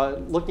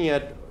looking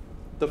at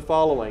the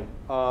following.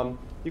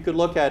 You could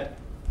look at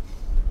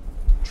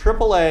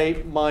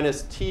AAA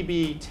minus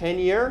TB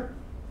 10-year,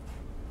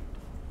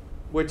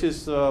 which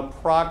is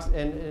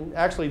and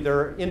actually there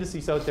are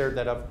indices out there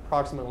that have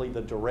approximately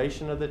the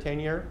duration of the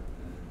 10-year.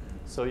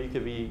 So you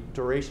could be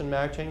duration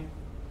matching.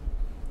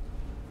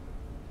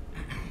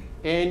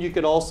 And you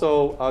could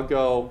also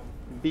go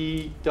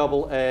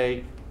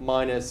BAA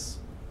minus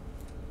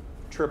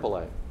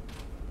AAA.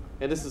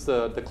 And this is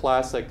the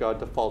classic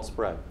default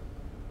spread.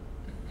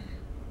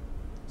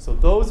 So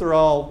those are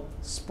all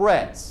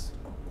spreads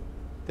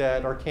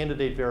that are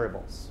candidate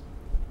variables.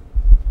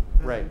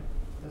 Right.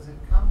 Does it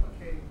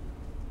complicate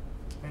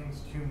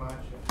things too much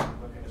if you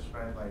look at a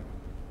spread like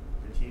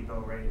the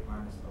T-bill rate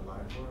minus the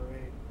LIBOR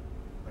rate?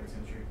 Like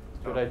since you're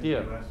Good talking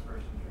idea. US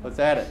versus Let's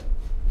add it.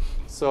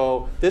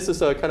 So this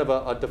is a kind of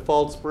a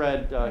default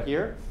spread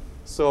here.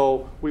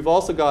 So we've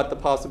also got the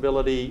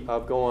possibility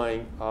of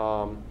going,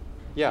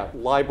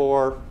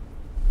 LIBOR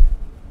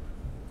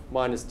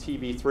minus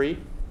TB3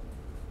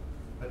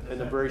 in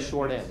the very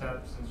short end.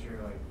 Since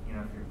you're like, if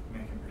you're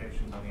making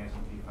predictions on the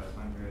S&P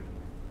 500, you're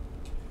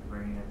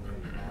bringing in the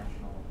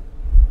national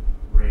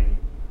rate.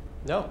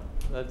 No,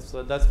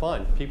 that's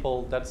fine.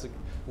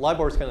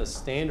 LIBOR is kind of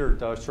standard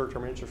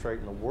short-term interest rate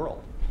in the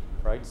world,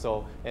 right?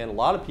 So, and a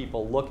lot of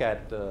people look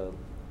at, they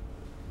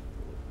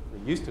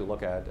used to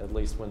look at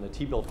least when the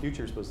T-bill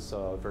futures was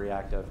very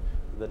active,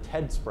 the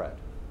TED spread.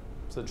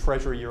 So the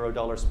Treasury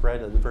Euro-dollar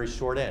spread at the very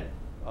short end,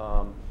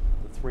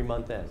 the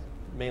 3-month end,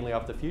 mainly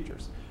off the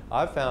futures.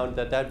 I've found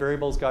that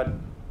variable's got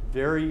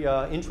very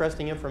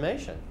interesting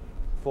information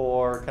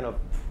for kind of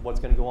what's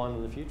going to go on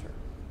in the future.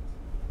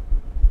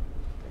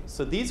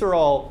 So these are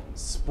all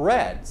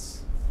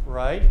spreads,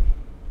 right?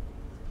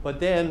 But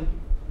then,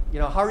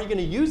 how are you going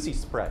to use these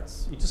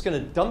spreads? You're just going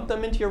to dump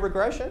them into your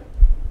regression?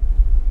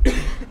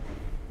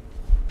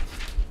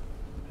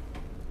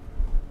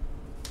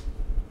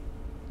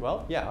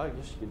 Well, yeah, I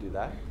guess you could do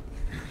that.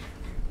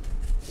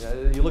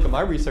 You look at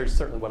my research,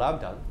 certainly what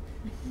I've done.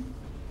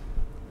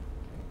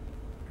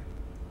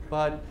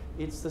 But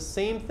it's the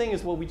same thing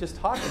as what we just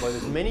talked about.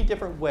 There's many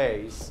different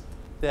ways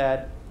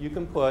that you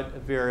can put a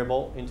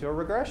variable into a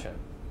regression.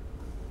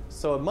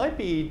 So it might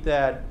be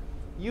that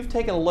you've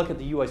taken a look at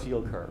the US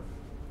yield curve,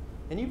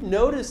 and you've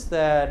noticed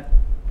that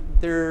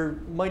there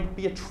might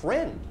be a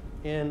trend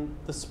in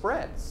the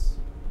spreads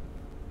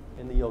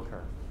in the yield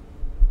curve.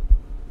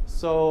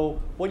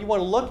 So what you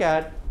want to look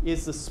at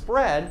is the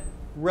spread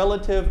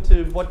relative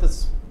to what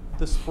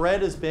the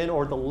spread has been,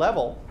 or the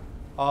level,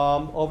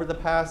 over the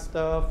past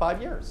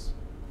 5 years.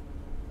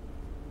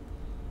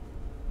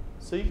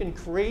 So you can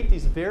create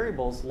these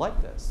variables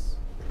like this.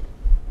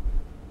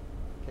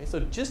 Okay, so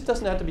it just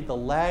doesn't have to be the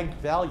lagged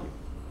value.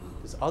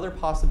 There's other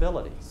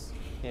possibilities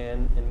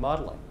in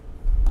modeling.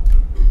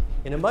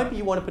 And it might be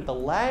you want to put the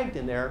lagged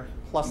in there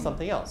plus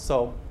something else.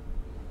 So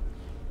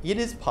it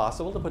is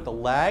possible to put the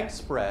lagged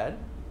spread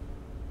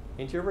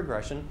into your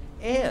regression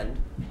and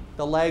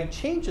the lagged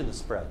change in the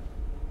spread.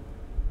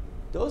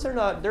 Those are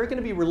not, they're going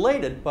to be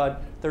related,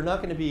 but they're not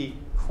going to be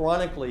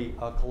chronically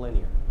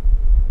collinear.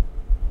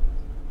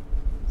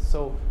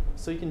 So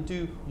you can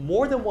do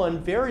more than one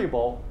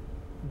variable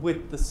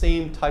with the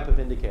same type of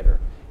indicator.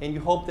 And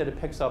you hope that it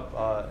picks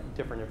up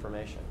different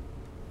information.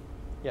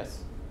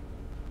 Yes?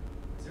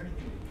 Is there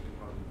anything that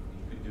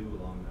you could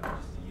do along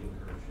just the yield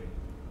curve shape?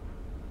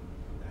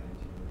 Put that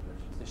into your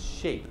regression? The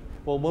shape.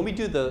 Well, when we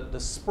do the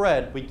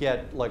spread, we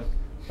get like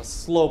a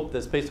slope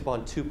that's based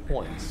upon 2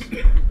 points.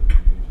 Integrate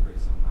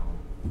somehow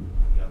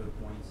the other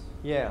points?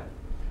 Yeah.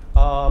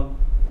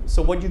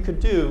 So what you could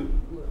do,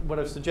 what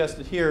I've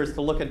suggested here, is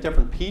to look at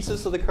different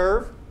pieces of the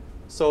curve.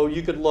 So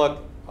you could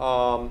look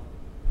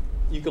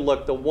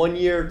the 1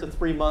 year to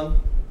 3 month,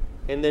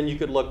 and then you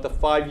could look the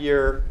 5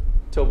 year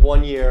to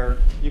 1 year.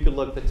 You could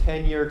look the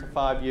 10 year to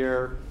 5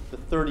 year, the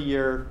 30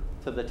 year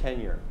to the 10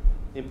 year.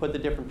 And put the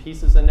different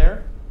pieces in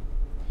there.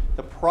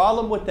 The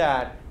problem with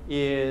that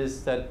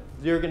is that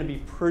they're going to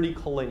be pretty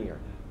collinear.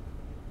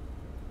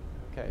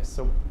 Okay,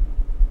 so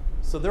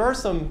there are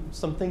some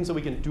things that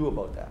we can do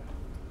about that.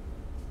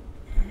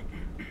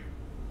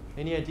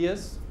 Any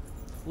ideas?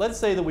 Let's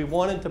say that we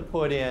wanted to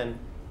put in,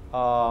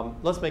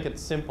 let's make it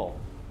simple.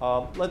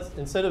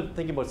 Instead of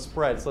thinking about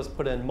spreads, let's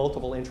put in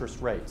multiple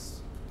interest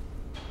rates,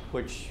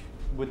 which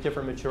with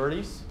different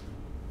maturities,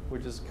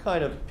 which is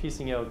kind of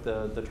piecing out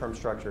the term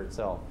structure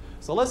itself.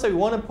 So let's say we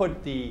want to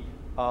put the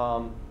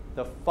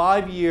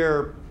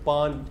 5-year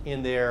bond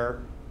in there,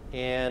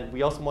 and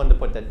we also wanted to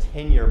put the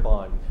 10-year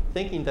bond,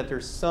 thinking that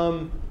there's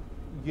some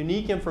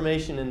unique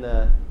information in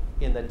the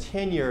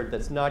 10-year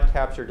that's not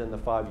captured in the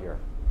 5-year.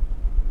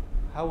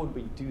 How would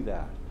we do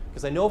that?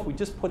 Because I know if we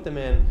just put them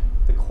in,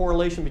 the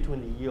correlation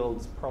between the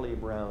yields probably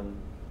around,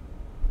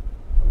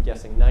 I'm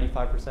guessing,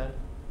 95%,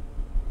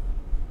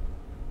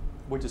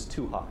 which is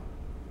too high.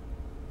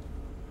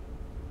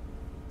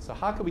 So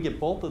how can we get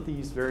both of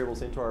these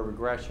variables into our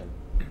regression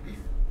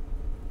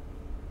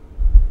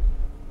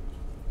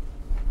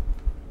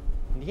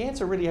And the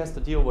answer really has to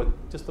deal with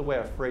just the way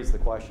I phrased the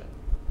question.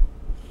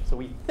 So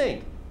we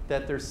think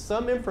that there's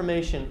some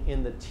information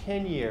in the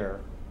 10-year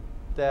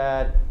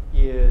that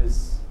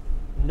is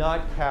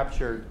not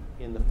captured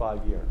in the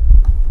 5-year.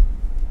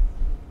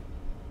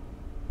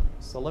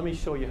 So let me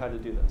show you how to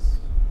do this.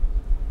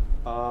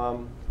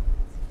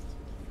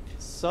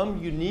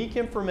 Some unique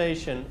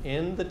information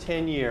in the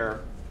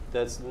 10-year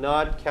that's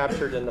not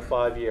captured in the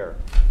 5-year.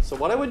 So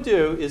what I would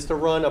do is to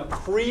run a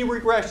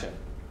pre-regression.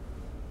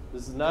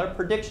 This is not a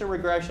prediction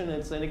regression,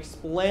 it's an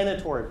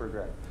explanatory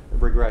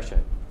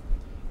regression.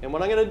 And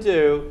what I'm going to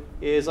do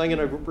is I'm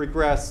going to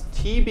regress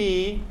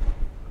TB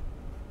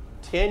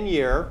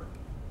 10-year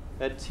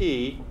at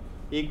t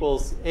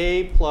equals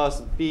a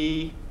plus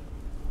b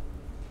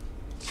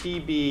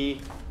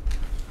TB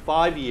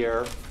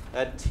 5-year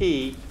at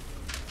t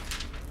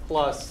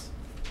plus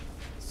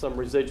some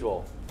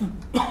residual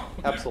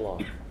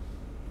epsilon.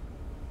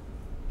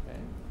 Okay.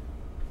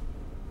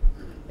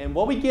 And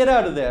what we get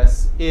out of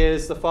this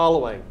is the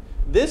following.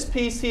 This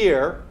piece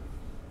here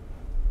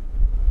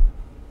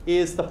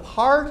is the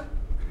part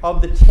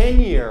of the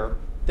 10-year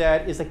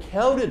that is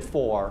accounted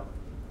for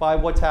by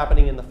what's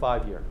happening in the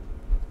 5-year.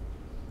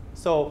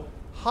 So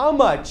how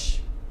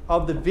much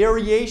of the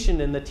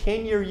variation in the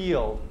 10-year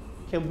yield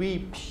can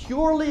we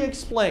purely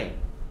explain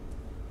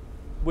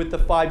with the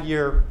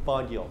 5-year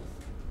bond yield?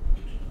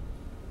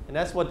 And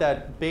that's what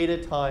that beta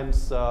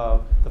times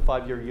the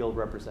 5-year yield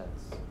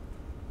represents.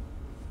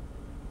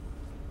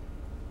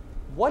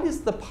 What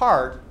is the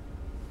part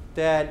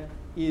that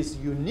is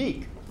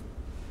unique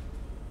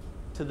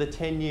to the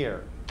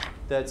 10-year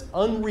that's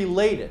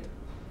unrelated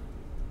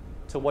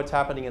to what's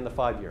happening in the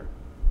 5-year?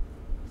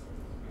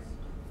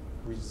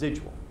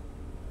 Residual.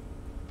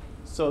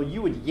 So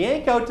you would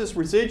yank out this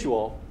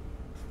residual,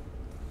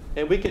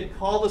 and we could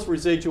call this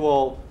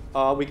residual,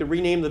 we could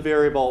rename the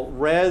variable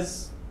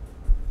res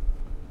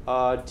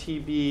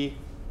TB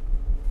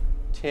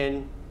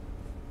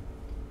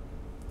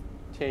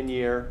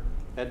 10-year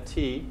at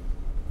t,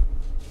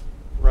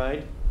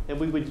 right? And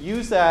we would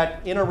use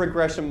that in a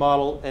regression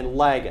model and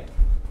lag it.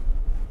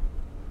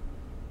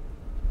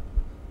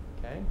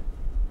 Okay?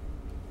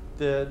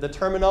 The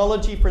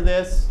terminology for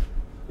this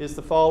is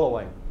the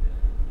following.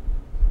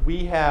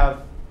 We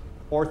have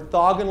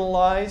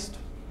orthogonalized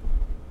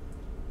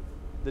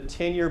the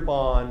 10-year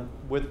bond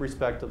with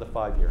respect to the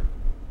 5-year.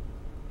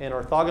 And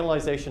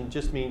orthogonalization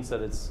just means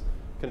that it's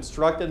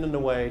constructed in a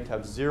way to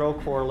have zero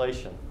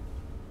correlation.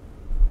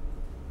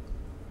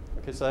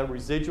 Okay, so that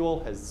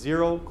residual has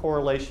zero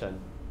correlation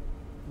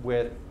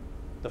with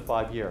the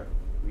 5-year.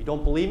 If you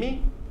don't believe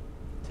me,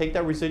 take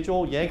that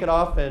residual, yank it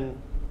off in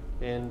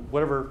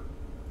whatever,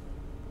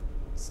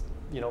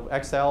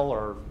 Excel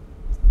or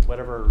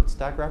whatever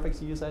stack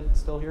graphics you use. That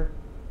still here?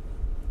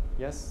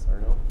 Yes or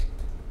no?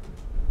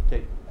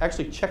 Okay,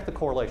 actually check the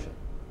correlation.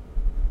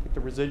 Take the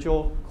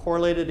residual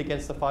correlated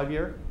against the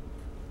 5-year,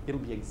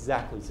 it'll be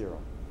exactly zero.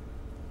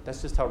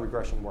 That's just how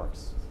regression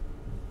works.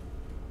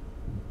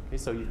 Okay,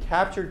 so you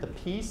captured the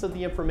piece of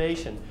the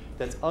information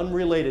that's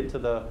unrelated to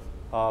the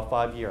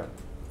 5-year.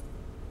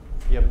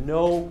 You have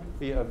no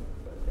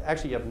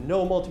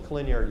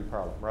multicollinearity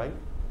problem, right?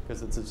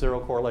 Because it's a zero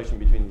correlation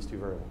between these two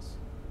variables.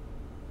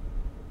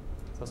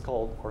 So that's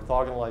called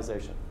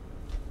orthogonalization.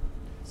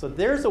 So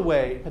there's a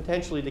way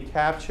potentially to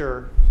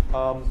capture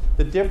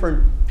the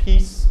different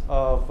piece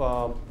of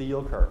the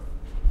yield curve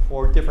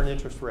or different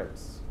interest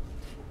rates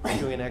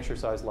doing an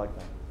exercise like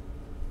that.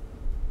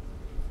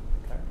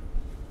 Okay.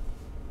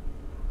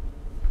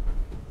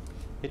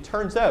 It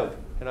turns out,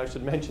 and I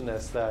should mention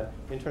this, that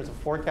in terms of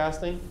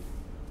forecasting,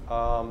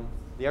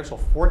 the actual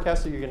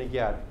forecasts that you're going to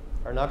get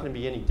are not going to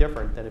be any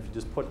different than if you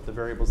just put the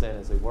variables in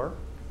as they were.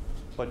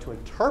 But to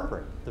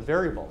interpret the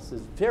variables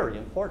is very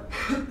important.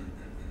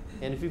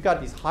 And if you've got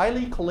these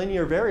highly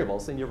collinear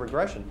variables in your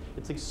regression,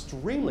 it's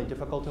extremely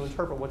difficult to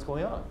interpret what's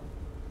going on.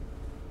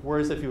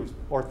 Whereas if you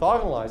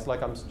orthogonalize,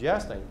 like I'm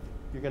suggesting,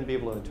 you're going to be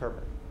able to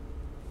interpret.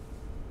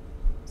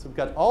 So we've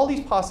got all these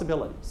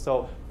possibilities.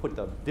 So put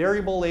the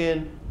variable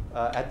in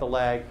at the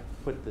lag,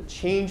 put the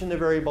change in the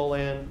variable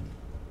in.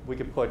 We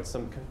could put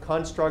some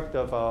construct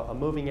of a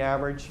moving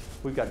average.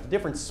 We've got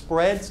different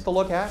spreads to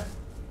look at.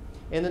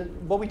 And then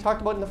what we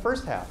talked about in the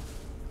first half.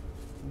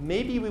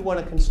 Maybe we want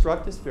to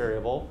construct this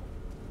variable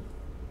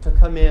to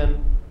come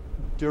in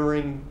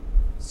during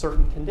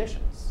certain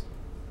conditions.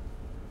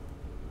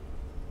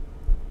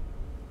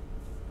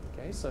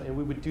 Okay, so and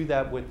we would do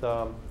that with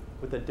a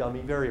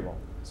dummy variable.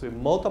 So we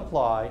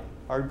multiply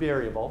our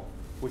variable,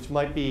 which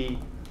might be,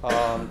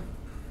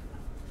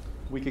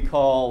 we could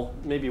call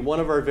maybe one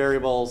of our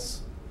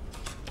variables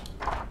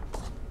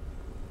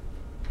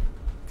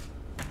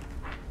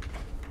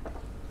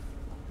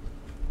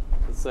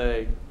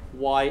say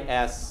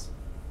ys5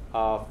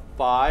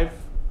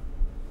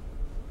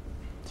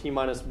 t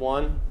minus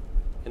 1,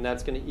 and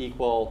that's going to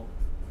equal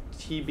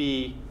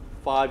tb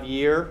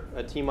 5-year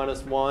at t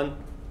minus 1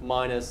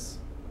 minus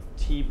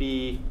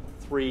tb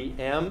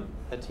 3m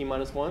at t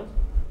minus 1.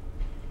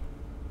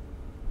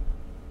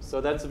 So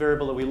that's the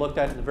variable that we looked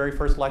at in the very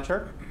first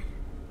lecture.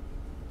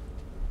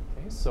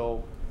 Okay,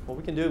 so what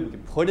we can do, we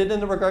can put it in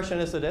the regression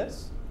as it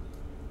is,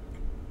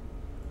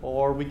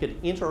 or we could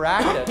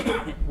interact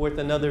it with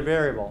another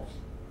variable.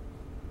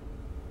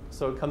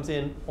 So it comes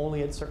in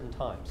only at certain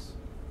times.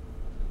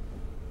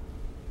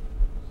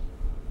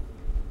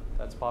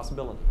 That's a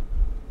possibility.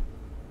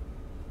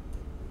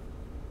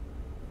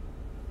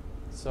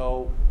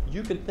 So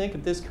you could think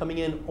of this coming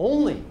in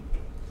only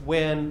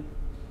when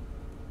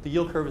the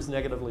yield curve is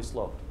negatively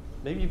sloped.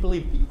 Maybe you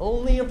believe the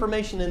only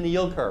information in the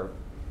yield curve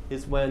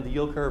is when the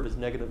yield curve is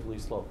negatively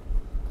sloped.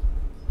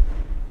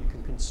 You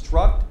can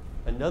construct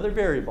another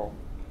variable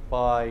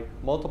by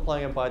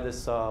multiplying it by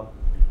this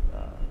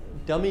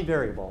dummy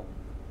variable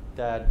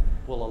that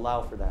will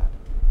allow for that.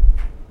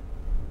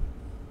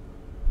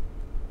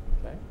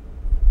 Okay?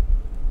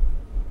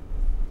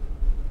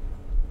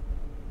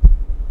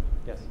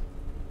 Yes?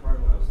 Part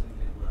of what I was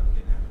thinking, what I was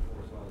getting at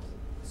before as well,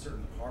 is a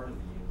certain part of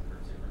the yield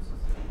curve difference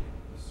is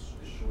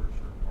the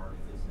short-term part,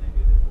 if it's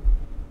negative,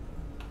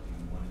 in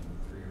 1 in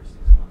 3 or 6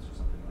 months or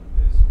something like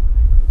this, or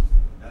negative.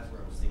 That's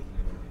where I was thinking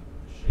of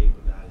the shape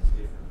of that is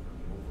different from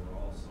the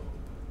overall, so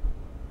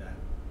that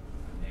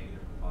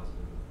negative or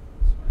positive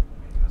is right.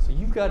 So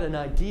you've got an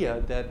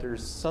idea that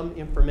there's some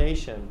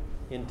information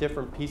in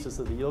different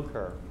pieces of the yield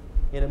curve.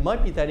 And it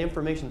might be that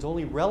information is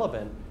only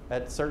relevant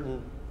at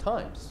certain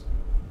times.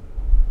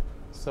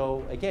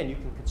 So again, you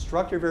can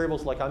construct your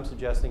variables like I'm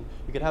suggesting.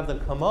 You could have them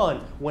come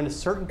on when a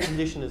certain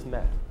condition is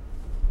met.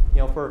 You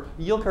know, for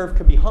yield curve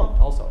could be humped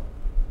also.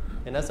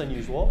 And that's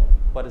unusual,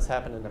 but it's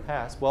happened in the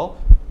past. Well,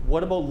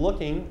 what about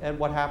looking at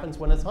what happens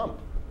when it's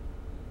humped?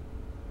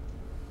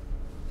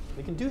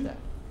 We can do that.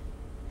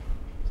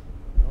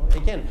 You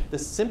know, again, the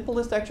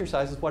simplest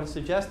exercise is what I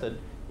suggested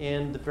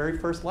in the very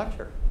first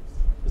lecture.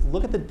 Just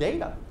look at the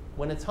data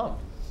when it's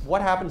humped.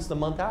 What happens the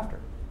month after?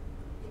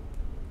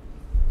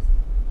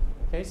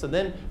 Okay, so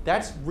then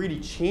that's really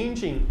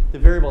changing the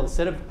variable.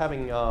 Instead of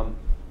having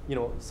you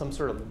know, some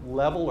sort of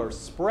level or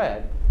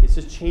spread, it's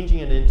just changing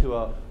it into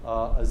a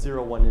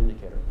 0-1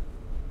 indicator.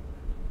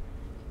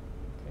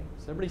 Okay,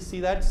 does everybody see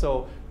that?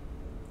 So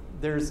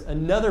there's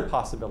another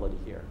possibility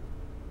here,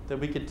 that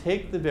we could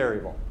take the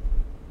variable,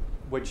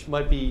 which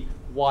might be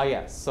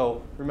ys.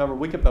 So remember,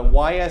 we could put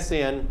ys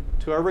in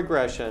to our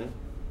regression,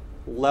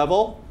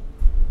 level.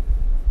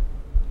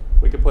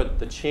 We could put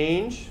the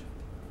change.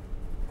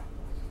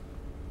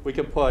 We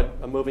could put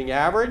a moving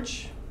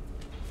average.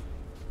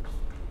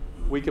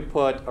 We could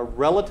put a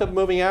relative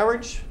moving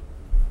average.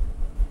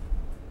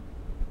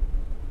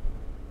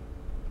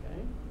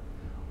 Okay.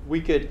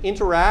 We could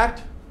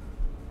interact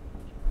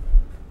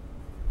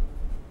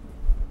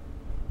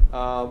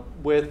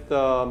with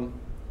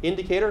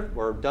indicator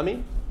or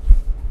dummy.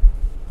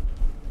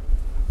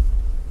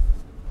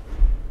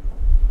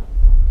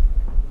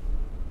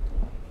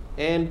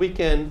 And we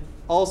can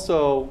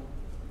also,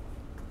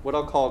 what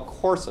I'll call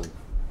coarsen.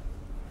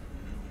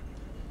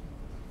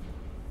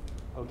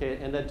 Okay,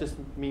 and that just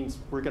means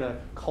we're going to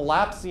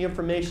collapse the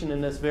information in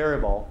this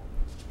variable.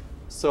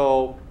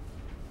 So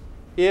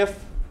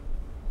if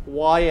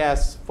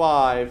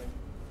ys5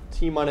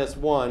 t minus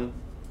 1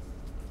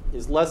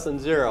 is less than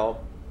 0,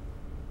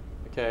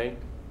 okay,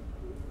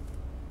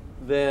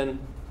 then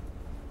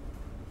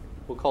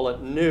we'll call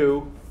it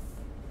new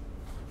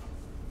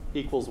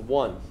equals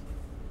 1.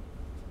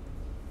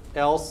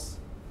 Else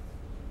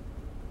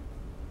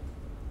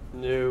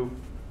new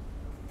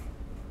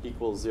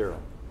equals 0.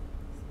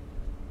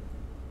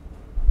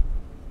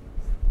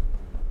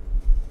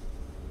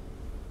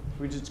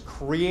 We just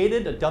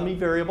created a dummy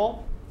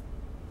variable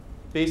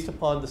based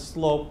upon the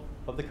slope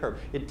of the curve.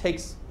 It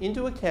takes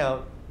into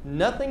account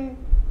nothing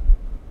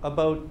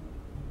about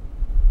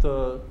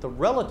the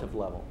relative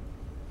level.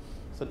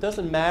 So it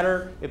doesn't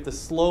matter if the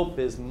slope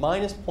is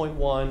minus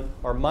 0.1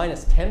 or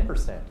minus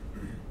 10%.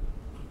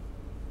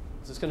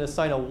 It's just going to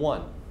assign a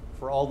 1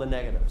 for all the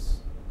negatives.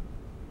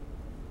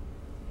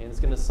 And it's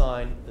going to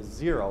assign a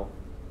 0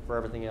 for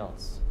everything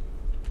else.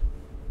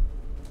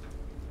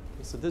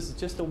 So this is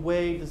just a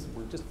way,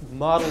 we're just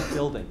model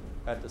building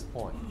at this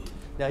point.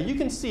 Now you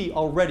can see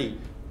already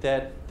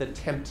that the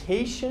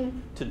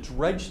temptation to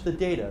dredge the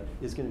data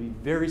is going to be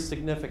very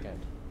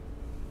significant.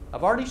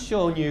 I've already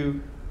shown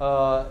you,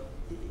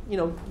 you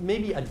know,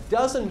 maybe a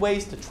dozen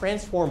ways to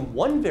transform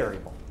one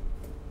variable.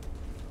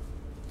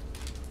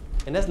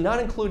 And that's not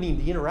including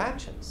the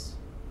interactions.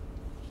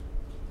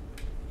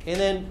 And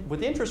then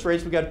with interest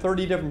rates, we've got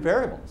 30 different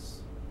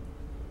variables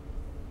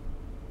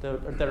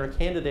that are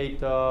candidate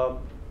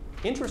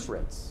interest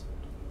rates,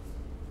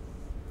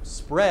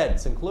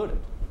 spreads included.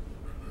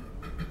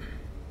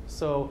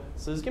 So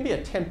there's going to be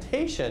a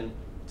temptation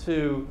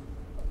to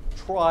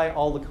try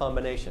all the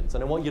combinations,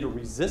 and I want you to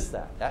resist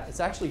that. It's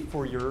actually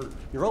for your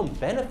own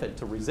benefit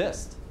to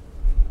resist.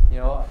 You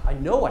know, I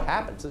know what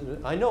happens.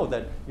 I know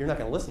that you're not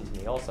going to listen to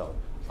me also.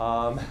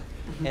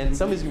 And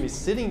somebody's going to be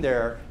sitting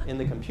there in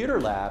the computer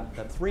lab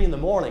at 3 in the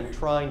morning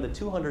trying the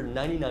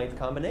 299th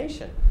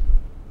combination.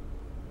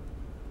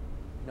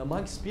 Now, my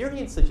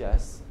experience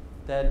suggests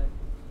that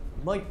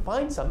You might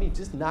find something that's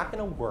just not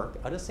going to work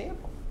out of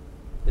sample.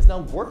 It's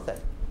not worth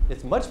it.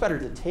 It's much better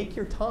to take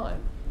your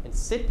time and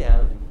sit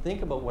down and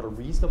think about what a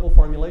reasonable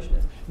formulation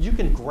is. You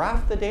can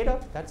graph the data,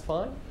 that's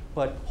fine,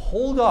 but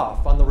hold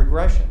off on the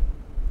regression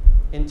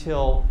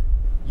until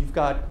you've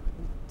got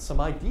some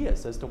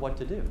ideas as to what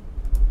to do.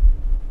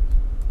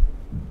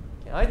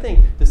 And I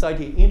think this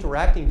idea of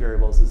interacting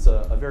variables is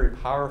a very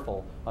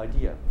powerful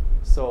idea.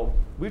 So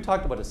we've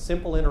talked about a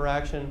simple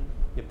interaction.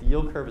 If the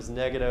yield curve is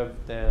negative,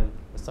 then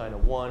assign a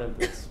 1. If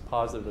it's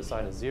positive,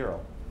 assign a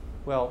 0.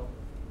 Well,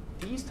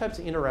 these types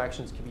of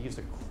interactions can be used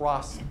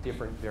across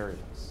different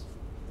variables.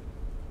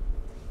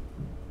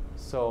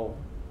 So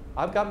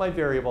I've got my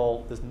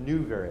variable, this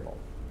new variable,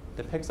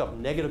 that picks up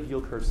negative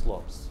yield curve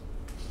slopes.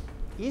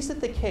 Is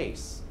it the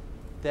case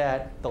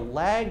that the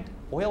lagged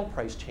oil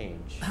price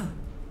change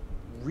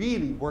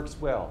really works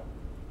well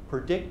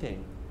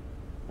predicting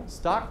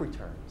stock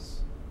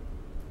returns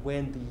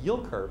when the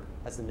yield curve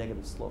has a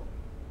negative slope?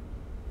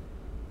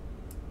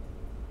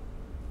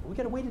 We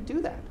got a way to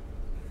do that.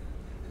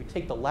 We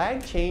take the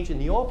lag change in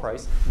the oil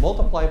price,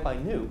 multiply it by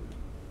nu,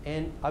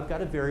 and I've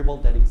got a variable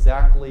that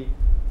exactly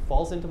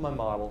falls into my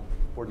model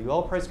where the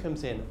oil price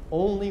comes in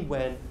only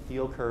when the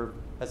yield curve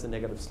has a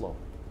negative slope.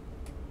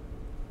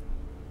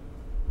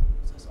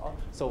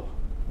 So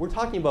we're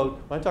talking about,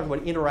 when I'm talking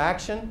about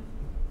interaction,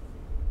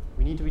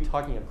 we need to be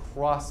talking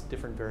across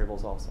different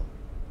variables also.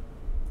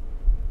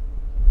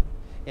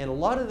 And a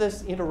lot of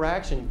this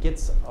interaction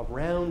gets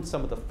around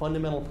some of the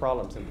fundamental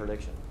problems in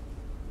prediction.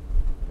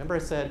 Remember I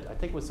said, I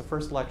think it was the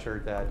first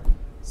lecture, that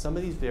some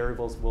of these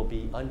variables will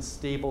be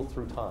unstable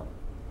through time.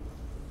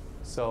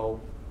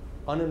 So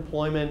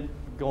unemployment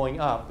going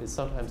up is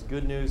sometimes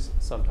good news,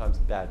 sometimes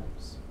bad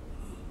news.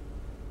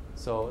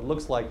 So it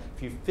looks like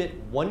if you fit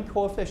one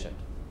coefficient,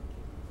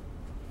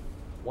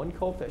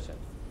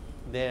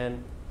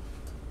 then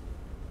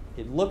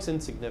it looks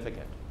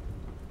insignificant,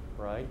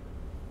 right?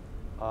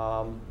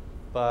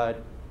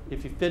 But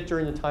if you fit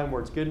during the time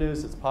where it's good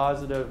news, it's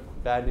positive,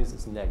 bad news,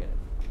 it's negative.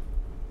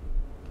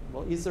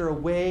 Well, is there a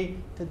way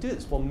to do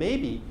this? Well,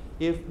 maybe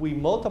if we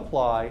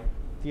multiply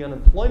the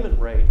unemployment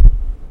rate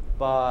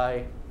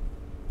by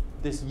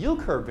this yield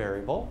curve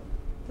variable,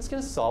 that's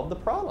going to solve the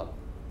problem.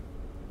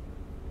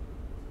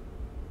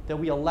 That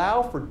we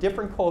allow for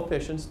different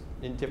coefficients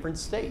in different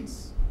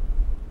states.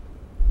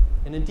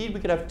 And indeed, we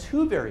could have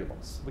two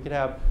variables. We could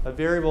have a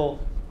variable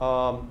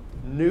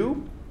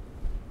nu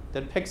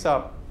that picks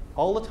up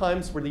all the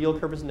times where the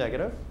yield curve is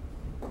negative.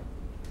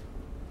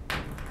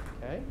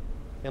 Okay?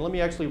 And let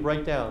me actually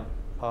write down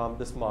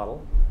this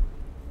model.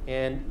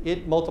 And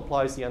it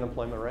multiplies the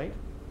unemployment rate.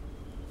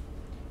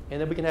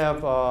 And then we can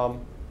have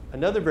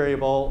another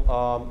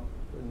variable,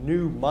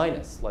 nu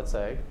minus, let's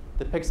say,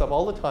 that picks up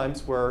all the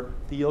times where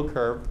the yield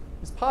curve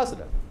is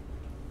positive.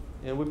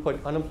 And we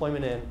put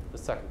unemployment in the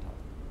second time.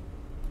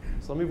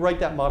 So let me write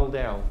that model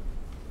down.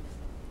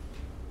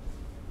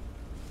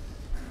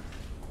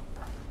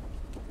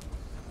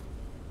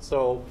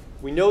 So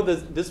we know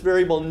that this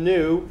variable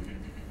nu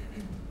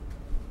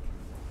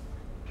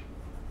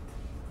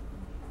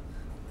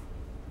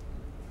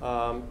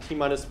t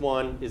minus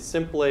 1 is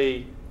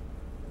simply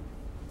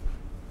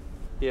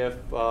if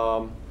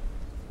the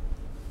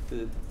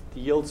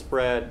yield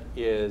spread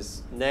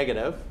is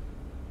negative,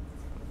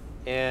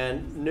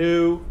 and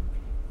nu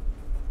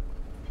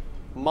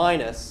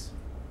minus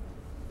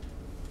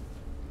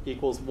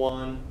equals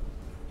 1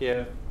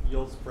 if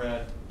yield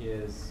spread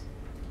is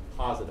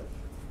positive.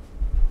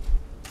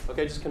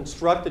 Okay, just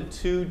constructed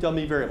two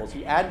dummy variables.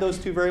 You add those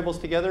two variables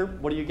together,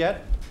 what do you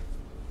get?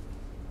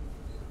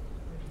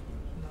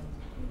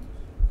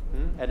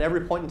 At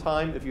every point in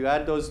time, if you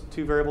add those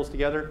two variables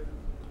together,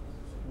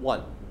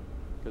 1.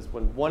 Because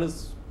when one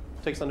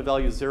takes on the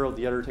value of 0,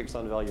 the other takes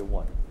on the value of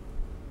 1.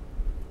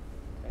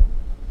 Okay.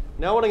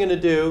 Now what I'm going to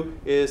do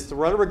is to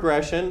run a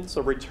regression.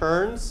 So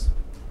returns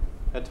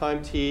at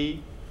time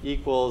t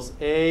equals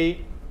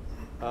A0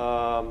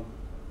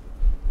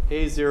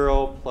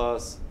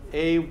 plus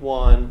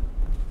A1.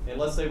 And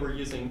let's say we're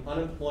using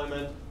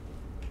unemployment.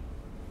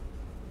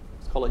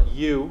 Let's call it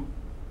U,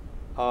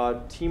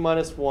 t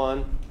minus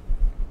 1.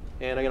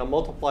 And I'm going to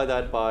multiply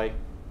that by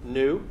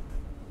nu.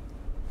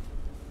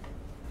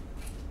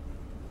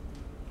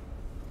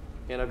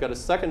 And I've got a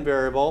second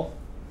variable,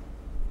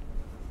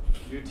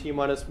 ut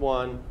minus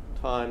 1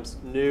 times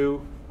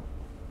nu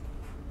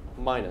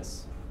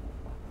minus.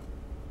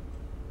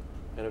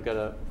 And I've got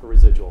a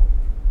residual.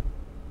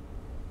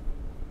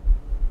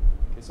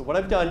 Okay, so what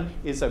I've done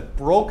is I've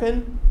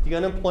broken the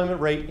unemployment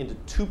rate into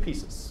two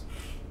pieces.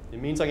 It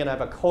means I'm going to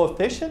have a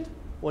coefficient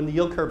when the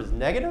yield curve is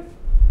negative,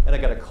 and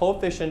I've got a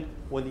coefficient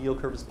when the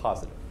yield curve is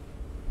positive.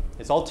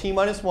 It's all t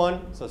minus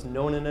 1, so it's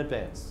known in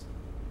advance.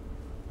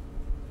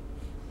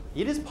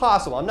 It is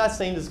possible. I'm not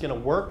saying this is going to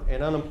work,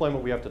 and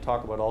unemployment we have to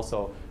talk about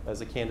also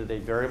as a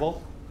candidate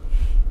variable.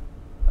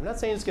 I'm not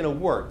saying it's going to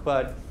work,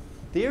 but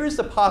there is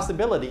a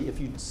possibility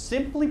if you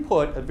simply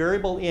put a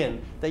variable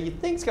in that you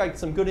think's got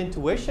some good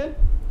intuition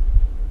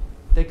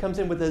that comes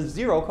in with a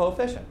 0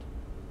 coefficient.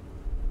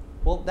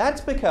 Well, that's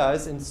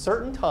because in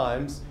certain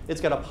times it's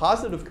got a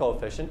positive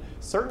coefficient,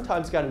 certain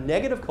times it's got a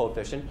negative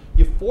coefficient.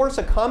 You force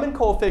a common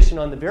coefficient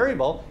on the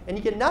variable and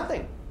you get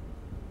nothing.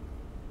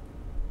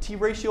 T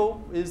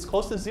ratio is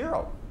close to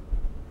 0.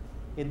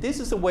 And this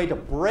is a way to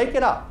break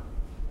it up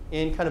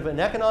in kind of an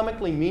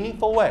economically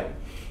meaningful way.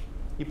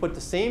 You put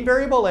the same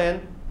variable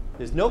in,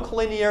 there's no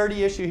collinearity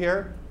issue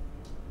here,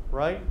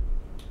 right?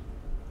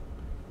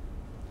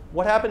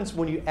 What happens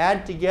when you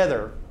add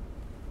together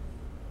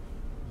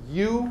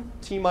u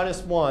t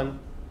minus 1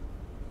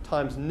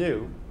 times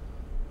nu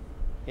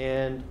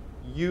and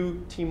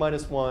u t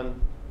minus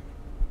 1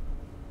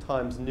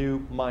 times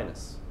nu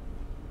minus?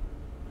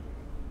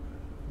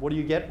 What do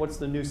you get? What's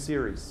the new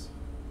series?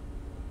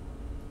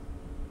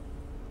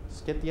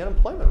 Just get the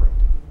unemployment rate.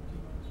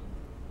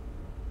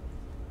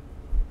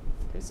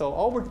 Okay, so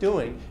all we're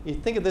doing, you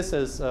think of this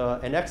as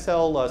an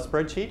Excel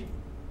spreadsheet.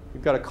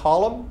 You've got a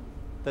column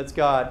that's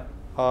got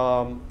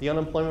the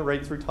unemployment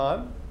rate through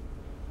time.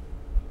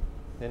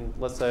 And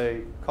let's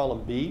say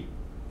column B.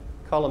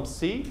 Column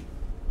C,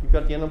 you've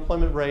got the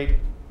unemployment rate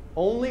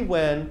only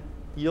when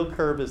the yield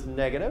curve is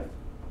negative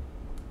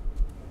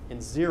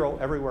and 0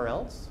 everywhere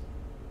else.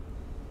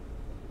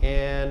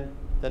 And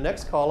the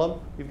next column,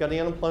 you've got the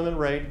unemployment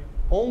rate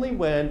only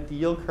when the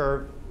yield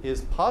curve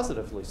is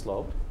positively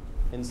sloped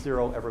and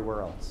 0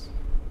 everywhere else.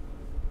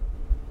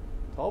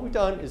 So all we've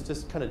done is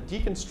just kind of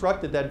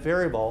deconstructed that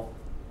variable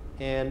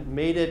and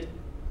made it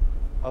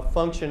a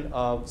function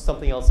of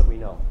something else that we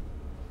know.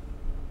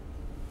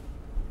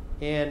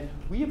 And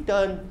we have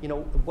done,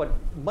 what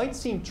might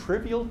seem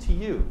trivial to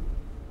you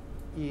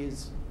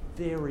is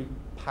very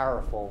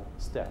powerful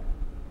step.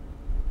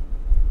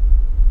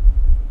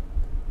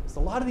 So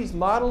a lot of these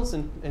models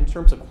in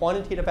terms of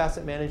quantitative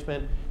asset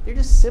management, they're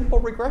just simple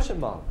regression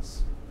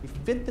models. You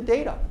fit the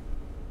data.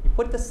 You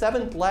put the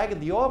 7th lag of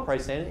the oil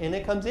price in, and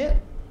it comes in. And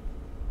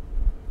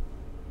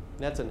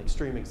that's an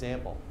extreme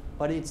example.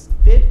 But it's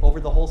fit over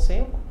the whole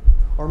sample.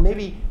 Or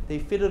maybe they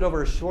fit it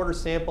over a shorter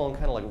sample and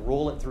kind of like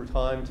roll it through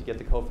time to get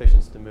the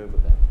coefficients to move a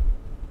bit.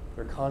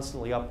 They're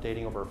constantly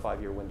updating over a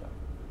 5-year window.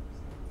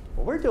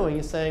 What we're doing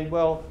is saying,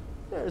 well,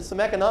 there's some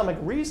economic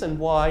reason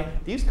why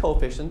these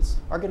coefficients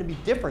are going to be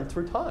different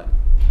through time.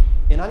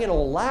 And I'm going to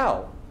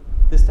allow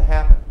this to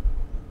happen.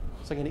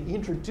 So I'm going to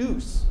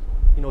introduce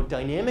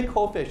dynamic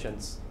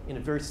coefficients in a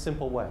very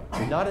simple way,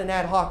 not an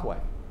ad hoc way.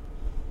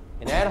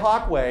 An ad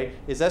hoc way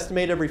is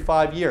estimate every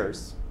 5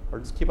 years, or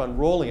just keep on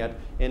rolling it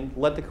and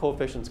let the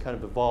coefficients kind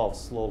of evolve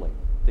slowly.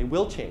 They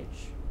will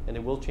change, and they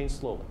will change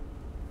slowly.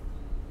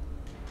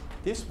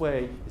 This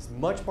way is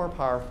much more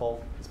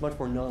powerful, it's much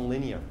more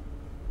nonlinear.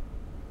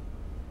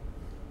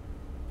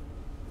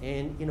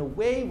 And in a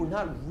way, we're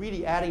not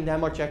really adding that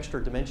much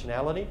extra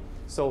dimensionality.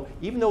 So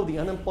even though the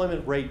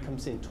unemployment rate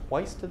comes in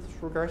twice to this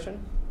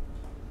regression,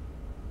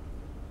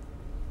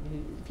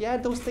 if you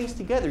add those things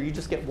together, you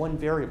just get one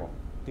variable,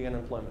 the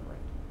unemployment rate.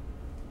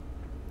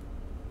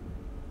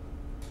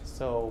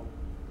 So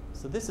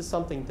this is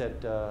something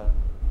that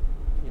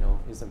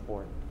is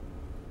important.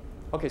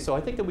 Okay, so I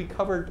think that we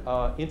covered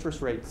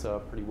interest rates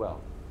pretty well.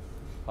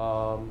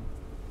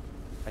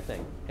 I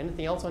think.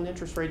 Anything else on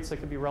interest rates that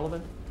could be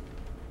relevant?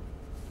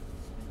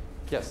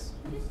 Yes.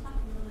 Can you just talk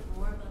a little bit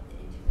more about the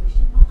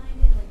intuition behind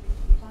it? Like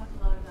you talked a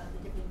lot about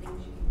the different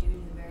things you can do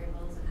to the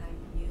variables and how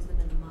you can use them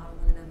in the model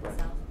in and of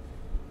itself.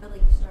 But like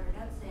you started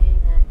out saying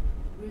that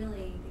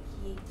really the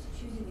key to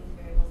choosing these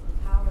variables, the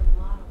power of the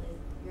model is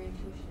your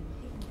intuition in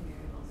picking the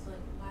variables. So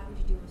like why would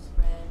you do a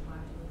spread? Why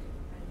would you look at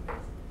credit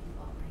risk and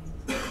default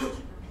ranges?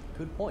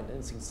 Good point. And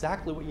it's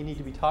exactly what you need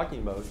to be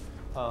talking about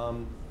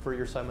for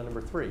your assignment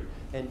number 3.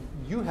 And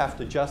you have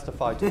to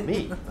justify to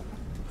me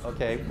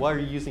okay, why are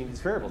you using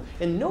these variables?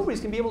 And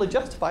nobody's going to be able to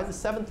justify the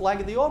 7th lag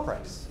of the oil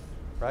price,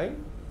 right?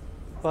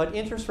 But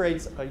interest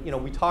rates,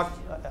 we talked,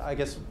 I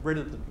guess, right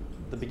at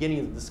the beginning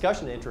of the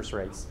discussion of interest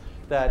rates,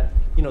 that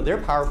they're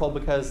powerful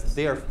because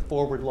they are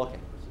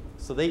forward-looking.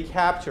 So they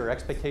capture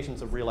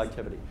expectations of real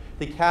activity.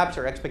 They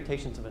capture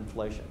expectations of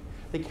inflation.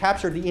 They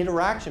capture the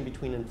interaction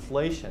between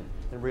inflation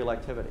and real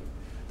activity.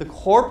 The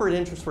corporate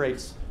interest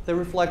rates, they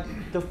reflect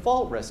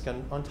default risk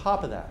on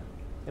top of that.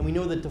 And we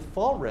know that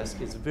default risk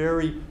is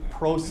very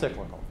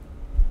pro-cyclical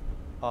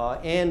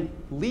and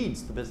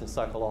leads the business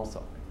cycle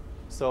also.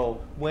 So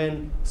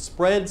when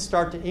spreads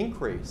start to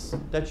increase,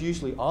 that's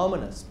usually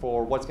ominous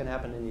for what's going to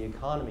happen in the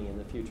economy in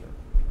the future,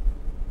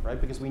 right?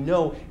 Because we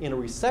know in a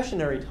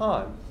recessionary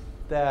time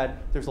that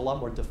there's a lot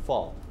more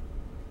default.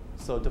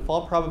 So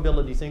default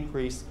probabilities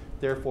increase,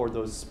 therefore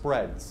those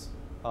spreads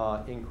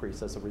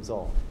increase as a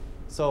result.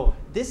 So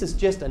this is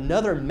just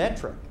another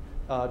metric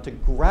to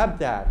grab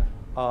that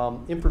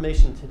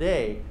information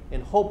today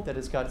and hope that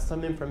it's got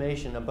some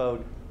information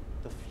about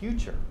the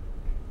future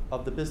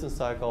of the business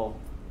cycle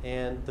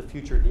and the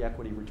future of the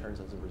equity returns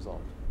as a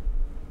result.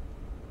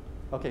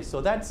 Okay, so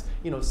that's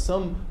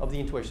some of the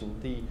intuition,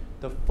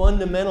 the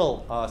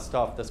fundamental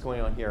stuff that's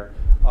going on here.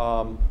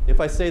 If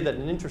I say that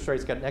an interest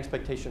rate's got an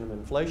expectation of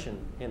inflation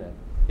in it,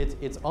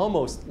 it's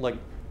almost like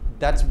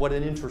that's what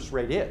an interest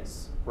rate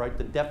is, right?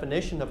 The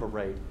definition of a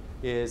rate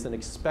is an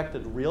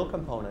expected real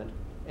component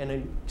and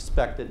an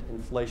expected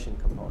inflation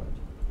component.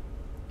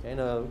 Okay, and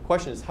the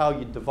question is how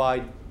you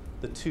divide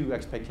the two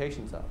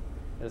expectations up,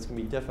 and it's going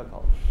to be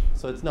difficult.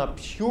 So it's not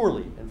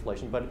purely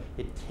inflation, but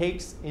it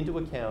takes into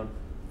account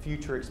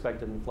future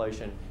expected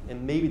inflation,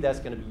 and maybe that's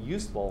going to be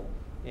useful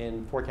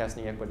in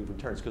forecasting equity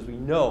returns, because we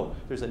know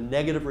there's a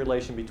negative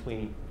relation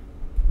between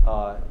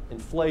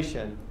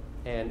inflation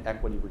and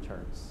equity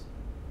returns.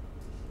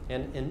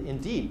 And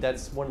indeed,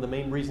 that's one of the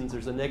main reasons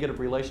there's a negative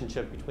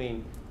relationship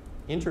between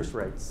interest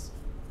rates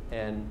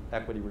and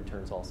equity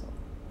returns also.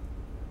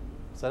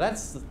 So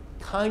that's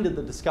kind of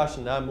the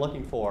discussion that I'm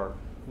looking for.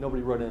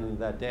 Nobody wrote any of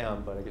that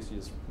down, but I guess you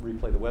just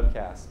replay the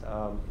webcast.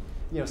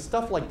 You know,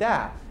 stuff like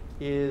that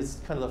is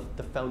kind of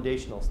the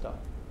foundational stuff.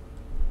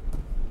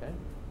 Okay?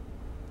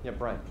 Yeah,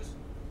 Brian.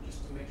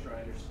 Just to make sure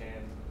I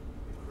understand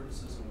the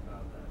criticism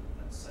about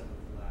that seventh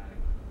lag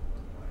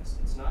price.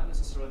 It's not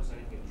necessarily there's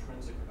anything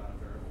intrinsic about a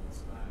variable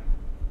that's lag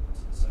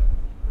to the seventh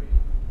degree.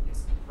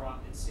 It's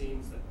it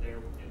seems that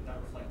that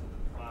reflected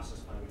the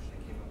process by which they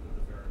came up with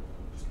the variable.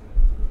 Just kind of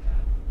threw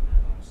that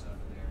analog stuff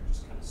in there and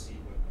just kind of see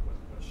what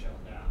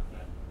shelled out.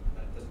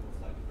 That doesn't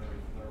reflect a very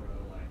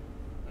thorough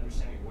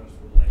understanding of what is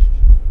the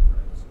relationship between the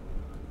variables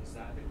going on. Is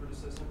that the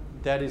criticism?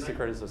 That is the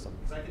criticism.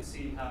 Because I can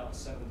see how a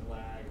seventh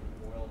lag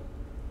oil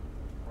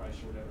price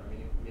or whatever, I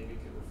mean, maybe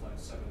it could reflect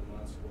 7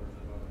 months worth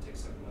of oil. It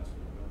takes 7 months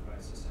for the oil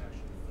prices to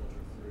actually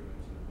filter through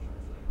into the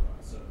returns later on.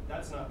 So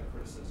that's not the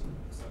criticism.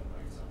 It's not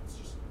like itself. It's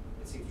just,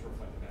 it seems to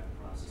reflect a bad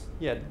process.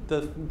 Yeah,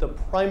 the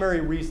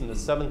primary reason the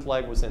seventh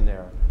lag was in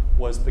there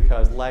was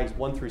because lags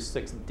 1 through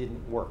 6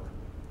 didn't work.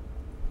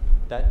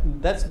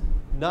 That's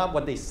not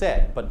what they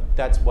said, but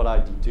that's what I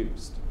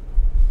deduced.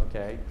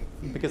 Okay?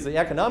 Because the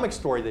economic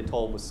story they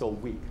told was so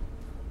weak.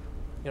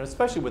 You know,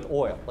 especially with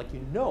oil, like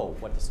you know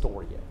what the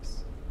story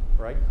is,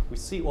 right? We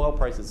see oil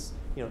prices,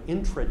 you know,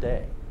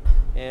 intraday,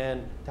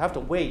 and to have to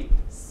wait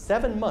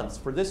 7 months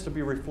for this to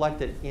be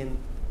reflected in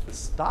the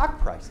stock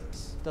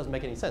prices doesn't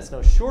make any sense.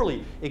 Now,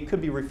 surely it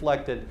could be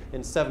reflected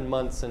in 7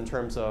 months in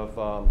terms of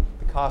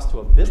the cost to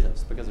a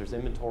business because there's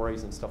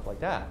inventories and stuff like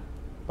that.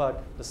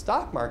 But the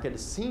stock market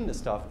is seeing the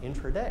stuff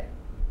intraday,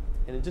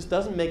 and it just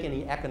doesn't make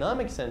any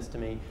economic sense to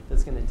me that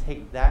it's going to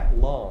take that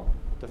long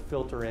to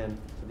filter in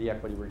to the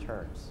equity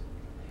returns.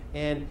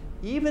 And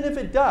even if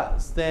it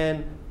does,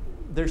 then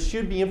there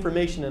should be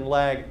information in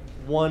lag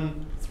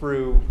 1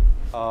 through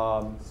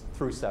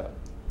 7,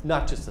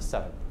 not just the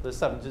 7th. The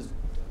 7th is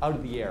out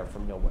of the air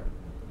from nowhere.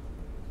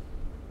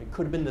 It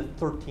could have been the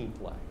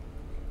 13th lag.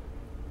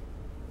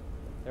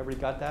 Everybody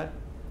got that?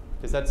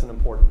 Because that's an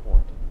important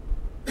point.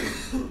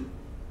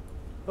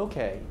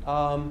 Okay.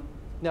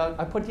 Now,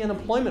 I put the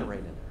unemployment rate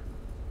in there.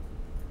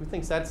 Who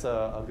thinks that's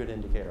a good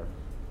indicator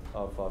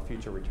of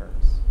future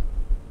returns?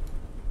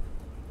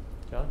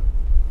 John?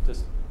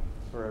 Just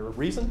for a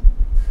reason?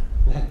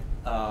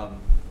 Well,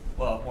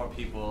 if more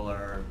people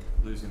are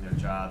losing their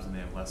jobs and they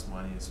have less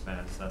money to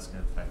spend, so that's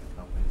going to affect the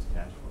company's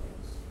cash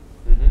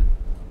flows. Mm-hmm.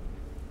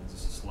 It's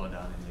just a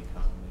slowdown in the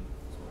economy.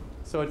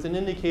 So it's an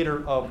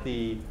indicator of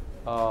the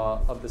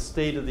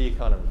state of the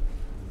economy.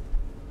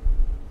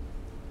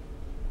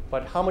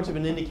 But how much of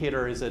an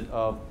indicator is it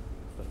of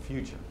the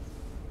future?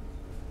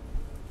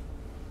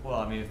 Well,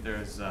 I mean, if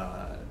there's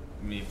a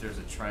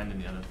trend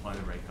in the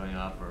unemployment rate going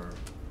up, or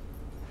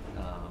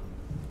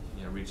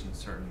you know, reaching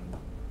certain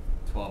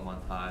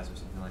 12-month highs or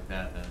something like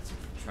that, then it's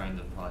a trend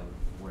of probably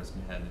where it's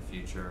going to head in the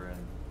future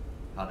and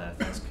how that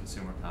affects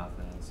consumer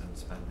confidence and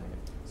spending.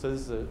 So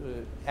this is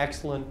an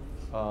excellent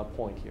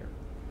point here.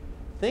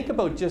 Think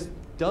about just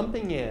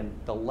dumping in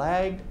the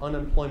lagged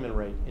unemployment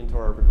rate into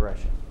our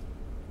regression.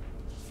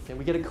 And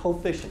we get a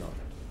coefficient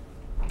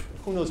on it.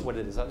 Who knows what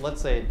it is?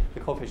 Let's say the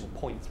coefficient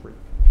is 0.3.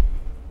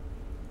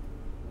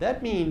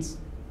 That means,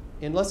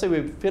 and let's say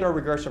we fit our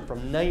regression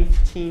from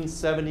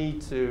 1970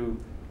 to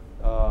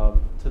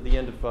the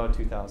end of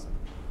 2000.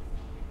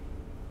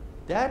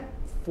 That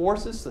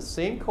forces the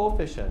same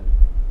coefficient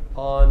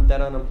on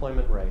that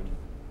unemployment rate.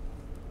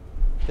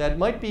 That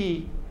might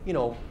be, you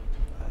know,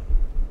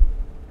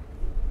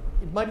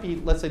 it might be,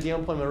 let's say the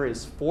unemployment rate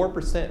is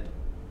 4%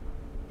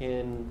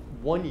 in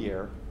 1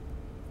 year,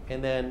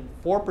 and then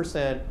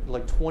 4%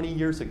 like 20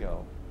 years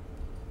ago.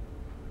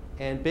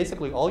 And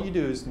basically all you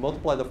do is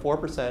multiply the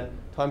 4%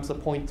 times the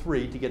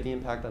 0.3 to get the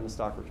impact on the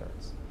stock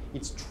returns.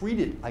 It's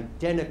treated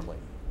identically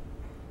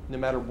no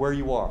matter where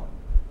you are.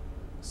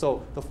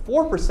 So the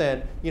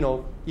 4%, you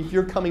know, if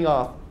you're coming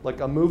off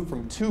like a move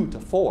from 2 to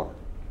 4,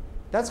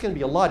 that's going to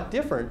be a lot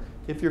different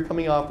if you're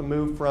coming off a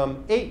move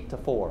from 8 to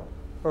 4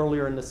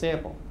 earlier in the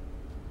sample.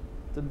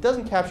 So it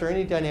doesn't capture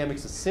any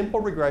dynamics, a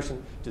simple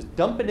regression. Just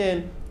dump it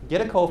in,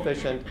 get a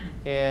coefficient,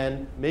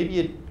 and maybe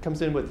it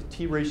comes in with a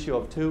t ratio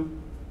of 2.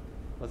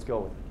 Let's go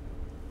with it.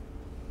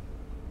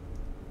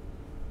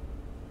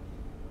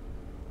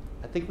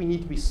 I think we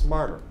need to be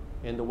smarter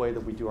in the way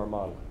that we do our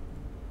modeling.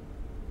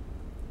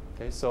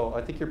 Okay, so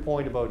I think your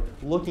point about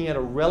looking at it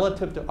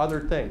relative to other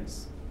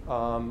things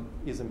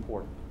is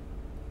important.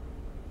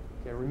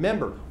 Okay,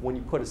 remember, when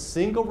you put a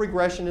single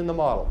regression in the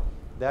model,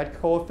 that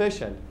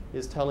coefficient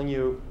is telling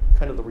you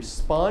kind of the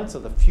response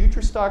of the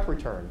future stock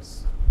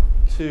returns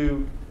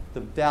to the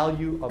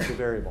value of the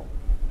variable.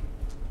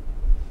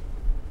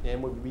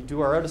 And when we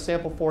do our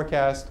out-of-sample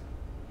forecast,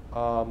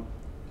 we've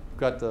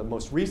got the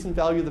most recent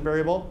value of the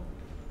variable,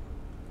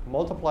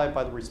 multiply it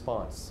by the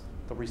response.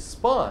 The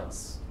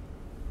response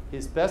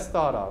is best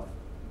thought of,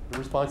 the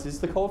response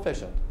is the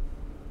coefficient,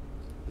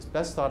 is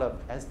best thought of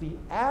as the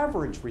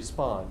average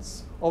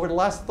response over the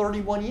last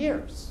 31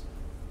 years.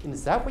 And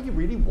is that what you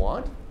really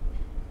want?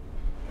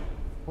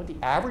 Want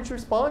the average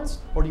response,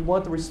 or do you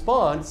want the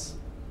response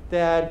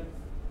that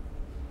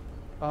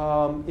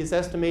is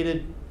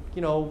estimated, a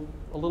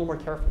little more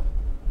carefully?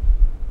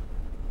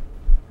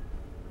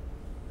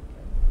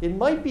 It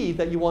might be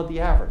that you want the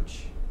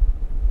average.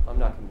 I'm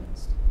not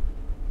convinced.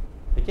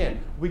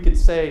 Again, we could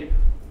say,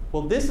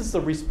 well, this is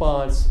the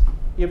response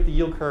if the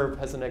yield curve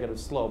has a negative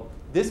slope.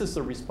 This is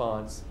the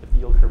response if the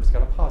yield curve's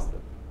got a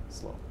positive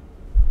slope.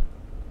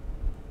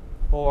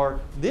 Or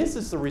this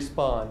is the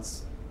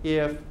response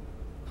if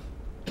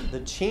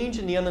the change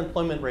in the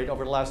unemployment rate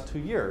over the last 2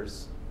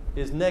 years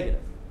is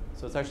negative.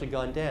 So it's actually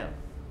gone down.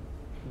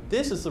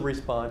 This is the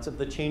response if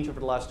the change over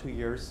the last 2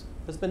 years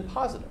has been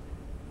positive.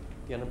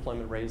 The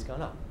unemployment rate has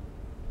gone up.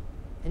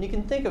 And you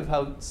can think of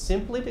how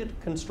simply to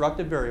construct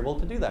a variable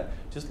to do that,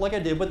 just like I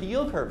did with the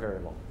yield curve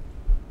variable.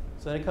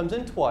 So then it comes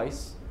in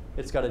twice.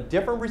 It's got a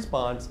different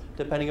response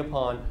depending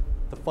upon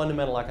the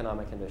fundamental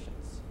economic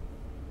conditions.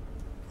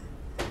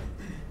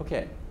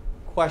 Okay,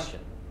 question.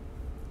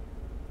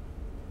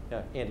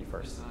 Yeah, Andy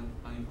first. It's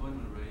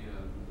unemployment rate,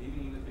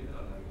 leading indicator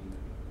or lagging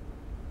indicator?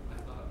 I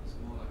thought it's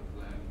more like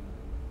lagging.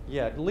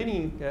 Yeah,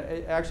 leading,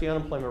 actually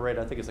unemployment rate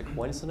I think is a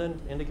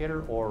coincident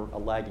indicator or a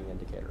lagging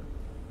indicator.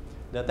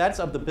 Now that's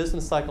of the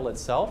business cycle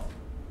itself,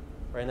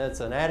 right? And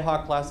that's an ad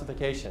hoc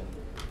classification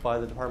by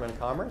the Department of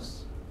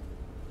Commerce.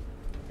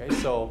 Okay,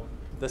 so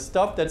the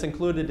stuff that's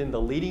included in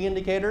the leading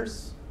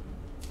indicators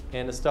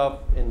and the stuff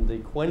in the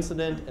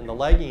coincident and the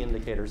lagging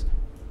indicators,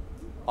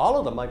 all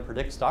of them might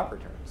predict stock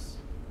returns.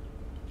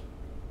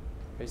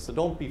 Okay, so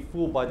don't be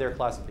fooled by their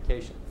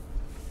classification.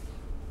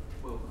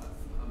 Well,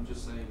 I'm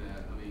just saying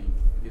that, if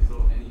you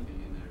throw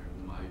anything in there,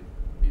 it might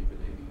be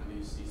predicting.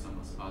 You see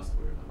some spots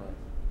where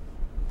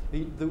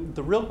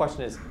The real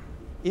question is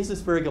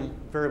this variable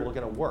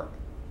going to work?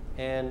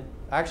 And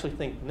I actually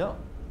think no.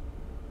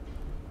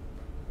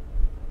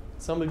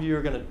 Some of you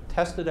are going to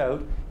test it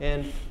out,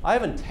 and I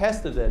haven't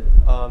tested it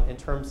in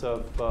terms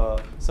of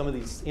some of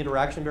these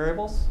interaction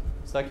variables,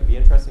 so that could be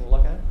interesting to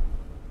look at.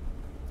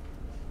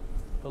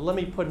 But let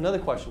me put another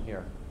question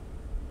here.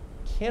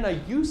 Can I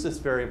use this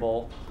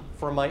variable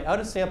for my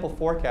out-of-sample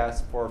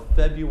forecast for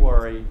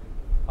February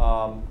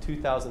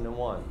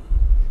 2001?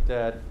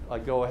 That I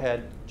go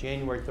ahead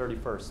January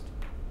 31st.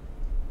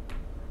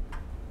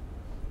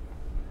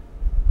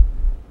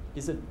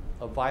 Is it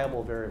a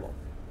viable variable?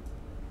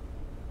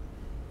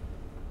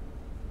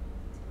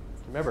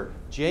 Remember,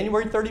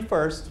 January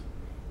 31st,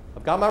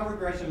 I've got my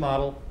regression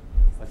model.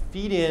 I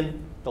feed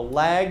in the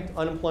lagged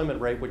unemployment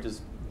rate, which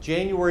is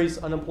January's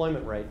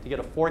unemployment rate, to get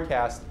a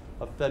forecast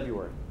of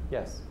February.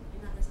 Yes?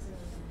 You're not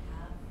necessarily going to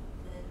have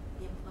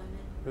the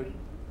employment rate?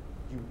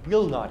 You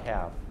will not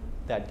have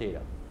that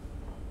data.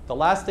 The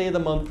last day of the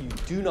month, you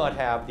do not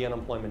have the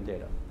unemployment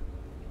data.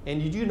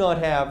 And you do not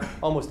have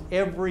almost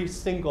every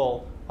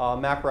single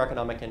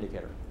macroeconomic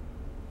indicator.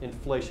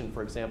 Inflation,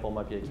 for example,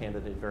 might be a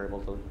candidate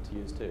variable to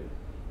use too.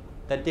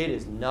 That data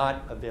is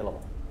not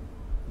available.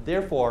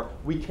 Therefore,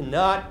 we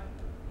cannot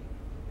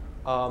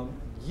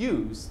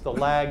use the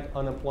lagged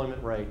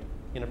unemployment rate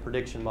in a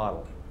prediction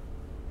model.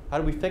 How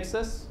do we fix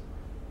this?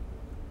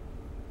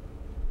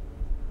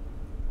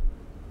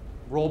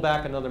 Roll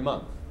back another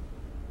month.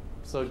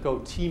 So go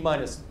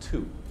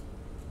T-2.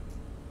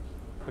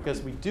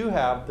 Because we do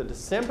have the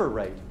December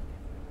rate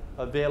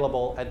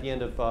available at the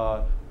end of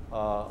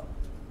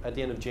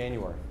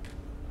January.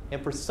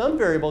 And for some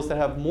variables that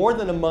have more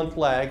than a month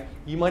lag,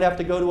 you might have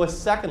to go to a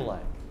second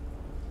lag.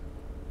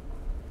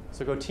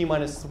 So go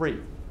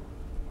T-3.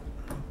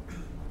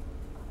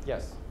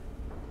 Yes?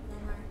 The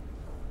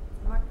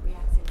market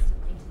reacts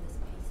instantly to this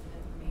piece of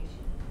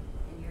information,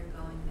 and you're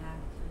going back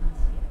to let's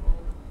see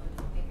old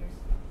figures.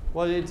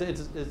 Well,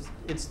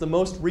 it's the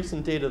most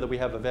recent data that we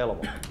have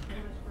available. How much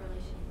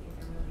correlation do you think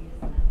there really is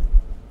in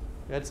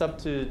that? It's up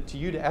to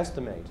you to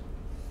estimate.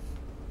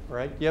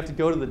 Right? You have to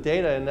go to the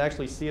data and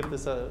actually see if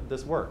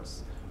this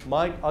works.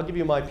 I'll give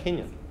you my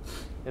opinion.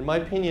 And my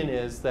opinion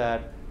is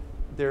that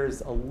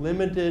there's a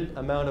limited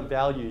amount of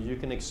value you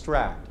can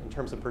extract in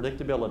terms of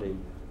predictability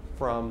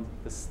from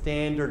the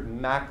standard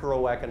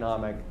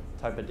macroeconomic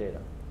type of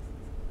data.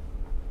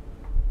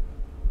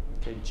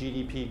 Okay,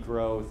 GDP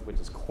growth, which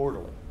is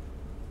quarterly.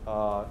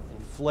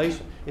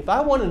 Inflation. If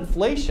I want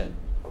inflation,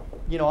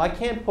 I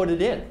can't put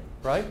it in,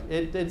 right?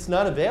 It's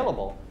not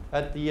available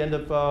at the end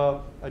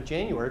of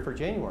January for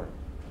January.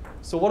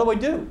 So what do I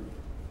do?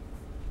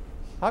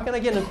 How can I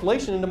get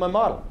inflation into my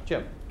model?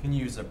 Jim? Can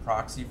you use a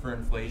proxy for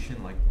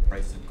inflation, like the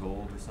price of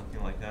gold or something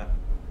like that?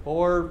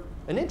 Or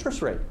an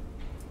interest rate.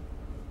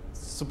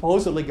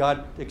 Supposedly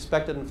got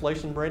expected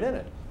inflation rate in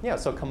it. Yeah,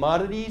 so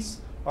commodities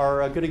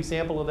are a good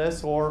example of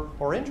this,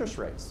 or interest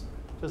rates.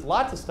 There's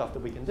lots of stuff that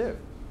we can do.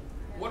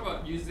 What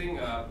about using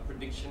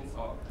predictions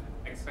or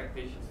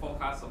expectations,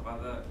 forecasts of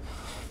other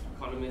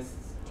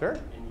economists Sure.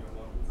 in your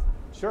models?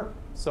 Sure.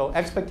 So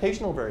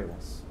expectational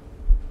variables,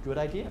 good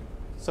idea.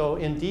 So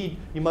indeed,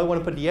 you might want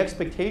to put the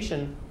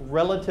expectation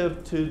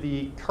relative to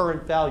the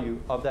current value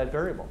of that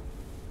variable.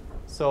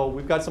 So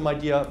we've got some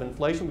idea of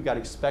inflation. We've got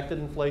expected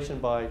inflation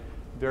by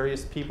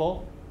various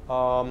people.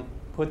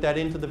 Put that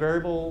into the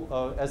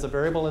variable as a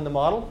variable in the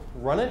model.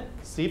 Run it.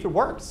 See if it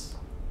works.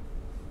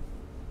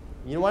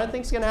 You know what I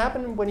think is going to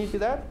happen when you do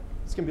that?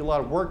 It's going to be a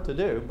lot of work to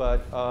do,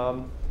 but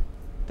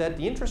that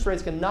the interest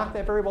rate's going to knock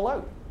that variable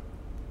out.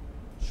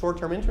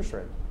 Short-term interest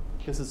rate,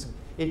 because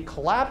it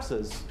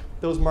collapses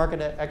those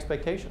market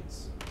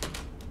expectations.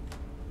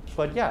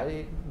 But yeah,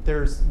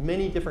 there's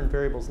many different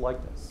variables like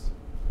this.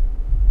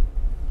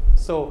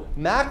 So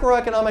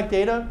macroeconomic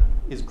data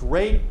is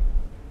great,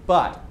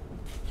 but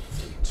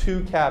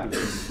two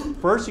caveats.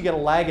 First, you got to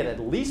lag it at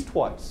least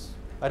twice.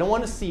 I don't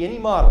want to see any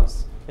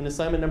models in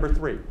assignment number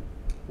 3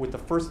 with the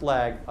first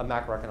lag of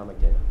macroeconomic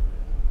data,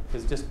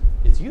 because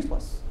it's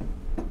useless.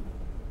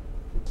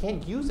 You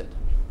can't use it.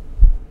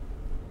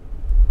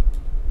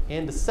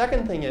 And the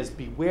second thing is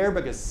beware,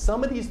 because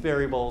some of these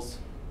variables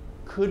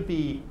could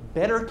be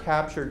better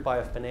captured by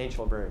a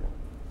financial variable.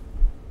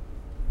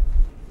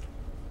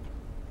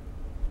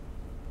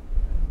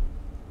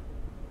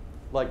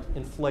 Like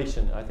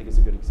inflation, I think, is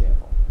a good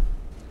example.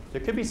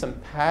 There could be some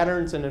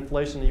patterns in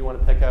inflation that you want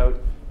to pick out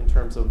in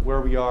terms of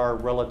where we are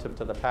relative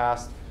to the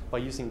past by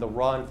using the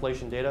raw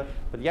inflation data.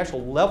 But the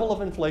actual level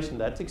of inflation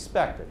that's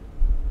expected,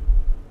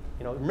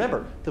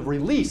 remember, the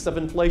release of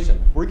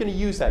inflation, we're going to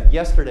use that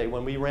yesterday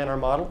when we ran our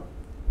model,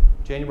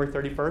 January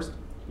 31st,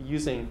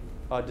 using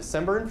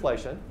December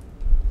inflation.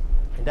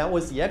 And that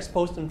was the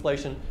ex-post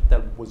inflation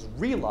that was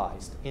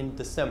realized in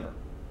December.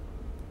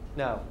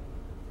 Now,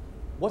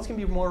 what's going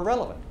to be more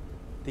relevant?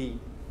 The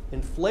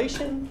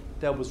inflation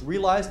that was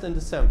realized in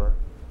December,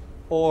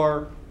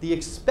 or the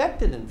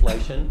expected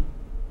inflation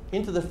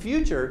into the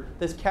future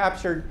that's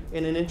captured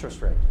in an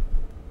interest rate?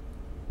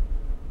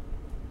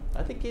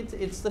 I think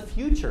it's the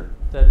future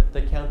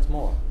that counts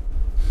more.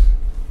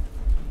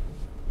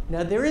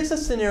 Now, there is a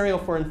scenario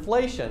for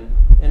inflation,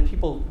 and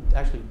people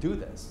actually do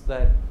this,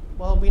 that,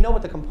 well, we know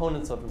what the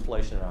components of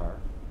inflation are.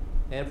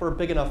 And for a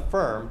big enough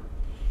firm,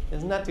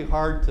 it's not too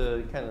hard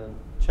to kind of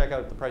check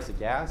out the price of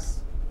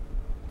gas,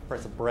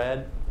 price of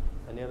bread,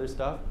 and the other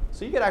stuff.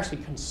 So you could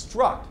actually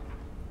construct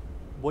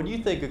what do you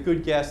think a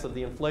good guess of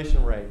the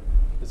inflation rate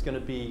is going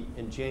to be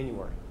in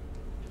January,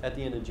 at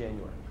the end of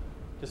January,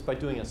 just by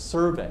doing a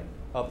survey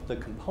of the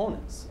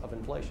components of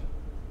inflation.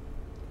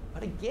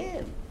 But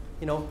again,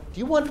 do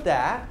you want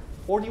that,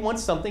 or do you want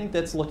something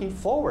that's looking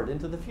forward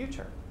into the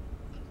future,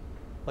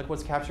 like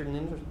what's captured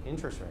in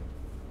interest rate?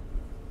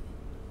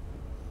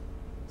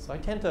 So I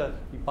tend to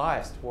be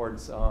biased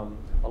towards a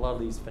lot of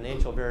these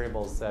financial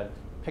variables that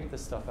pick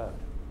this stuff out.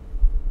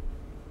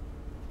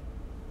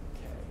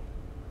 Okay.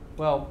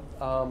 Well,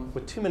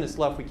 with 2 minutes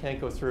left, we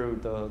can't go through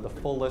the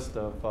full list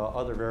of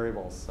other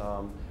variables.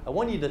 I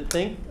want you to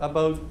think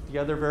about the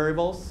other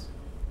variables.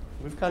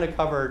 We've kind of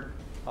covered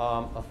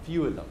a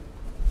few of them,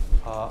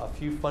 a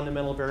few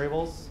fundamental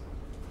variables,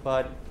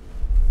 but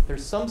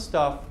there's some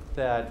stuff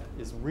that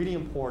is really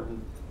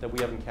important that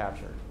we haven't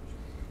captured.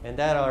 And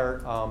that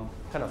are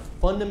kind of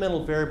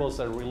fundamental variables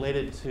that are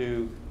related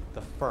to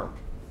the firm.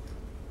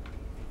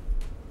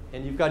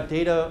 And you've got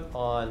data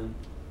on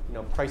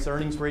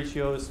price-earnings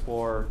ratios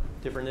for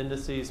different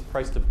indices,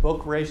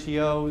 price-to-book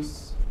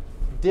ratios.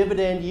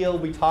 Dividend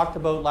yield we talked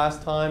about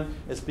last time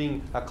as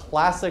being a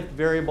classic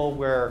variable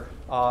where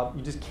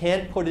you just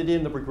can't put it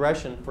in the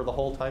regression for the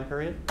whole time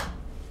period.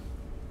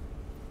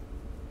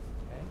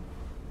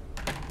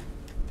 Okay.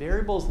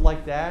 Variables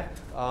like that.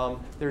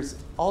 There's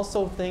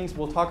also things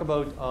we'll talk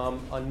about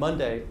on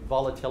Monday,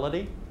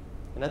 volatility.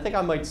 And I think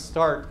I might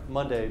start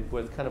Monday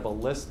with kind of a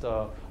list,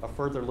 a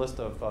further list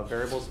of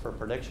variables for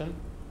prediction.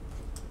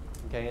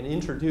 Okay, and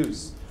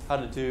introduce how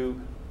to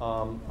do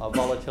a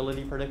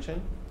volatility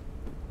prediction.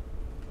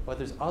 But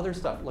there's other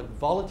stuff, like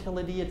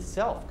volatility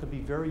itself could be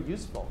very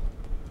useful.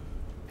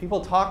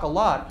 People talk a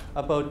lot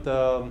about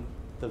the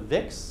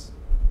VIX.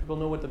 People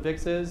know what the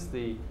VIX is,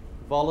 the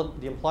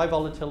implied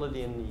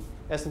volatility in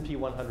the S&P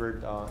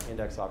 100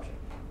 index option.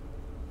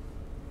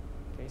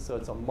 Okay, so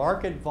it's a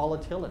market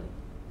volatility.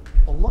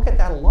 Well, look at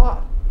that a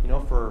lot,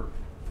 for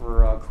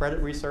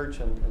credit research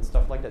and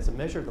stuff like that. It's a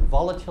measure of the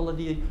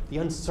volatility, the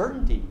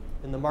uncertainty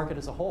in the market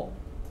as a whole.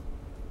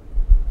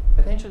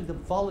 Potentially, the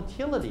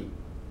volatility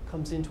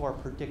comes into our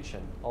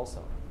prediction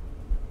also.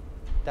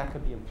 That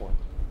could be important.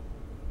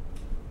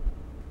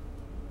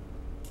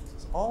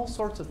 There's all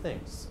sorts of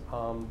things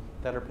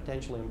that are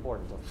potentially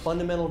important. So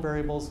fundamental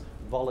variables,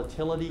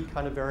 volatility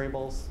kind of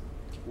variables,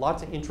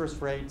 lots of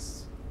interest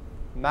rates,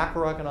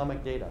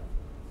 macroeconomic data.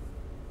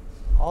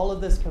 All of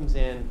this comes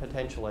in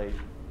potentially,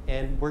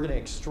 and we're going to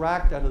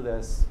extract out of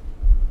this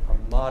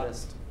a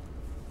modest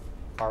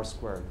R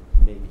squared,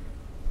 maybe.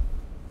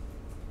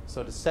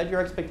 So to set your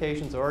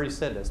expectations, I already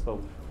said this, but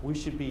we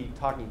should be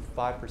talking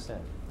 5%.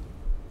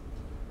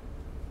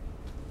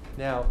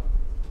 Now,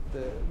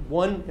 the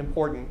one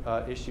important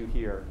issue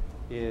here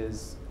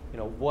is,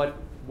 what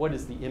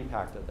is the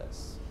impact of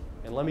this?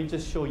 And let me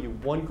just show you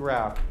one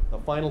graph, the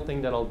final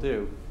thing that I'll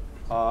do.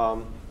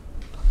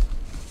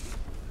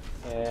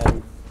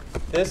 And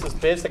this is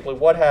basically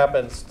what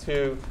happens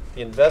to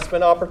the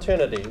investment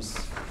opportunities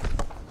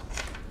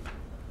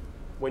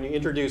when you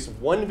introduce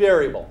one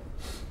variable.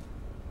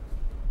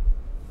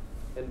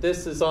 And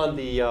this is on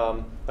the,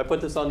 I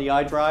put this on the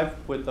iDrive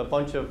with a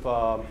bunch of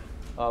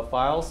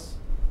files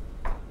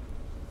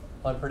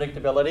on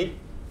predictability.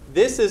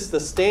 This is the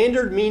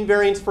standard mean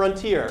variance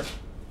frontier.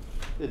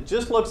 It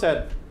just looks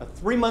at a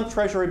 3-month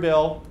Treasury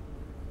bill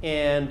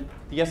and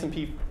the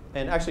S&P,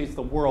 and actually it's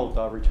the world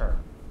return,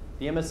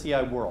 the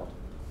MSCI world.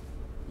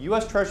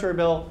 US Treasury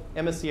bill,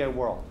 MSCI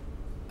world.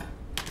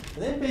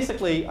 And then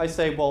basically I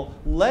say, well,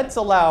 let's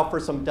allow for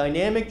some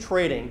dynamic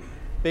trading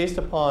based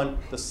upon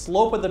the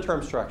slope of the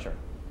term structure.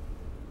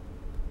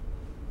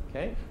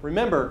 Okay?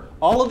 Remember,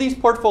 all of these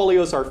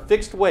portfolios are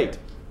fixed weight.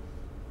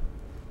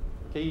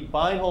 Okay, you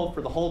buy and hold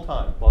for the whole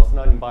time. Well, it's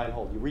not even buy and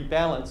hold. You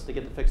rebalance to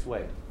get the fixed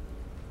weight.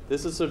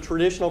 This is a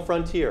traditional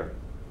frontier.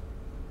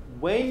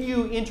 When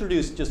you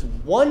introduce just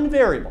one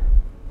variable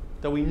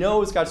that we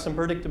know has got some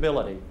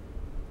predictability,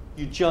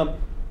 you jump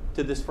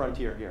to this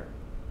frontier here.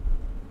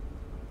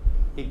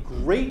 It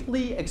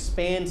greatly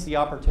expands the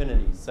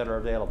opportunities that are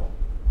available.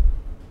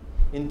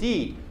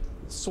 Indeed,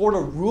 sort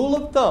of rule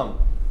of thumb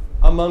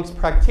amongst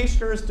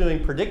practitioners doing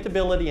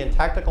predictability and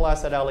tactical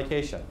asset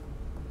allocation,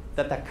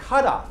 that the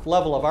cutoff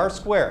level of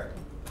R-squared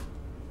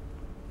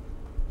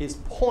is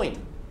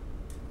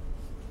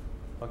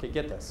okay,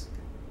 get this,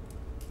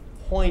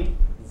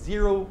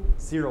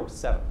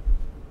 0.007.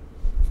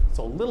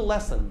 So a little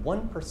less than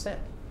 1%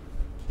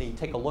 that you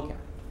take a look at.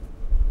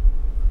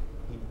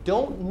 You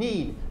don't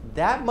need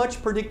that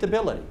much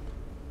predictability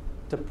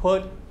to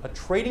put a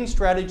trading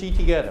strategy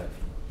together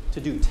to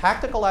do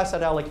tactical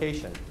asset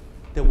allocation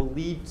that will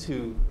lead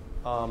to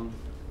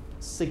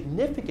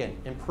significant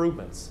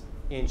improvements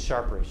in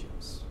Sharpe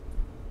ratios.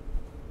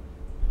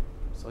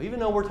 So even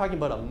though we're talking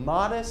about a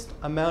modest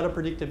amount of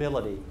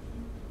predictability,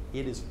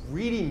 it is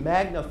really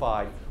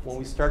magnified when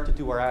we start to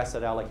do our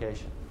asset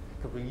allocation.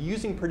 Because we're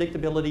using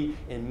predictability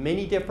in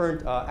many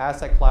different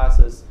asset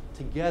classes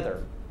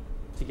together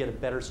to get a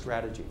better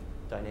strategy,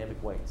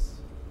 dynamic weights.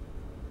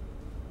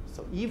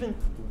 So even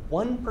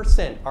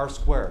 1%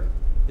 R-squared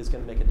is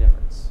going to make a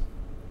difference.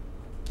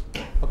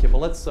 Okay,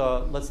 well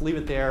let's leave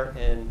it there,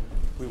 and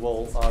we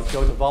will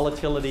go to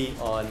volatility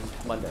on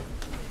Monday.